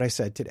back to what I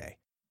said today.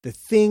 The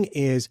thing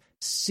is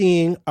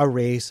seeing a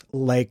race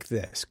like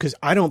this, because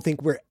I don't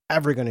think we're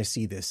ever going to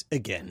see this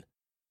again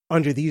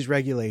under these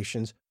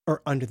regulations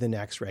or under the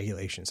next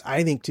regulations.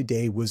 I think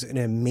today was an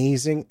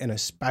amazing and a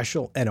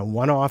special and a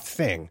one-off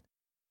thing.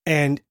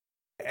 And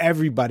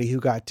everybody who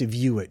got to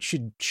view it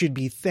should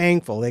be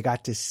thankful they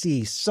got to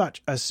see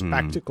such a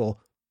spectacle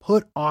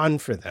put on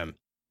for them.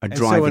 A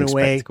driving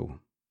spectacle.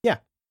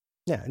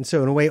 Yeah. And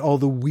so in a way, all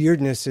the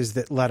weirdnesses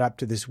that led up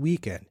to this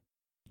weekend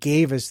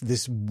gave us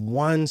this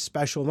one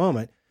special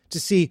moment to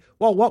see,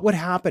 well, what would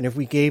happen if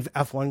we gave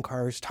F1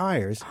 cars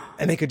tires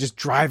and they could just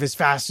drive as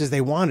fast as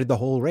they wanted the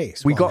whole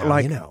race? We got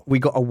we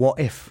got a what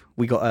if.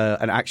 We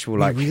got an actual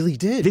We really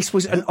did. This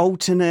was an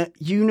alternate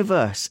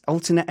universe,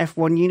 alternate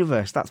F1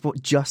 universe. That's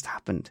what just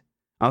happened.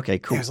 Okay,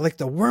 cool. Yeah, it was like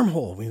the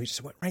wormhole. We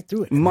just went right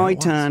through it. My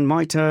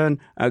turn.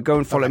 Go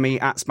and follow me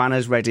at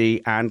Spanners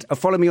Ready and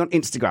follow me on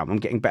Instagram. I'm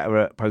getting better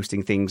at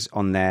posting things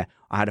on there.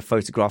 I had a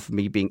photograph of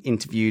me being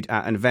interviewed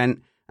at an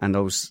event and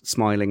I was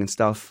smiling and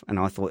stuff. And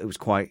I thought it was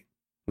quite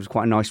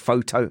a nice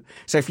photo.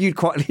 So if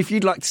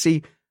you'd like to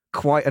see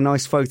quite a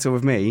nice photo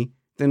of me,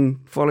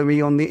 then follow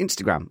me on the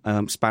Instagram,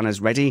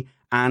 Spanners Ready,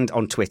 and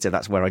on Twitter.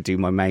 That's where I do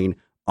my main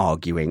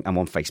arguing. I'm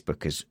on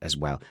Facebook as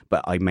well,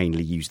 but I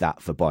mainly use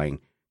that for buying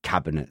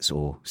cabinets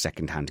or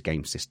second-hand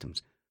game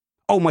systems.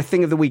 Oh, my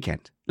thing of the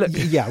weekend. Look,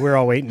 yeah, we're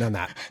all waiting on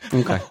that.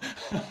 Okay.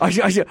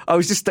 I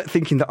was just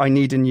thinking that I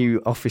need a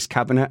new office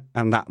cabinet,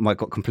 and that I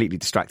got completely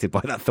distracted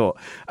by that thought.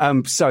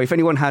 So if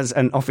anyone has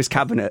an office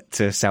cabinet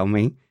to sell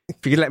me,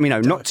 if you could let me know,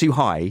 not too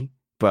high,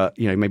 but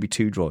maybe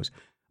 2 drawers.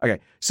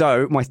 Okay,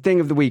 so my thing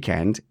of the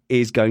weekend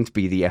is going to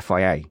be the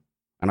FIA,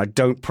 and I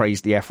don't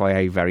praise the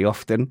FIA very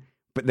often,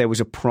 but there was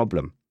a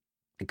problem.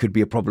 It could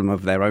be a problem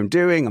of their own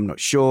doing. I'm not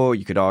sure.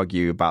 You could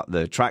argue about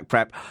the track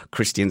prep.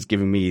 Christian's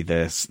giving me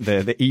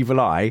the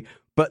evil eye.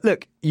 But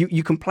look,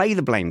 you can play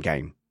the blame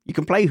game. You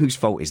can play whose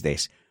fault is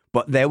this.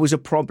 But there was a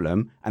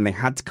problem and they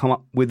had to come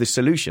up with a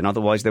solution.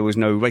 Otherwise, there was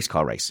no race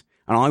car race.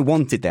 And I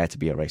wanted there to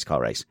be a race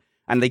car race.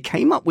 And they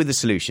came up with a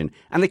solution.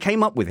 And they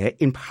came up with it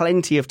in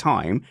plenty of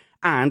time.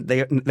 And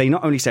they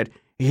not only said,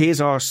 here's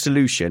our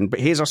solution,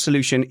 but here's our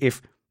solution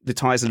if the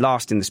tyres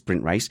last in the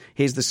sprint race.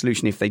 Here's the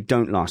solution if they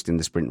don't last in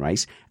the sprint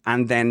race.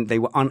 And then they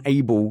were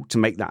unable to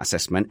make that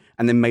assessment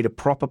and then made a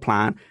proper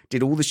plan,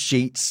 did all the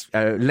sheets,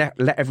 let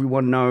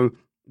everyone know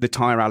the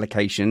tyre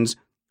allocations.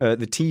 The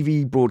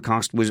TV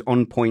broadcast was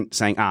on point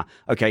saying,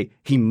 okay,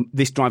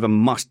 this driver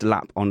must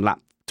lap on lap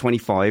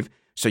 25.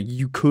 So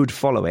you could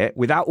follow it.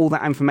 Without all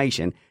that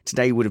information,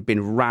 today would have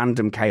been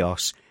random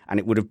chaos and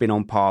it would have been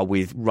on par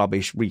with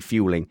rubbish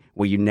refueling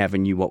where you never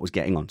knew what was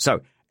getting on. So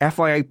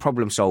FIA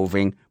problem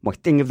solving, my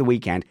thing of the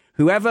weekend.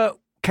 Whoever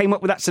came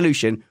up with that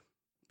solution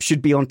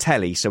should be on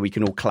telly so we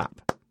can all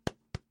clap.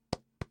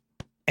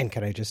 And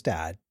can I just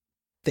add,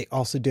 they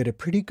also did a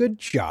pretty good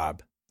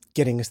job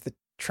getting us the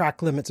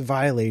track limits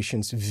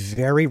violations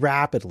very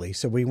rapidly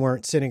so we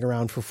weren't sitting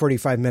around for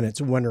 45 minutes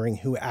wondering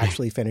who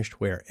actually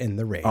finished where in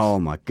the race. Oh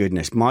my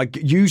goodness.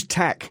 Use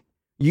tech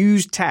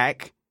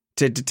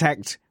to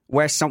detect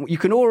where you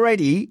can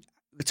already,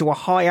 to a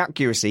high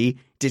accuracy,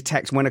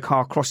 detect when a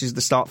car crosses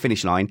the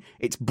start-finish line.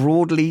 It's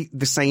broadly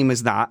the same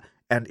as that,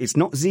 and it's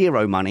not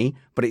zero money,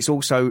 but it's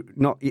also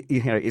not,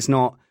 it's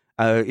not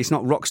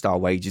rockstar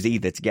wages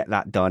either to get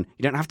that done.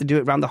 You don't have to do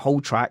it around the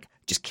whole track,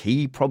 just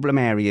key problem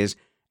areas.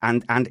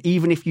 And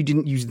even if you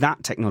didn't use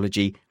that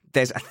technology,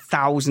 there's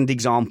 1,000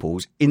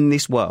 examples in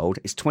this world.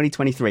 It's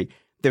 2023.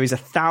 There is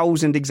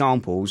 1,000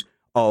 examples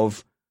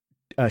of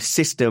a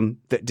system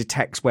that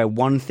detects where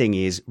one thing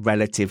is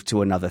relative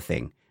to another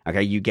thing.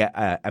 Okay, you get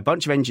a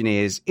bunch of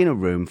engineers in a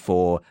room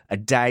for a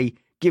day,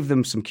 give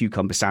them some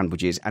cucumber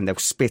sandwiches, and they'll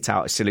spit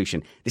out a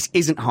solution. This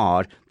isn't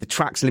hard. The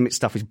tracks limit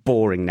stuff is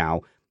boring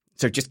now.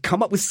 So just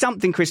come up with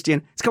something,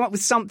 Christian. Let's come up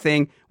with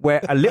something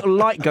where a little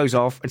light goes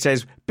off and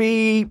says,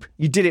 beep,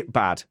 you did it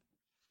bad.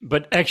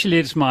 But actually,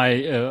 it's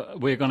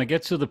we're going to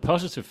get to the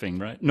positive thing,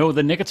 right? No,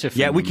 the negative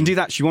thing. Yeah, we can do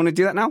that. Do you want to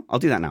do that now? I'll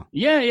do that now.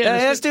 Yeah.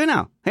 Let's do it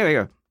now. Here we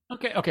go.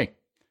 Okay.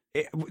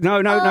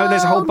 No,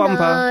 there's a whole bumper.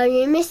 No,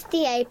 you missed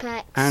the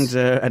apex. And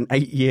an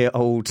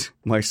 8-year-old,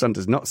 my son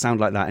does not sound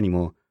like that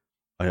anymore.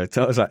 I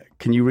was like,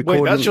 can you record?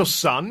 Wait, that's your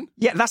son?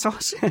 Yeah, that's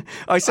us.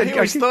 I said, I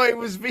always thought it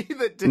was me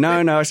that did it.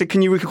 No, I said,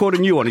 can you record a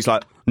new one? He's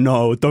like,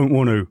 no, I don't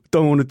want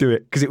to do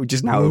it. Because it would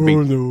just now be,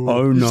 oh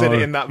no. You said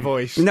it in that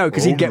voice. No,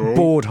 because he'd get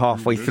bored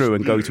halfway through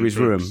and go to his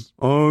room.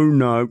 Oh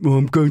no,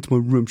 I'm going to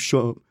my room,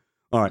 shut up.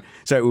 All right,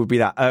 so it would be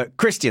that.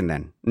 Christian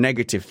then,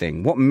 negative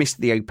thing. What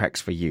missed the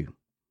apex for you?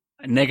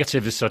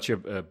 Negative is such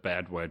a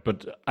bad word,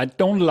 but I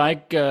don't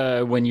like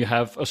when you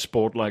have a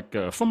sport like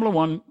Formula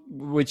One,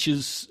 which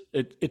is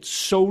it's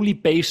solely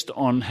based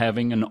on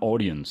having an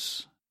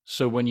audience.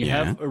 So when you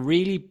have a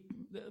really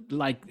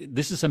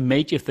this is a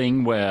major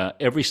thing where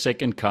every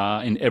second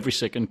car in every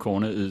second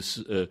corner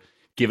is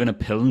given a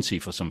penalty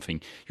for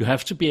something. You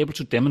have to be able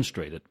to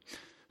demonstrate it.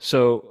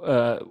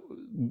 So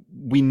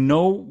we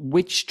know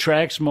which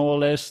tracks more or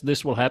less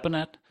this will happen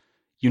at.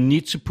 You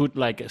need to put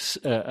like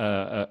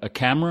a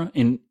camera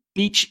in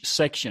each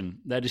section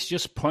that is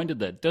just pointed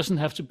there. It doesn't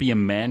have to be a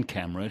man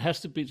camera. It has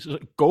to be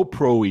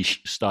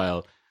GoPro-ish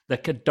style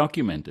that can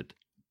document it.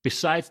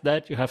 Besides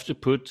that, you have to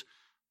put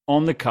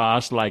on the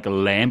cars like a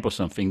lamp or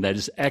something that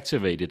is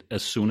activated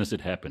as soon as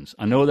it happens.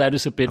 I know that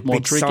is a bit more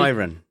big tricky.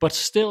 Siren. But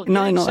still,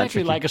 no, not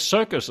exactly like a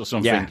circus or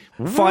something. Yeah.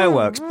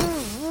 Fireworks.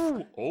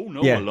 Oh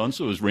no,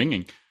 Alonso is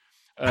ringing.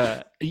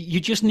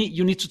 You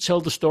need to tell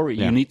the story.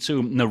 You need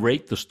to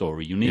narrate the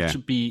story. You need to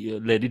be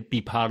let it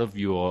be part of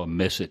your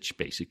message,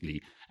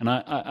 basically. And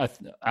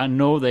I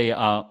know they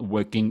are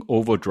working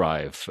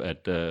overdrive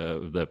at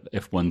the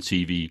F1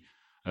 TV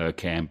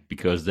camp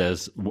because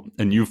there's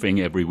a new thing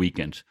every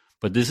weekend.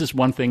 But this is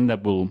one thing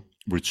that will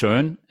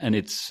return, and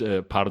it's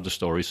part of the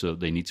story. So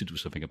they need to do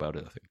something about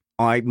it, I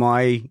think.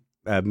 My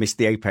Missed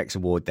the Apex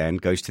award then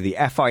goes to the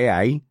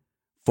FIA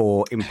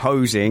for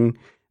imposing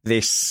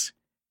the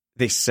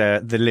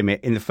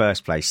limit in the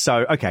first place.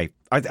 So, okay,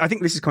 I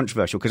think this is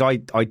controversial because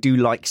I do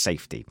like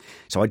safety.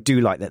 So I do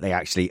like that they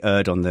actually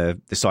erred on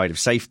the side of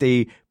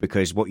safety,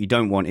 because what you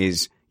don't want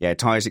is,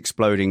 tyres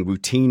exploding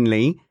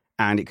routinely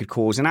and it could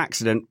cause an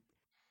accident.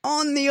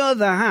 On the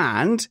other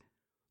hand,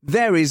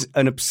 there is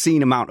an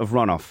obscene amount of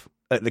runoff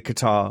at the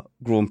Qatar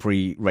Grand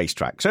Prix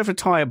racetrack. So if a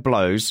tyre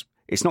blows,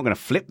 it's not going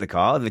to flip the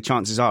car. The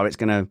chances are it's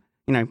going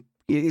to,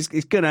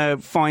 it's going to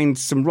find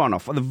some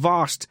runoff. The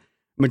vast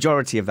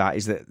majority of that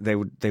is that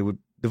the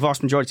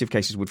vast majority of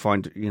cases would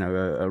find, a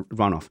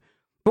runoff.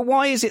 But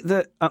why is it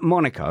that at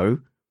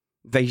Monaco,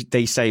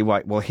 they say,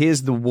 right, well,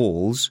 here's the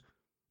walls.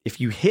 If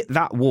you hit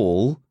that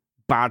wall,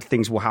 bad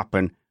things will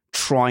happen.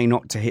 Try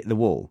not to hit the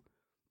wall.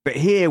 But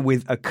here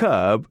with a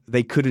curb,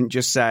 they couldn't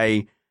just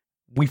say,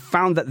 we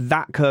found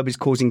that curb is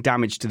causing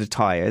damage to the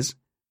tyres.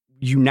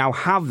 You now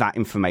have that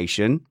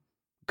information.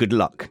 Good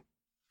luck.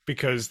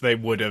 Because they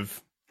would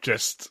have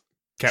just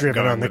kept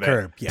driven going on the with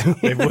curb. It. Yeah,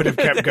 they would have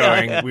kept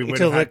going. We would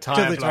have had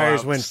the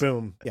tires went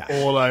boom. Yeah,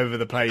 all over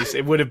the place.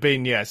 It would have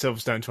been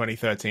Silverstone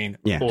 2013.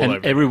 Yeah,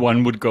 and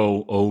everyone would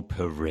go, "Oh,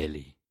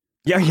 Pirelli."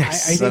 Yeah,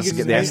 yes. I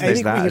think we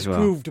have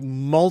proved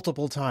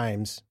multiple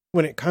times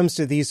when it comes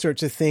to these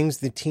sorts of things,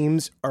 the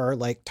teams are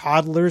like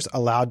toddlers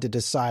allowed to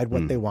decide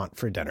what they want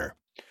for dinner.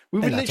 We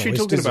were literally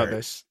talking about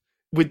this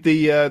with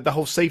the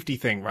whole safety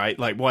thing, right?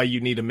 Like why you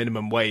need a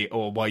minimum weight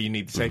or why you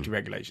need the safety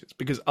regulations.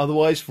 Because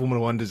otherwise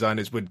Formula One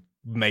designers would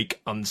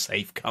make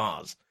unsafe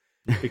cars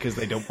because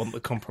they don't want the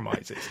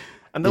compromises.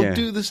 And they'll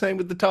do the same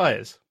with the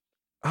tyres.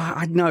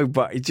 I know,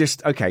 but it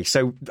just,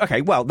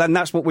 well, then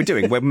that's what we're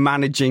doing. We're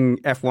managing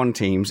F1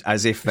 teams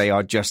as if they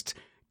are just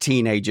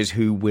teenagers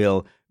who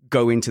will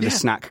go into the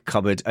snack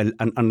cupboard an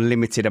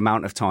unlimited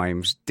amount of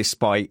times,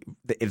 despite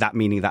that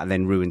meaning that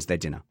then ruins their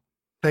dinner.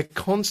 They're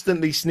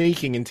constantly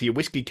sneaking into your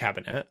whiskey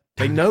cabinet.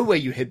 They know where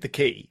you hid the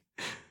key.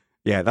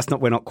 Yeah,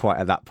 we're not quite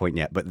at that point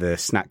yet, but the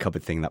snack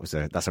cupboard thing, that's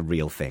a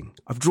real thing.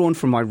 I've drawn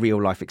from my real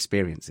life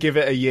experiences. Give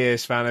it a year,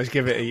 Spanos,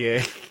 give it a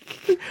year.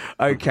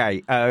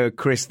 Okay,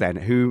 Chris then,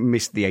 who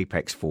missed the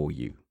apex for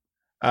you?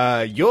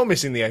 You're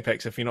missing the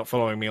apex if you're not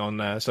following me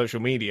on social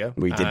media.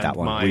 We did that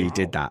one. We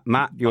did that.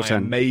 Matt, your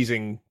turn.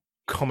 Amazing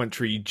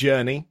commentary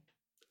journey.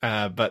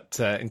 But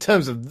in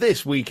terms of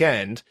this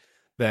weekend,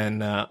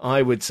 then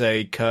I would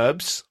say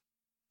curbs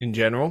in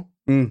general.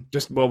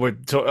 Just we're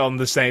on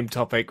the same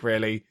topic,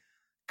 really.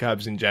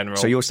 Curbs in general.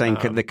 So you're saying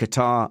the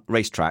Qatar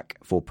racetrack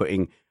for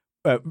putting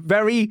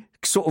very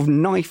sort of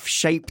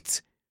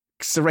knife-shaped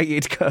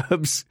serrated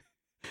curbs.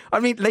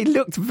 I mean, they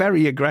looked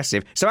very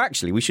aggressive. So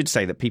actually, we should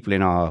say that people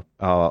in our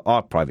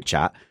private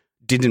chat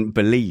didn't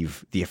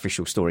believe the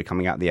official story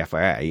coming out of the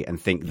FIA and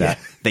think that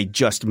they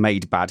just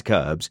made bad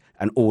curbs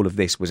and all of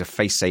this was a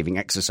face-saving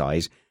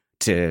exercise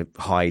to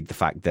hide the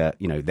fact that,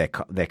 you know,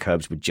 their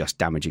curbs were just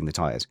damaging the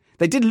tyres.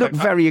 They did look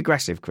very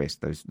aggressive, Chris,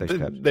 those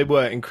curbs. They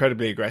were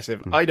incredibly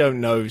aggressive. I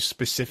don't know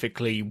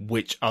specifically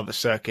which other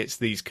circuits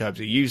these curbs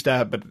are used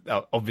at,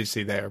 but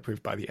obviously they're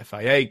approved by the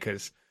FIA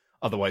because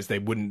otherwise they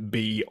wouldn't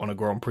be on a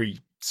Grand Prix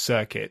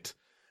circuit.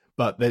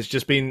 But there's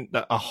just been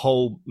a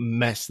whole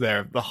mess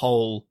there, the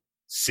whole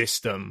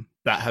system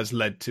that has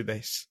led to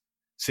this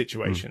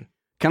situation.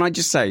 Can I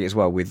just say as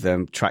well with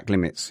track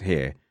limits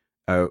here,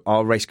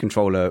 our race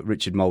controller,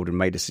 Richard Molden,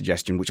 made a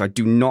suggestion, which I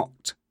do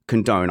not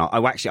condone. I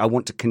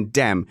want to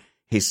condemn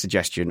his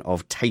suggestion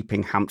of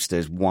taping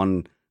hamsters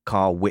one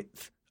car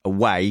width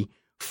away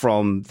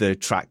from the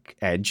track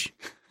edge.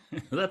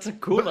 That's a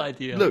cool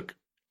idea. Look,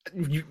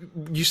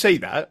 you say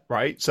that,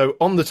 right? So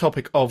on the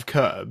topic of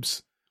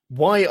curbs,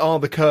 why are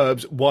the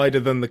curbs wider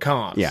than the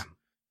cars? Yeah.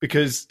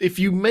 Because if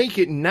you make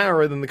it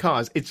narrower than the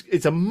cars,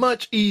 it's a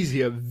much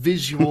easier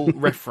visual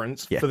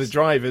reference for the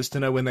drivers to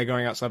know when they're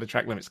going outside the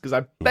track limits. Because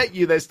I bet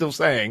you they're still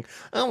saying,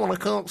 oh, well, I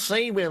can't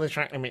see where the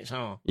track limits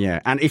are. Yeah,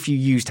 and if you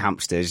used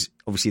hamsters,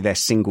 obviously they're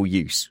single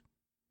use.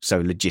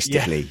 So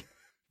logistically,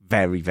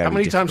 very, very How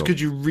many difficult. times could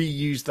you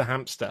reuse the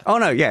hamster? Oh,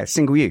 no, yeah,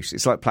 single use.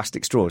 It's like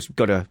plastic straws.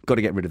 Got to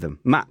get rid of them.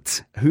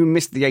 Matt, who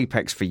missed the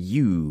apex for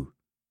you?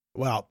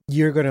 Well,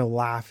 you're going to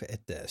laugh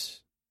at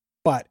this,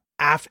 but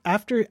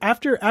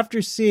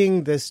after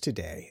seeing this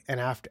today and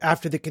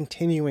after the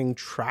continuing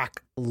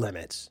track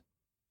limits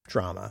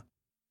drama,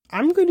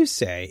 I'm going to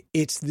say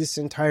it's this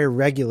entire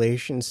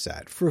regulation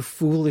set for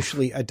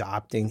foolishly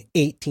adopting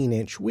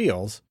 18-inch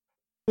wheels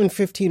when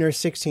 15 or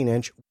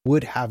 16-inch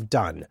would have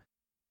done.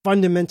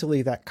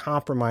 Fundamentally, that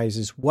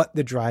compromises what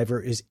the driver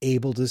is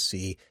able to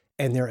see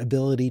and their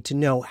ability to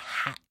know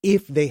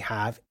if they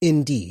have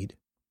indeed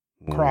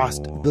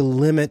crossed the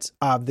limits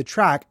of the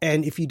track.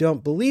 And if you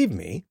don't believe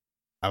me,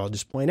 I will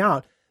just point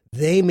out,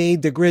 they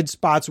made the grid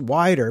spots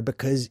wider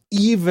because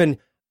even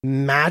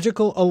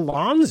magical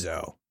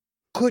Alonso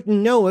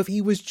couldn't know if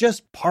he was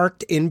just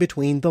parked in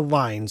between the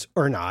lines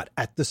or not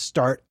at the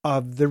start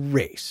of the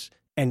race.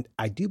 And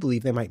I do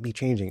believe they might be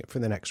changing it for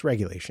the next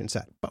regulation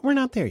set, but we're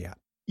not there yet.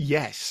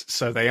 Yes,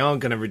 so they are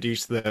going to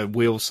reduce the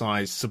wheel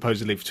size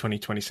supposedly for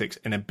 2026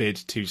 in a bid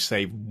to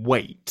save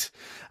weight.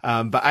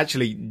 But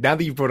actually, now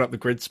that you've brought up the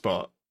grid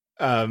spot,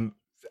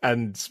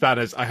 and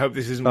Spanners, I hope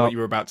this isn't what you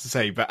were about to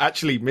say, but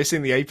actually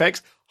missing the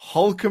apex,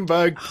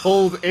 Hulkenberg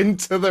pulled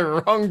into the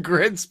wrong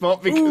grid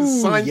spot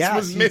because Sainz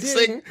was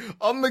missing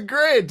on the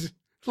grid.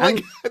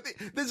 Like,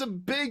 there's a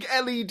big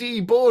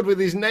LED board with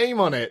his name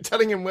on it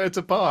telling him where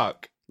to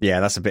park. Yeah,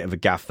 that's a bit of a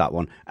gaff, that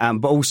one.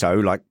 But also,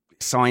 like,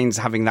 Sainz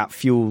having that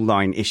fuel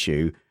line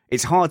issue,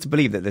 it's hard to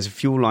believe that there's a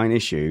fuel line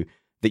issue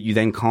that you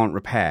then can't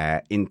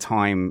repair in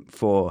time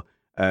for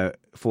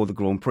the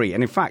Grand Prix.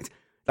 And in fact,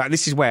 like,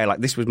 this is where, like,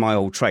 this was my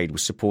old trade,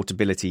 was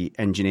supportability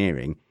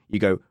engineering.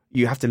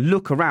 You have to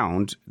look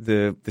around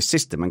the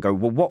system and go,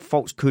 well, what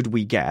faults could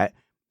we get?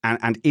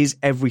 And is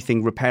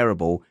everything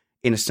repairable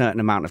in a certain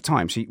amount of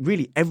time? So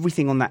really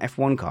everything on that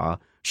F1 car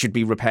should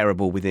be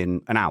repairable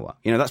within an hour.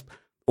 You know, that's,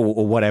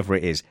 or whatever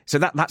it is. So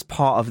that's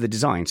part of the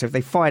design. So if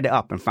they fired it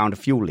up and found a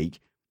fuel leak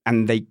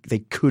and they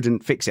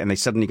couldn't fix it and they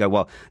suddenly go,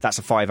 well, that's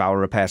a 5-hour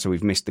repair, so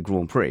we've missed the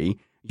Grand Prix,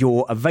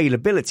 your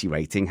availability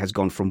rating has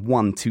gone from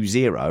 1 to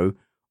 0,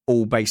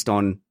 all based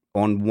on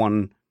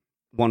one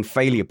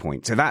failure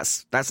point. So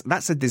that's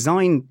a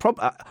design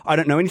problem. I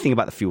don't know anything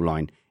about the fuel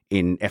line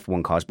in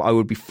F1 cars, but I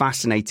would be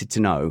fascinated to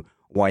know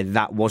why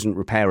that wasn't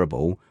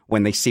repairable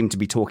when they seem to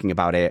be talking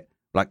about it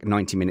like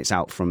 90 minutes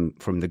out from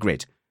the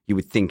grid. You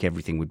would think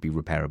everything would be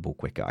repairable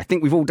quicker. I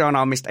think we've all done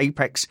our Missed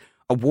Apex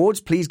awards.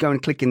 Please go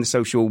and click in the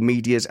social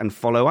medias and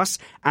follow us.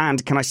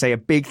 And can I say a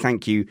big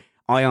thank you?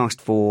 I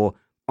asked for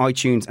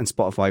iTunes and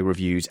Spotify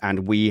reviews,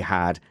 and we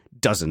had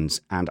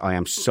dozens. And I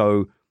am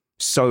so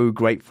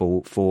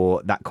grateful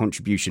for that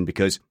contribution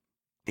because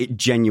it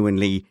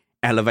genuinely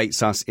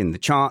elevates us in the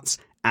charts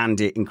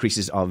and it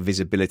increases our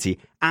visibility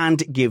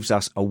and it gives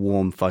us a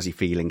warm, fuzzy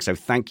feeling. So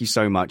thank you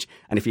so much.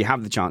 And if you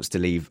have the chance to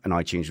leave an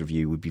iTunes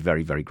review, we'd be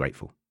very, very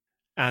grateful.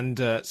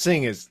 And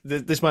seeing as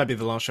this might be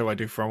the last show I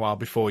do for a while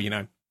before,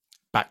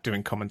 back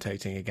doing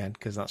commentating again,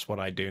 because that's what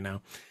I do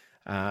now.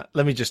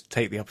 Let me just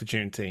take the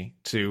opportunity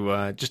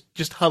to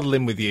just huddle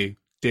in with you,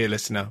 dear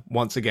listener,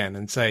 once again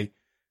and say,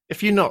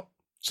 if you're not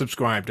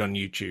subscribed on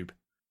YouTube,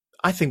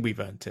 I think we've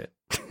earned it.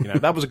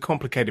 That was a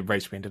complicated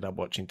race we ended up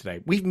watching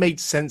today. We've made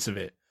sense of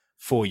it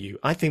for you.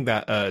 I think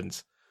that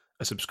earns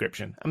a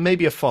subscription and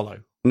maybe a follow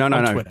No,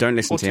 Twitter, don't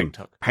listen to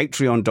TikTok. him.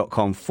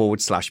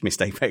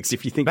 Patreon.com/MrApex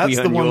if you think That's we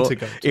the earn one your... to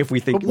go to. If we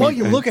think But while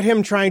you look at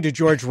him trying to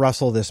George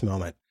Russell this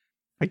moment.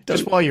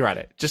 Just while you're at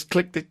it, just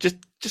click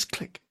just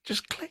click.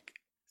 It's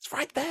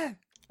right there.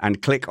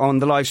 And click on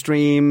the live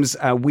streams.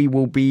 We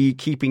will be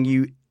keeping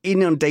you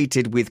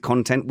inundated with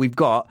content. We've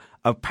got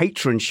a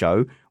patron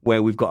show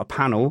where we've got a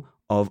panel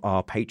of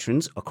our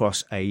patrons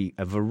across a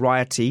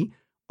variety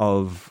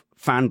of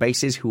fan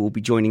bases who will be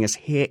joining us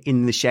here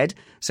in the shed.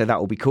 So that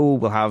will be cool.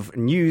 We'll have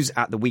news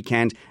at the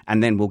weekend,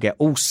 and then we'll get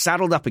all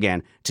saddled up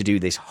again to do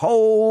this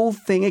whole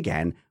thing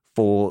again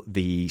for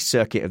the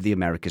Circuit of the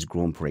Americas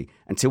Grand Prix.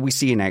 Until we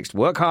see you next,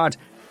 work hard,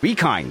 be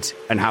kind,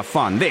 and have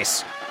fun.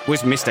 This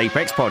was Missed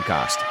Apex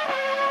Podcast.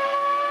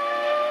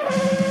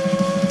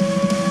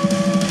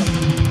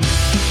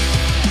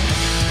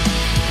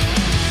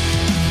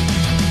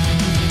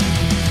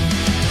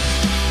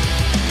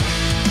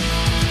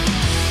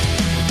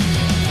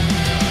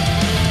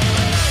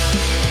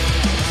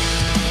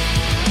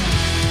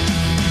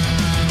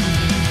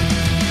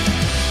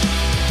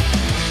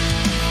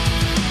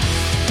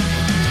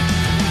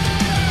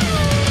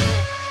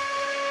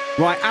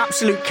 Right,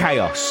 absolute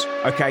chaos.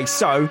 Okay,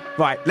 so,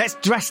 right, let's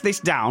dress this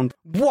down.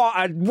 What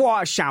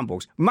a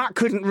shambles. Matt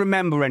couldn't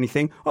remember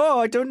anything. Oh,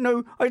 I don't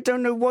know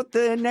what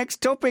the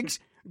next topic's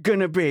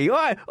gonna be.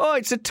 Oh,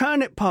 it's a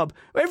turnip pub.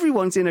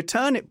 Everyone's in a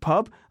turnip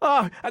pub.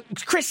 Oh,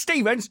 Chris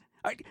Stevens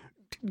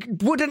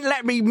wouldn't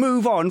let me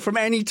move on from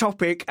any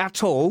topic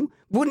at all.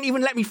 Wouldn't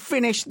even let me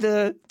finish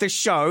the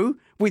show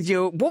with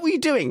your... What were you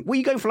doing? Were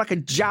you going for like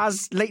a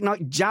late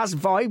night jazz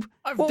vibe?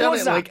 I've done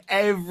it like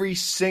every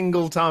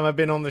single time I've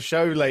been on the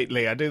show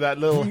lately. I do that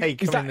little, hey,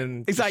 come in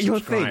and Is that your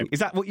subscribe. thing? Is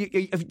that what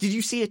did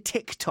you see a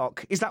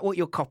TikTok? Is that what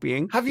you're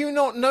copying? Have you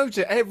not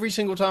noticed every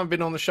single time I've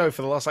been on the show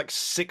for the last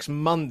 6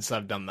 months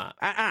I've done that?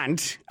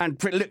 And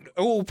look,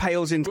 all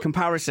pales in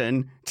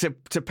comparison to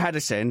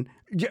Pedersen.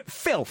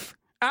 Filth.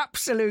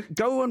 Absolute.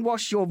 Go and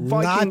wash your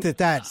Viking. Not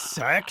that's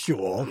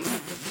sexual.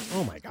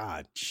 Oh my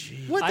God.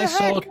 Jeez. What the heck?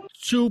 I saw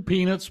 2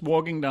 peanuts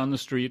walking down the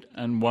street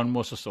and one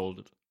was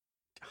assaulted.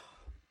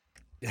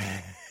 See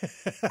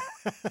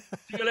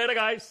you later,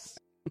 guys.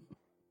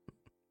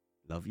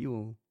 Love you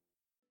all.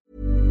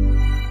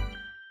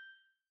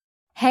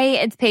 Hey,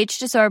 it's Paige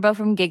DeSorbo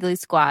from Giggly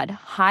Squad.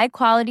 High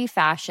quality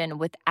fashion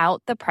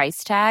without the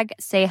price tag.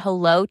 Say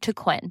hello to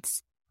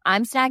Quince.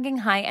 I'm snagging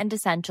high-end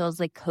essentials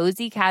like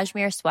cozy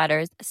cashmere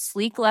sweaters,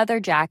 sleek leather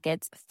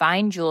jackets,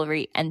 fine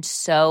jewelry, and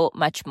so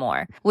much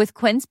more. With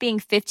Quince being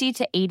 50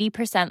 to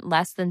 80%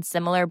 less than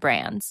similar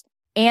brands.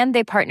 And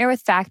they partner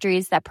with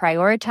factories that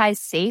prioritize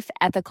safe,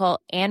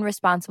 ethical, and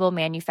responsible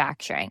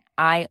manufacturing.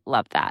 I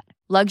love that.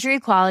 Luxury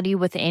quality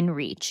within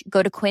reach.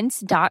 Go to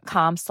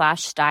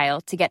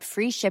quince.com/style to get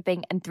free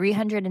shipping and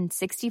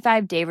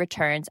 365-day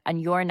returns on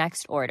your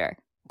next order.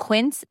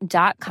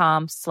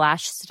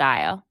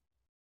 Quince.com/style.